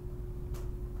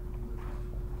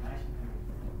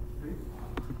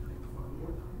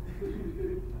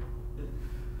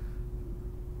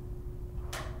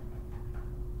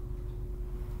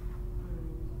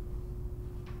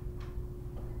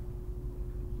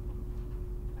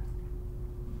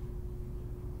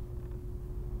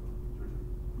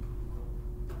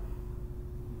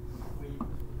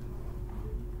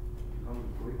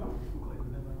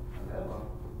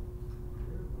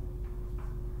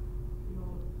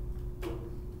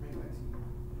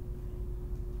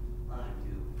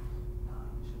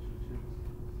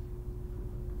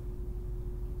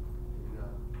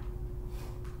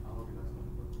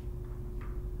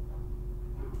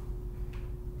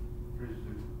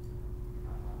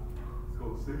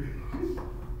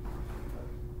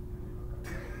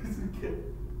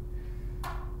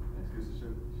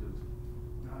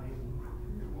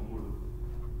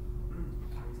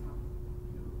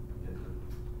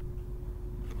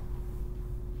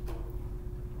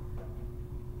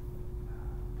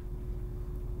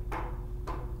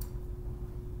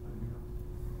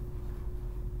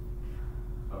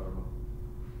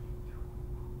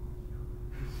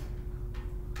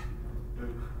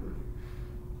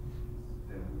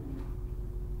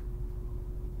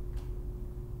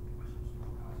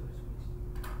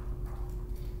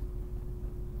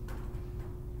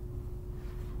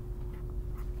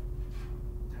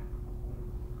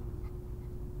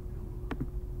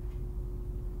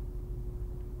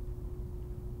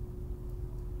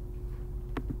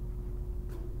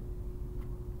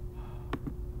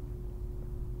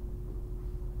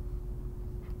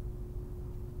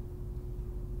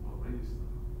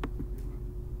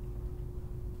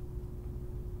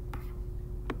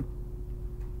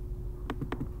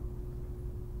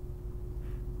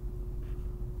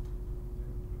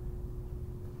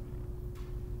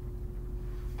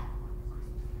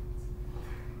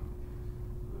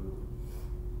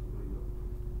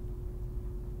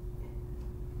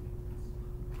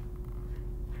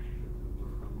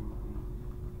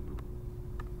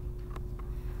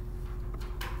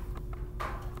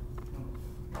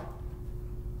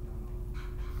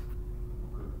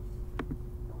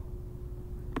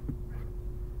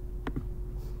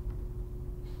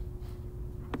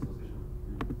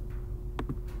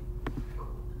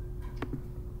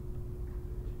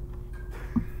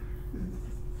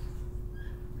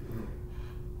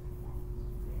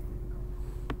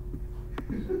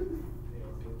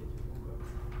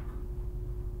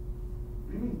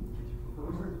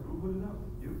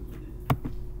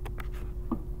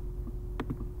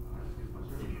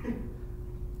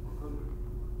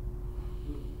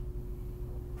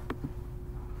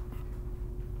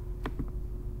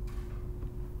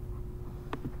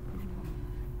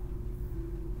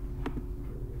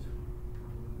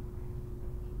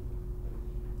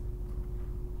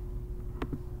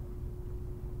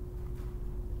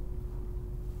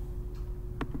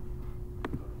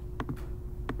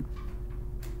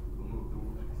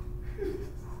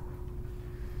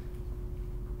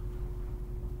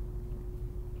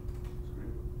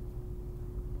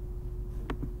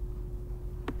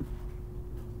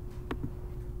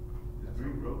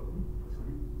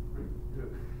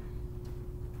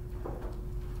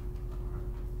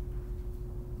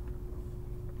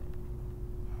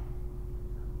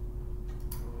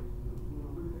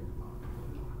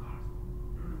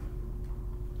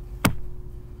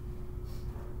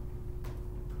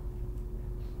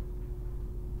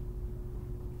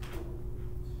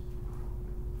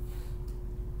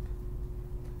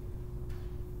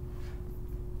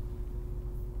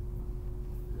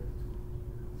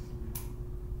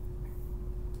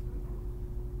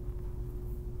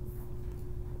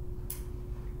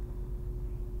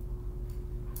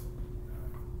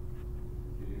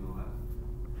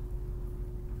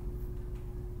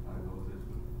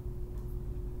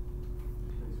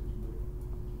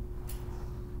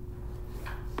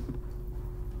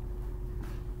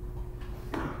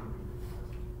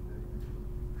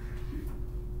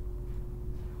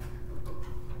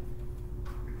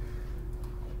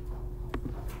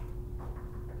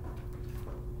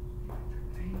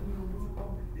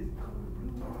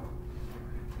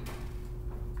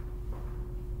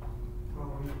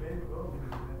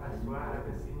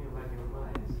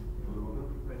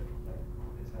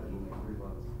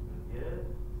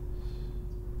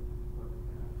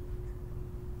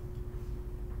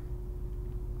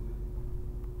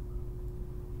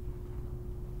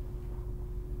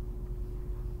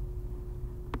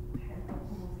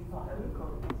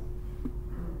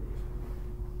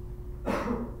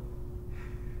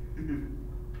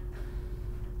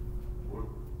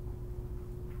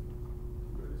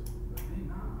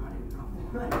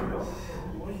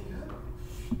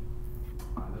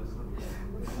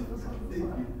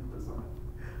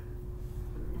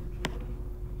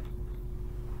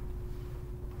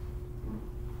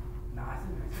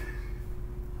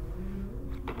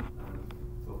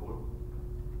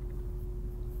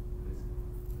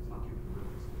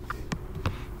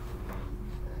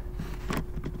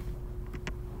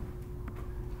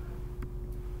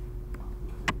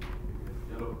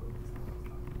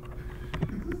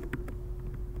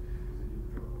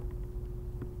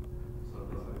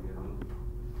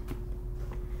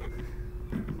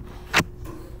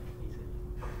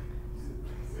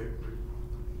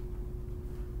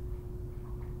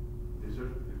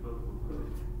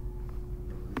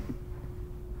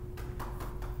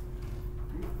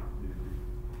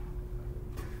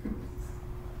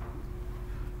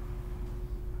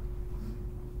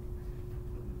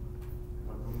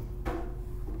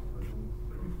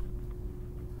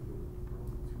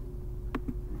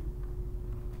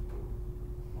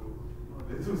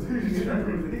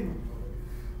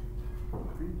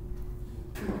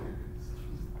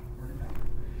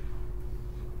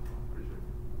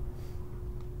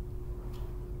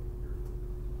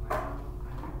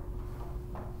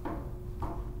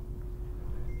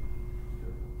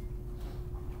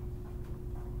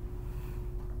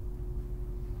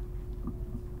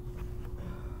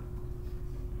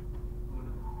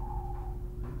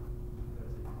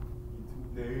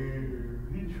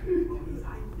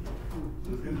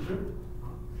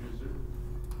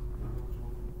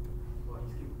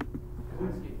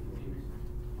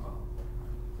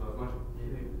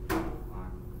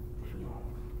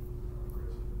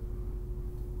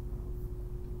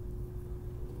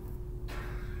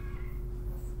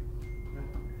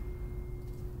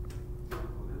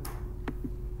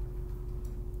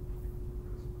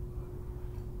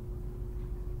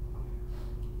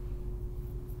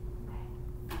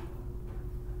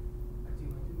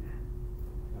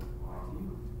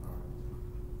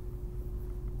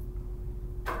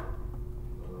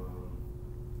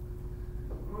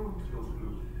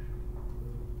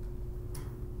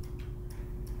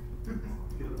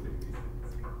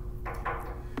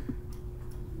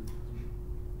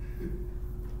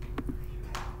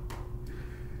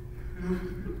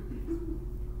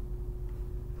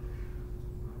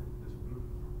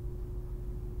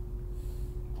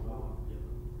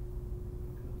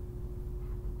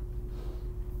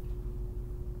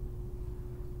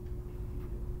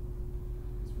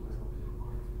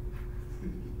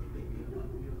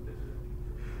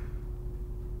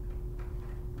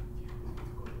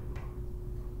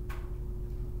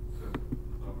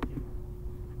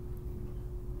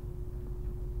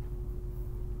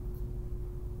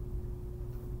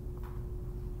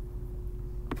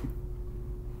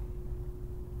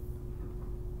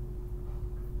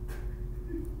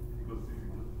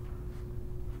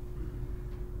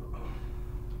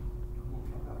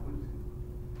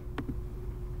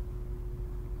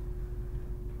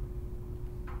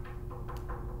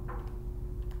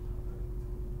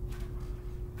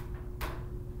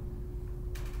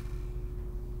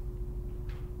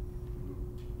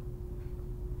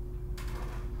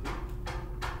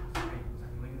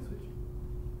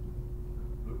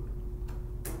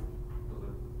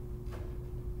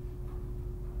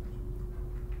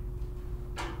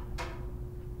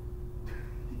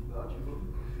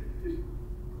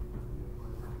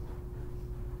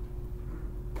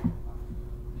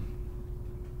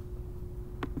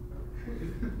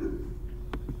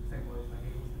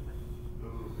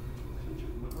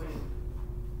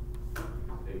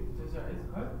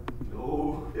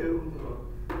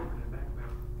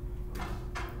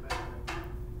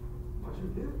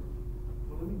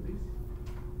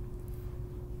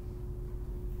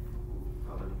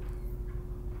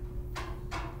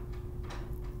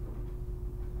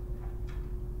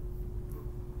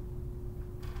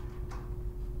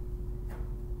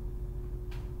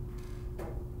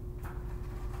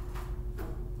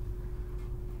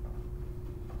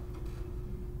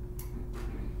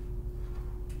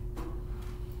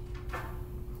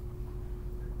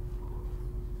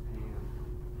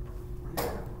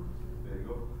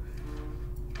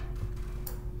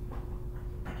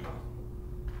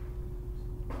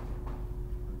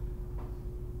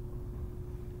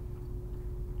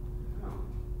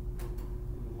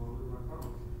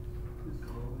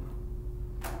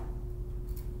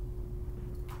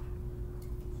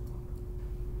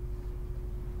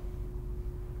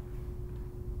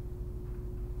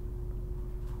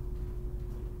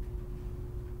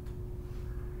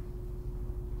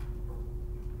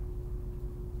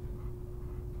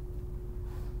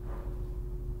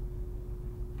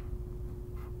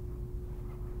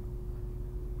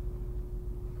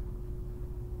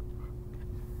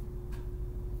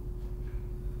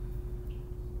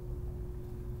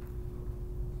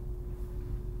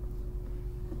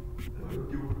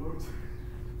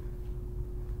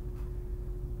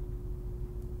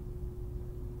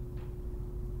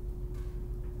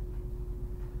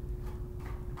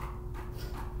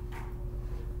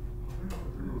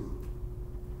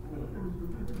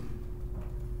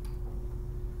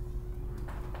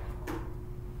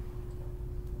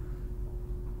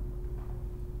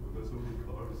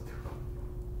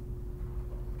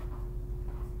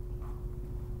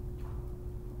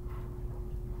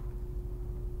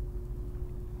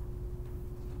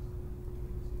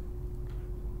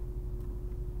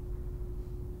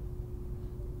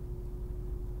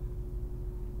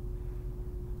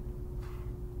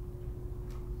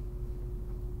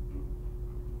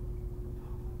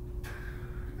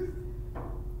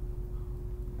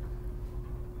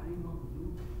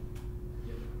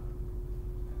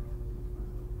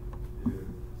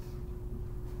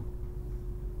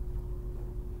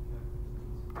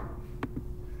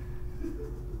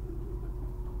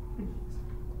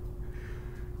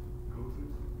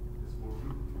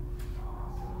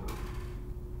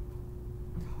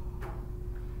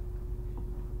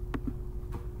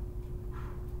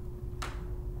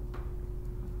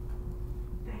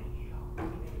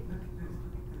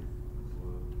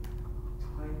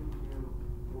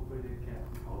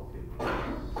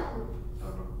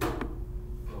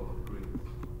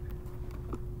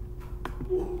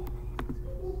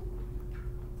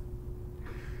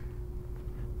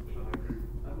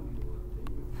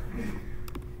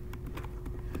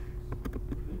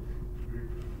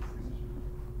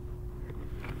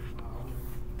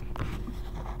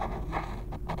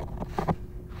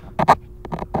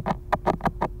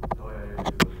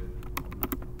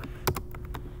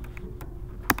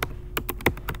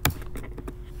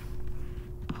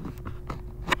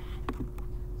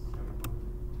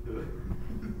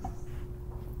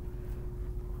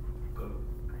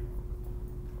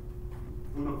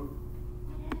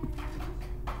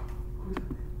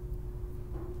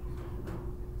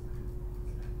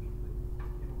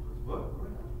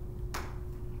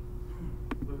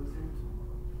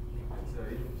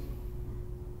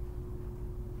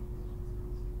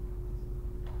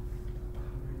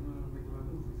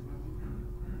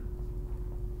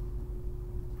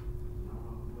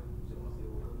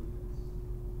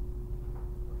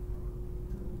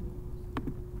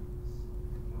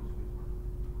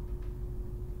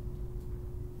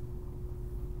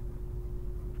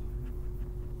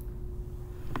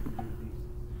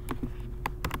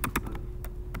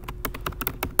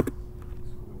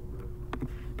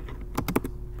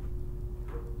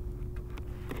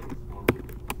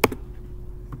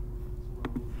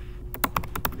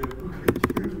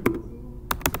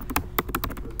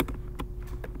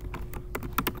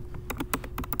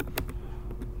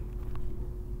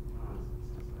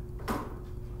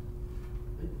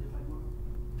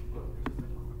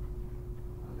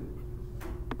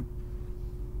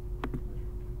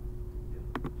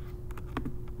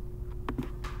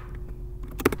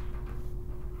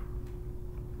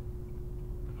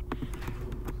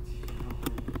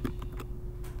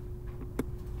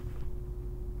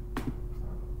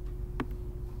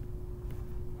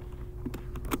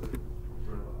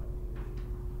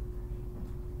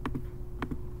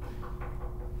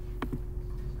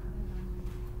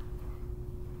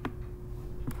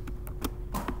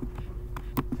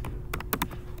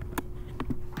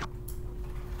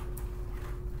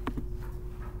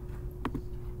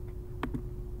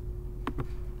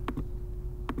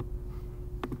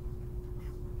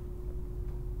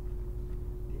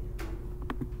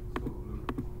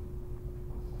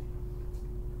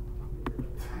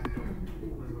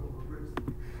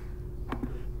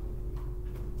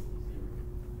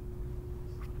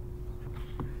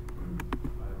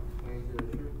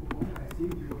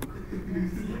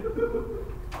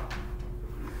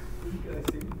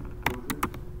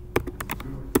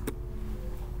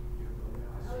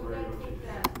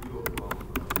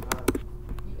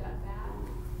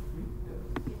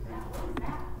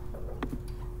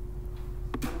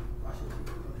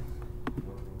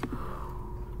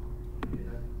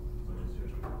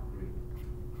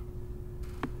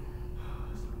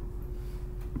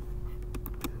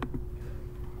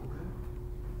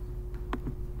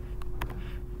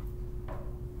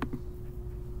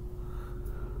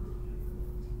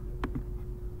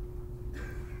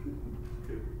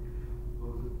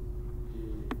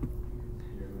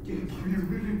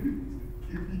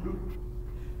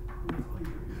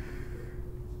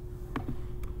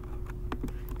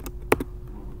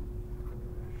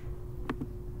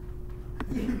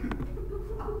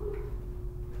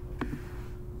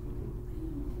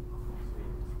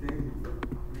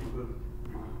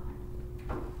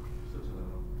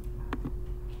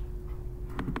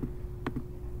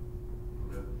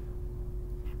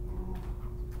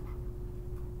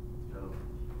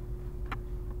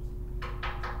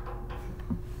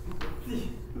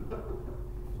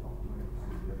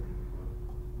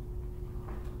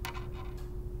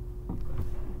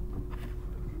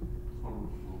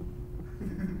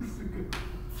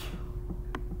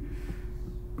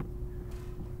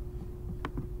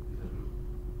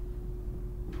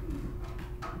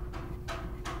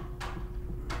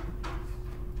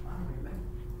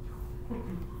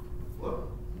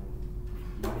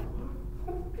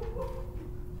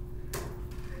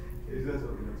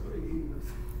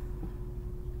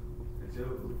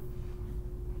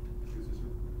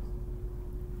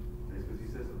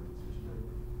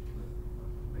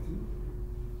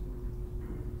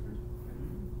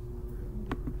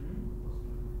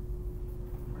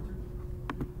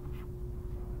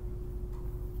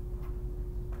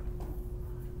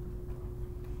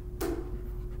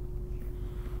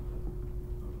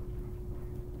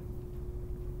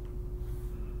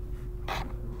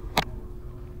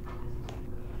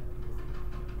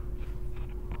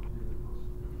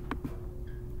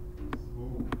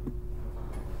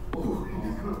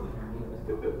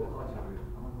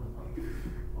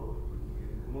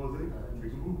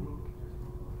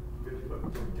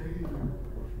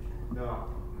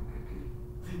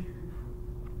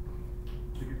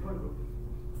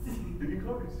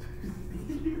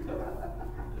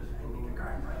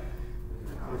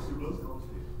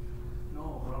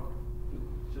 No, bro.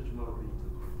 Shut your mouth, please.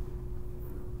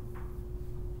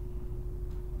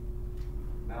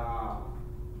 Nah.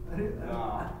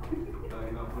 Nah. Nah,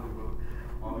 you're not funny, bro.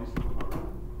 Obviously, I'm not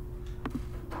right.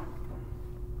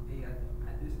 Hey, at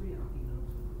this rate, I'm thinking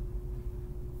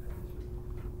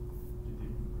You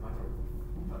did.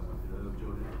 That's a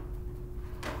joke.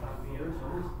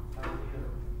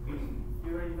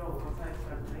 you already know once I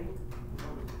start playing.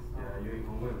 Yeah, you ain't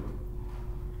gonna win, bro.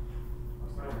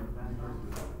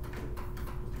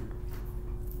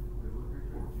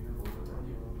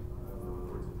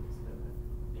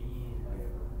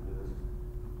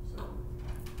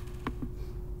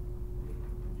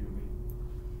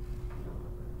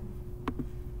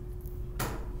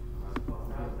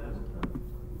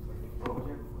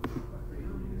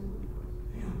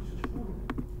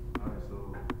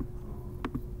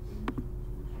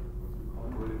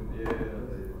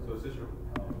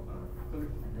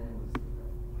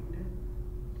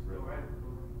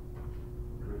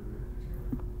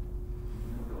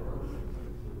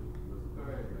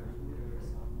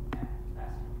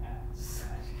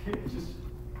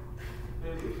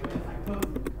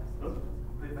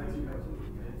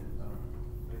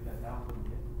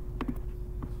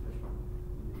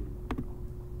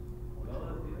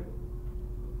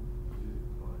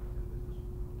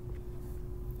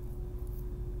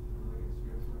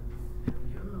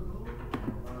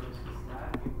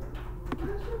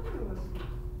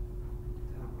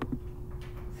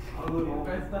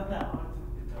 It's not that hard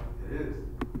to get up. It is.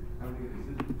 How many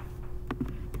decisions?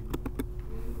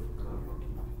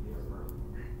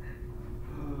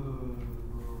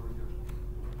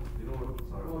 You know what?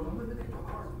 Sorry. Oh, I'm gonna take my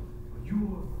car. You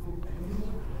are.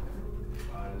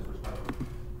 Alright, disrespectful.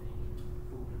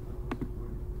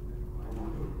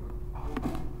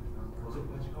 What's up?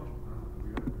 What's your car?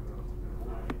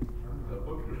 The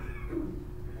book.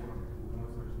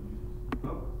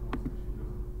 Huh?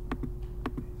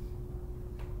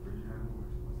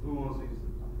 Who wants to use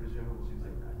it? Raise your hand. She's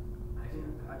like that.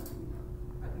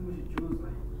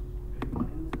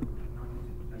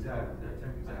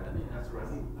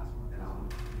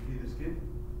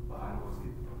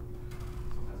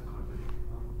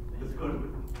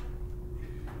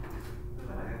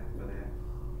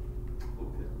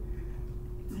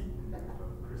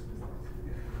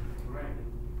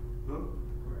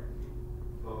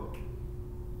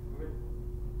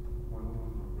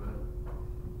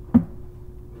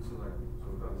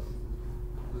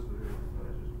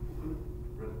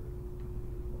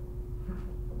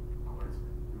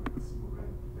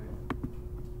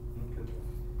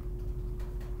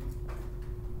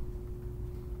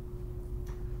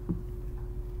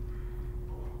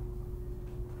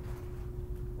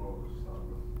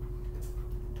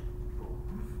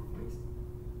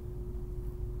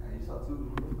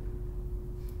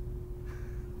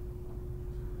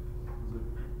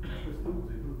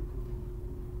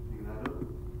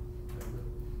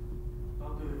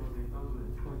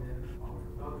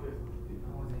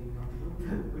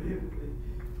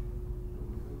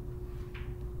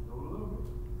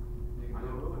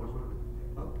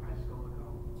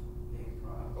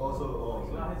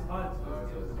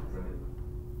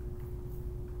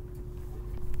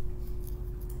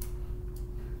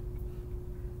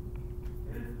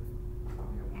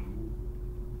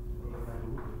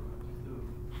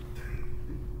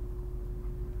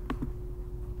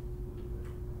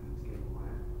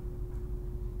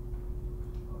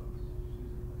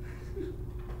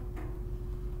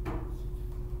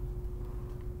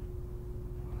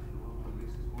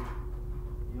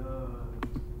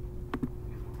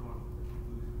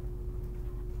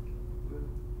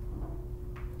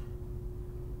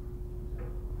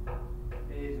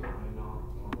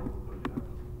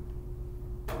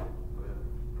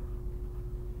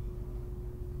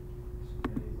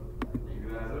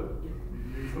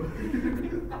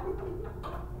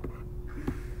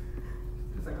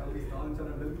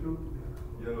 Yellow.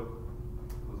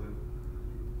 Jose.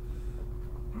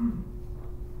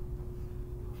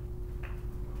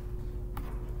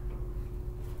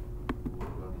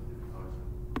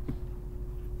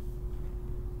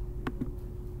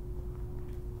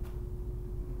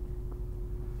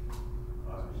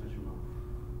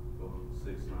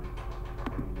 Six, nine.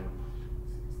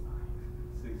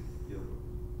 Six, yellow.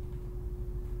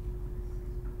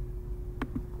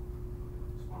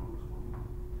 Small.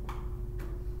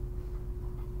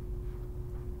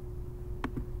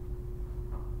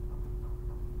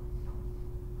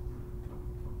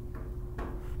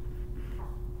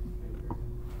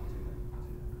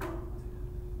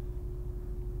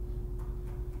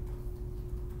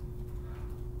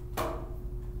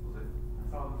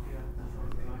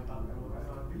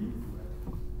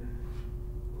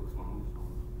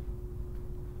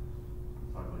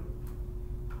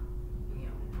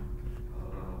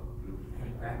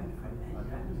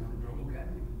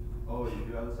 Oh, you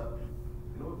do other stuff?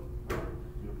 You know what?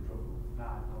 You have trouble.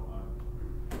 Nah, no.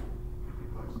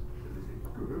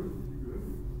 Good.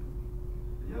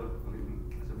 The yellow, I mean,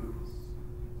 it's a blue.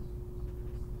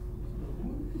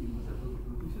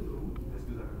 Let's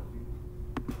do that.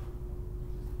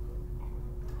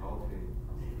 Okay.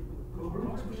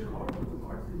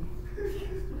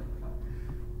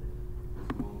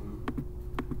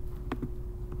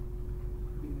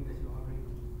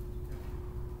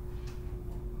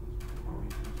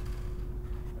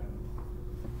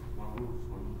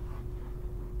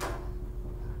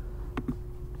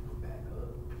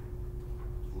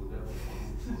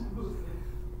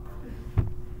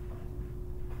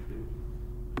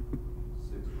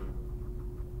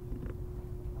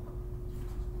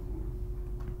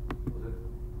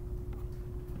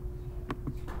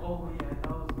 Oh yeah, I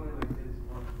thought it was going like this.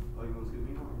 Oh, you want to skip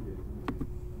me now? Yeah.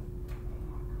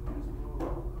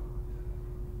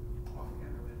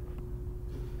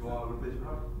 You want to replace your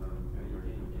card? No, you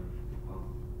already did.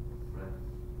 Red.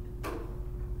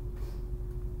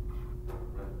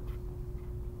 Red.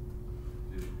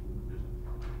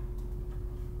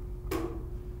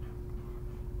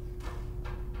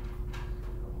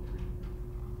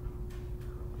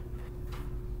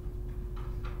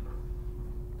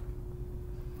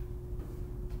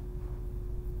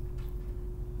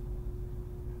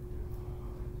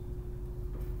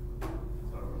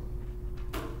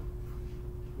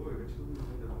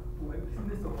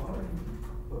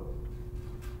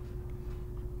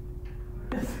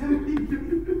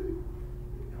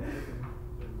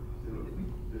 Dude,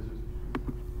 there's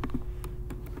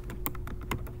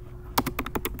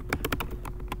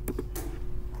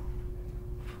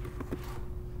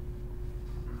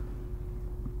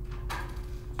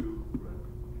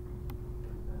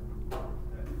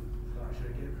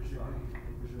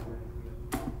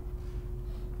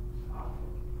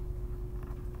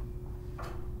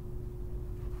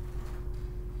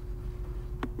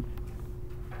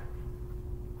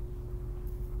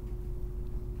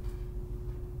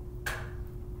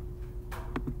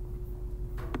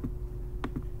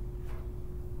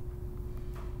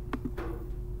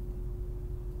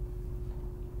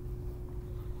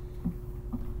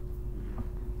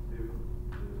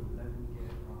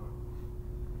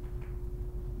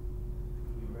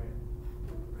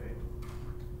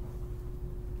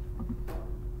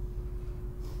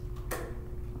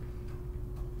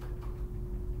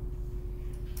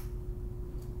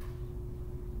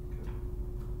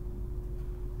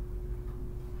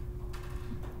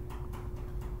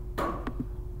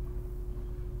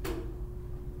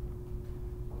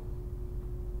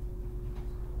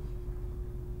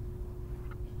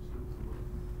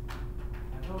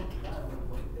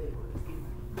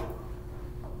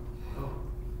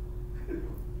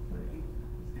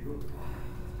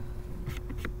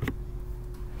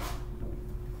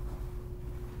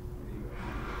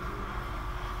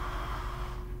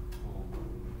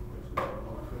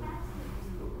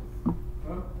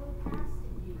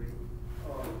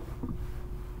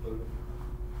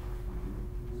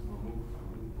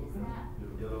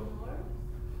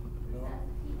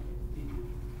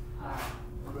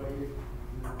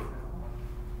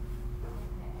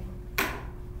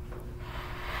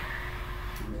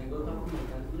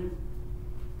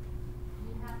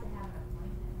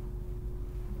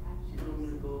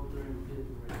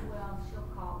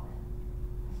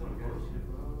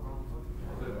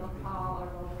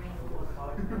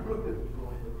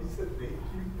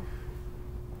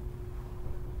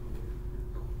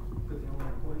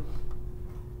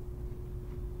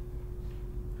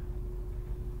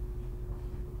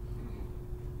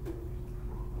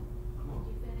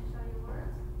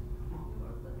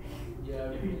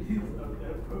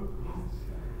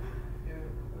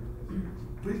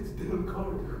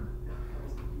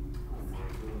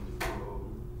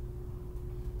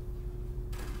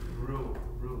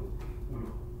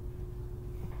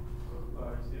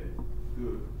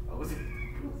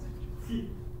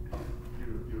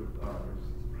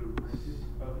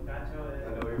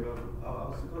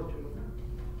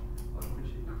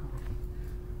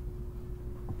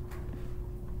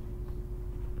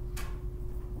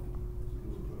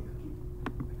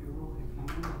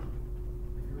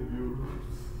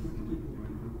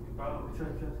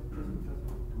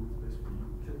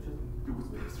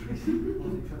He's gonna choose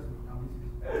blue.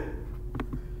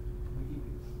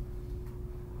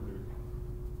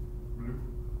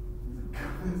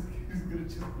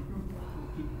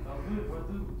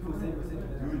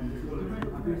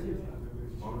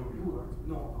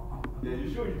 Yeah, you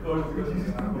sure you called it?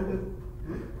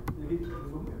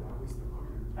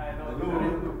 I know.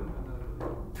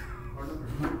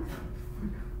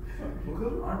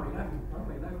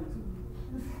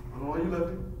 Why you left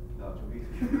it? No,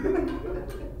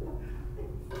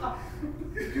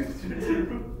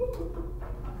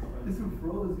 This is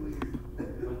froze me.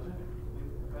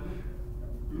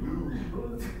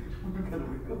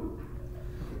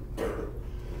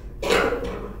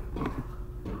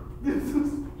 This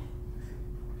is.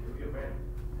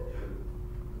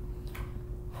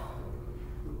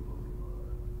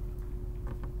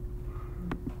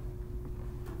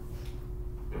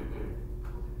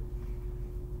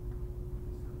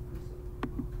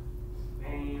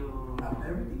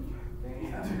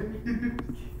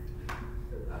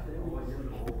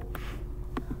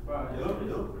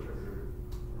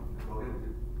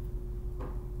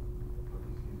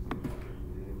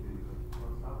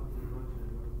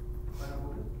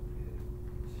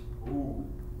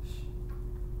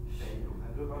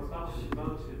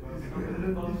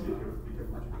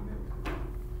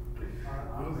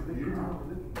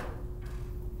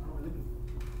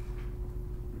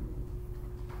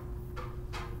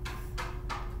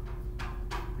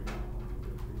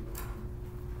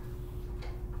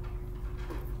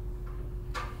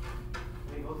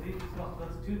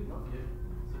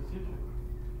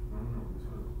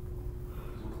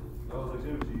 That was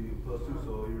activity plus 2,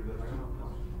 so you're that's 2.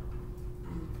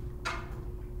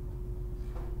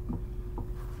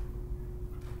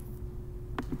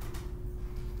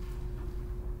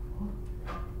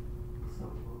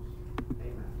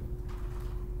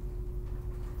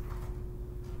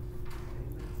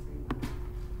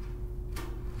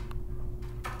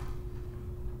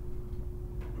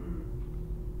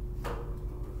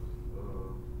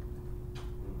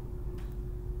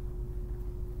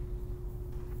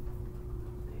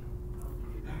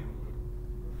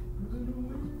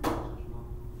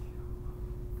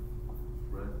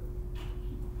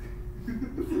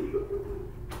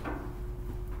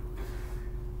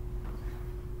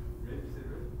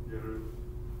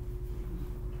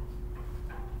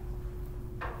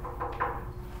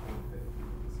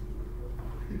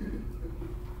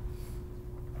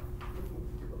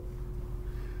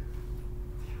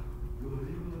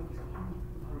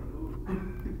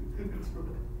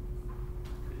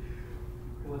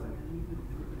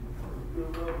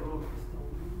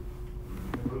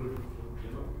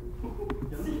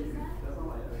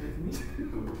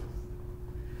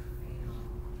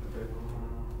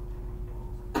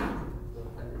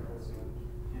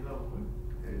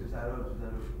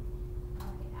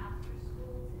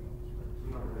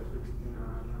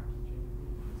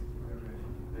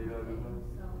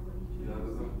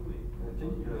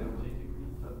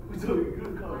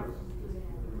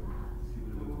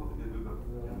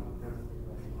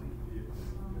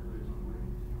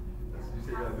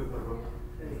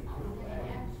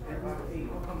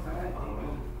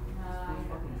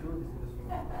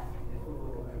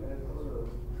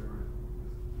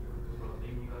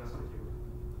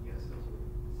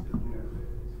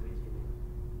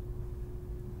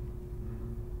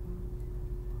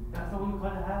 That's the one who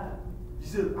cut hat. You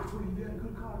said, I told you you had a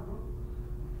good card, bro.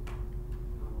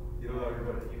 You don't have a good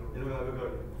card. You don't have a good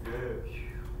card. Yeah.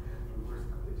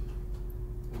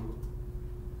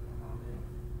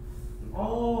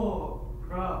 Oh,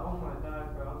 bro. Oh my god,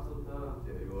 bro. I'm so dumb.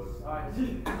 Yeah, you was. Alright,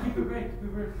 keep it rank, bro.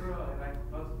 And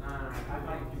I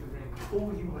might keep it rank. Oh,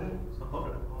 you went.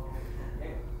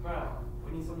 Hey, bro.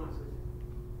 We need someone to switch.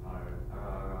 Alright.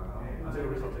 I'll take a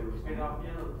risk. Keep it off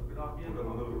yellow. Keep it off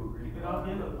yellow. Keep it off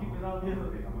yellow. Keep it off yellow.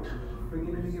 Bring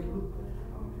it in and get blue.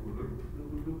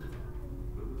 Blue.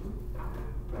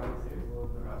 Gotcha.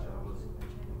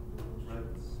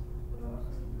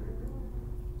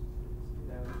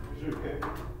 Sure, okay.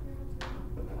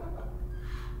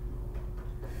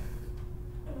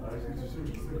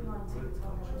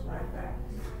 Right back.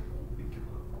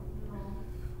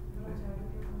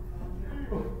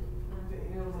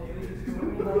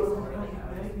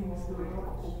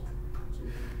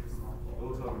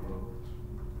 Don't tell me, bro.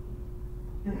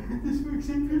 This makes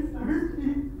it good.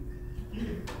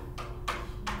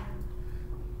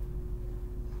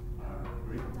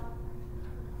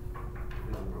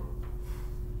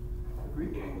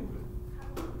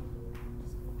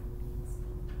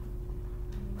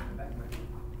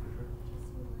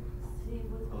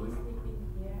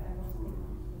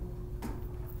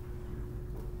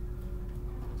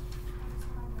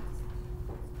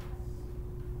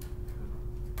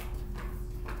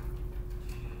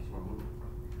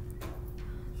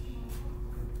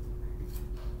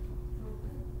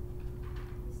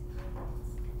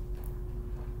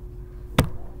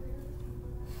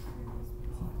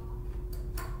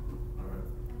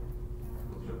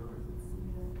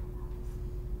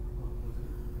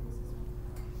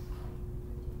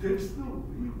 There's no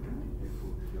way.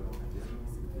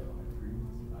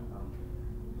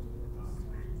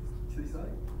 To the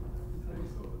side?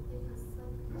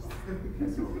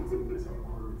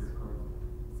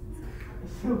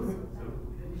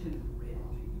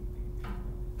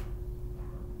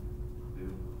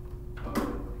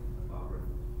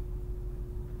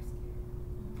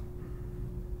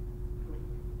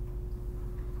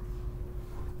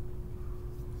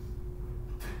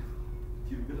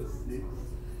 You got a snake.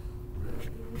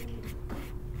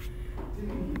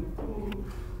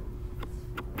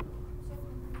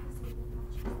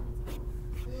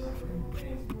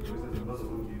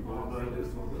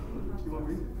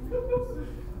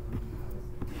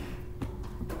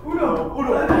 Uno.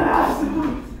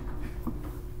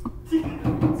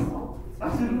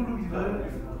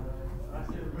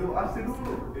 Hacer uno, no, hacer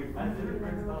uno.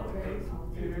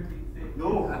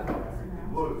 No.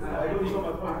 Look, I don't know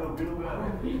my point.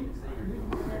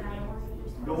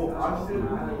 No, I said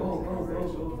uno.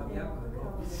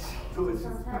 So it's, I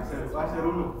said uno. I said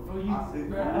uno.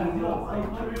 No. I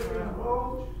said uno.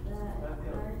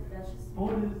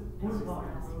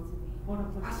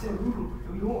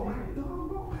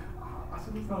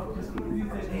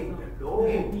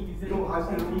 No, I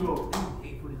said uno.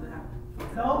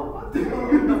 No.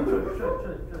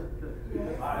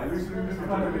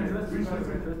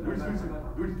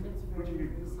 What you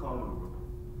call him?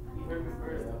 You heard me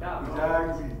first.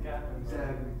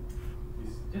 Exactly.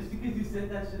 Just because you said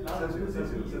that shit loud,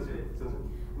 Says it.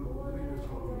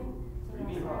 you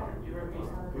mean hard. You heard me.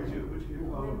 What you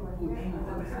call him?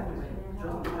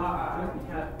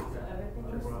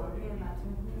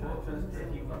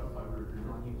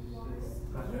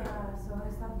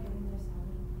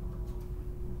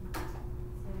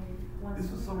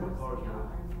 This was so much harder.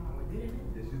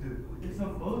 Yes, you did. It's a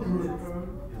bullshit.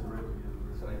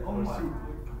 Oh, shoot.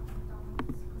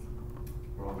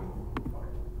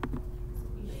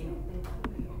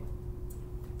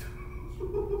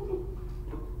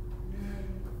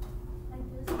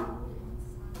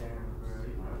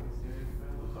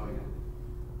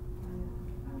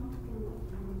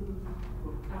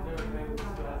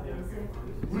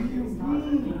 What do you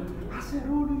mean? I said,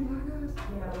 oh, do you like us?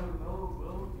 Yeah, I don't know,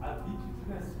 bro. I beat you to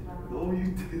that shit. No, you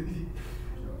did.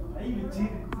 I even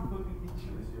cheated to fucking beat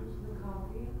you. The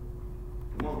coffee.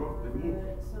 Come on, bro. Let me move.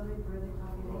 So they brew the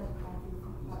coffee. They have coffee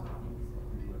from hot mix.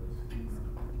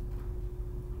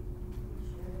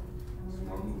 And we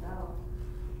rinse it out.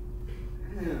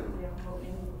 Damn. They have no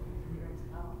ink. We rinse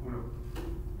it out.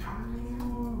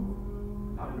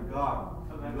 I forgot.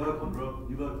 You lucky, bro.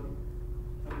 You lucky.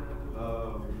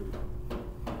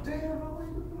 Damn, bro.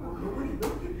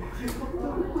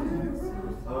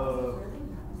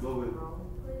 Go with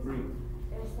green.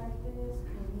 It's like this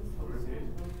creamy.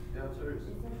 Yeah, sure. It's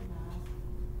like mass.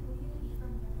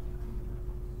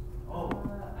 Oh.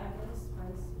 I get a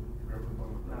spicy. I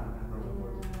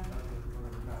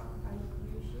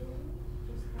usually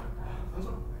just like that. That's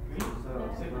all. Green?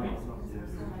 Say green.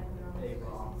 Hey,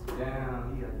 bro.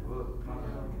 Damn, he had to look.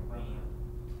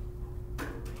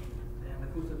 Damn, me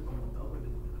puse como todo el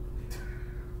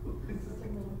So the little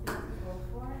thing to go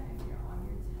for if you're on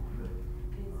your 10 is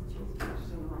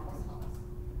cheese and apple sauce.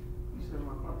 You said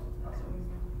my car.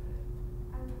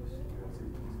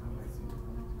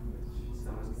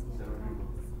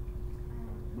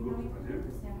 You know, you can do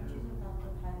the sandwiches without the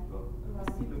patty. A lot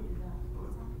of people do that.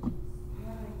 You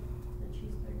know, like the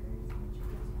cheeseburgers and the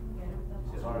chickens, you can get it without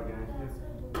the It's hard, gang.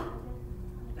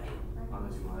 Damn.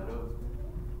 Unless you want it up.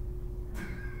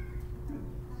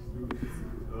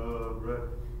 Brett.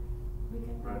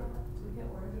 We can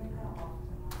order like that often.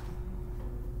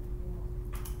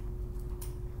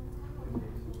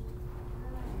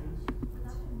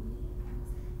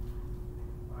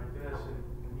 Alright, do that shit.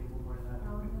 I need one more of that.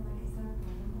 Are we gonna like start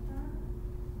playing with that?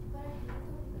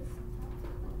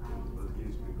 Let's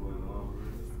get you going on, bro.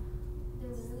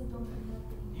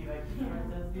 You like the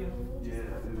princess deal?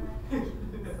 Yeah, I do. I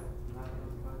don't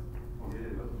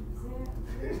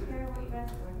care what you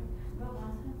guys ordered, but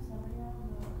one time somebody on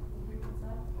the pizza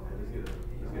ordered.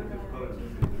 Let's get different colors.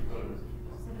 Let's get different colors.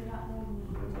 So they got no meat,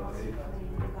 That's all no eight. plain,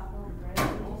 they got no bread. They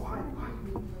just ordered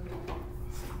meat burger.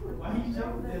 Why you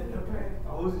jumping at the bread?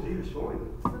 I wasn't even showing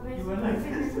it. So You went like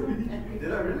this.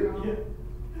 Did I really? Yeah.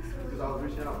 Because I was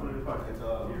reaching out for the car. It's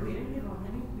We didn't give them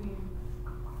anything.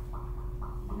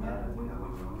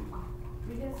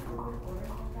 We just would order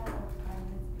like that all the time.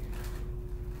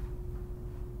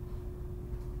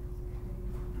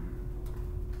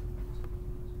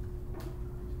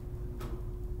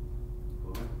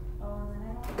 Oh, and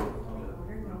then I don't like when they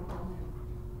order no comment.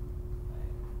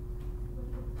 Like,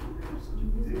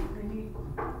 creamy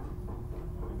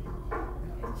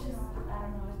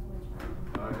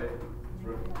Alright, hey, it's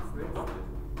real.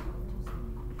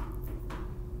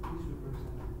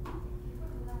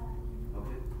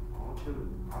 Okay, I'm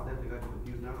chilling. I definitely got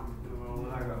confused now. You know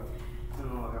what I got? You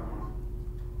know what I got wrong.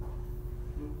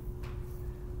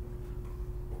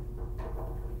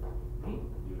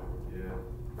 Yeah.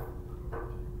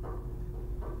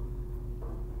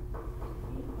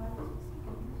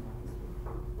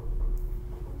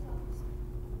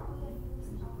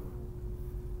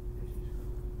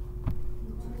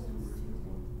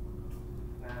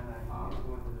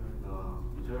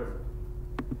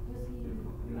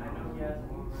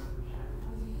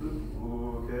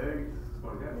 Okay,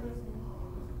 smart guy.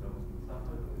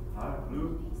 Alright, blue.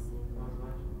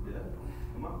 Yeah,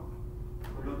 come on.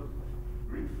 Blue.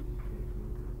 Green.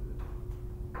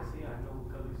 See, I know what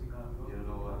colors you got, bro. You don't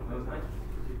know what? That's nice.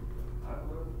 Alright,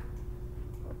 bro.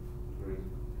 Green.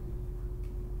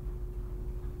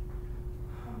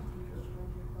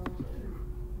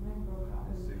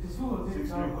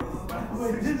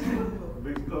 Six green.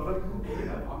 Big cover.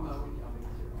 I'm not with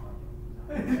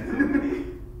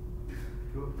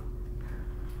Go.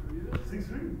 6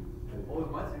 green. Oh,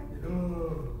 it's my turn.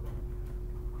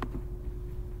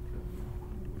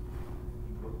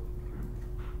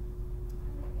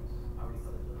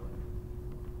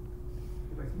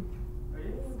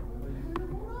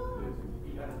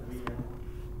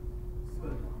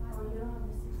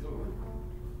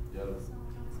 Yellow.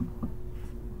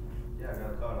 Yeah, I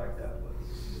got a car like that, but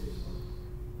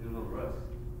you don't know the rest.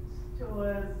 Your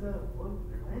ass up. What?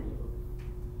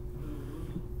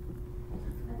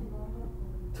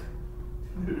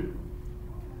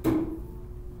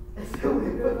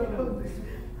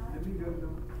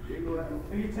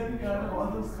 Are you telling me I know all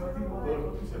those sorting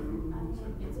ones?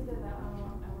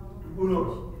 Uno.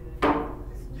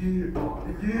 Yeah.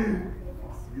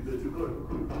 Get that your car.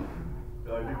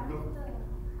 I didn't know.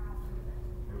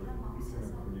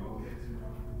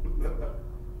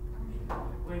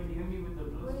 Wait, can you hit me with the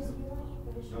blue?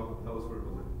 No, that was for it,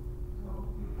 was it?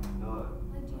 No.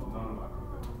 No,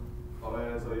 oh,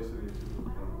 yeah, so I used to do it.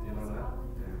 You know that?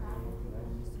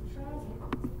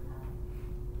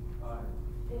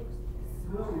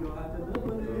 No, you don't have to do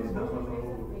it.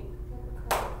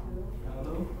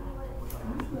 Hello?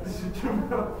 This is true,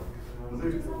 bro. Was it?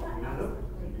 You know?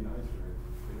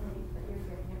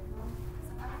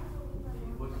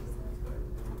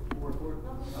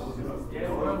 Yeah,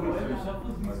 whatever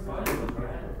shuffles these files,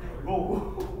 Whoa.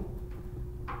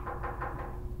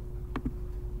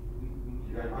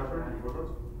 You got your turn? You go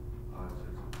first?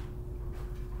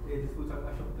 Hey, this fool talking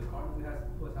about shuffle the cards. It has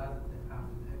what has it half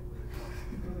the deck.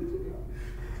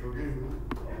 It's okay, man.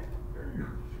 There you go.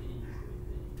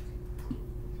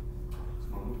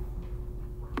 Small move.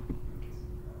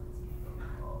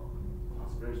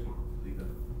 That's very smart. Leave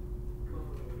that.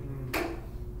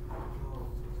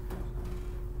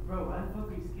 Bro, why the fuck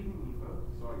are you skipping me, bro?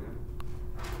 Sorry, man.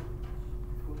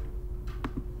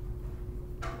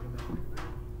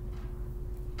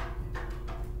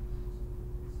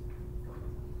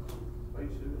 Are you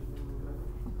serious?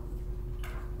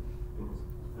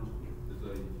 There's a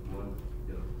one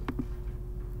yellow.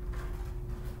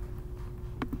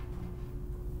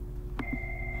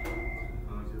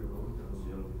 Zero gold, that was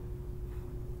yellow.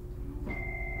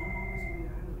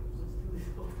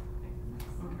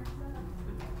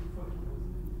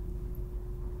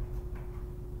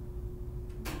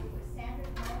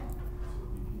 Standard plan,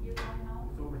 you don't know?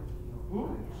 Who?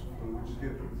 We just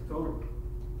get it. It's over.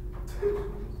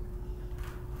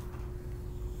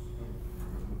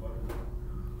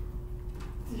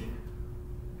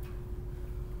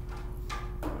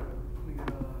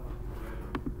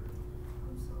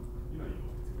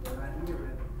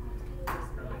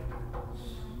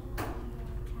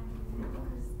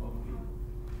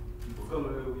 What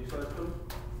color? You saw that color?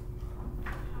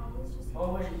 Oh,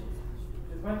 wait.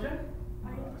 Is my check?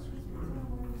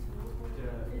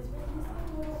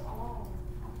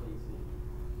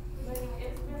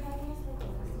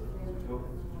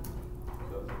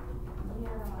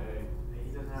 Hey. He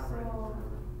doesn't have red.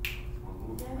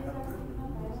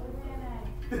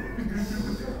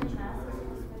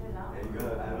 Hey, you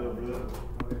gotta add up, bro.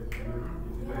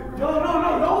 No,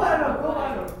 don't add up. Don't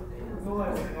add up. Don't add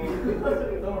up.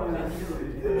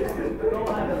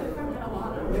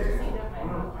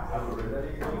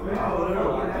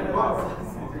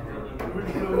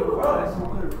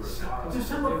 Just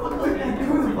shut the fuck up and do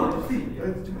the fuck thing.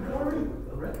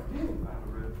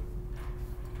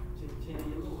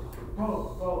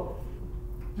 Bro,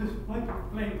 just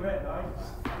play red, alright?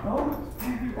 No,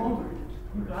 you be over it.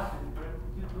 You got this, bro.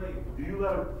 Just play it. Do you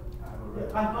let him?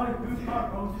 I thought it was good card,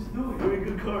 bro. Just do it. Very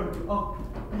good card. Oh,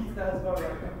 beat that scar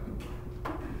right now.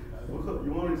 What color?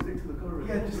 You want me to stick to the color?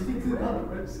 Yeah, just stick to the color,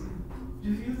 bro. Just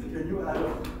use it. Can you add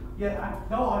up? Yeah,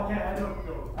 no, I can't add up.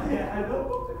 No. I can't add up.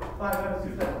 I gotta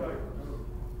use that card.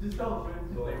 Just tell us, man.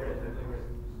 Just play red.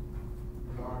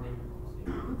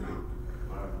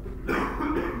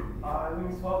 Let me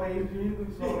swap Adrian. Let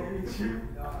me swap Adrian.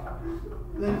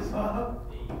 Let me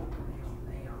swap.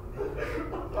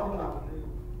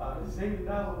 I'm saving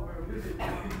that one for a minute.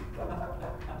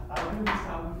 I knew this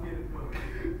time we get it, bro.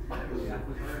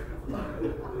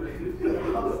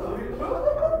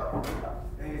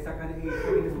 Hey, it's like an 8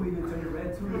 seconds we even turn red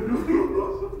too.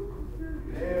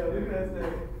 Yeah, look at that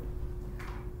thing.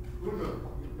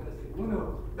 Uno.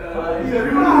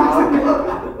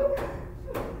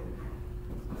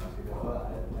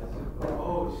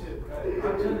 Oh shit.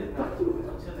 I'm chilling.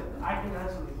 I can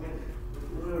actually win.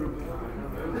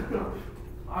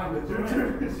 I'm the turn.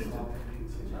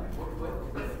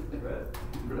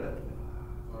 Red.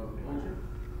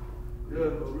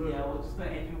 Yeah, we'll just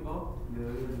let Andrew go.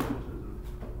 Yeah.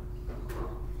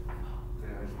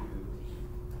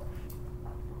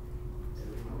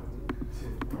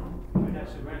 That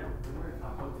shit red. I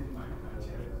put it in my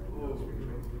chair. Oh, that's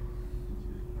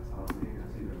how I'm seeing. I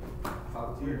see that. Top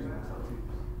tiers. That's how tiers.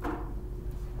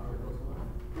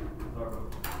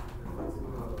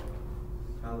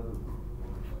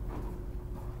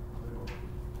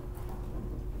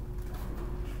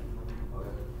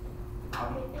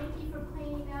 Okay, thank you for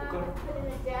cleaning up, putting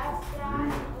the desk down.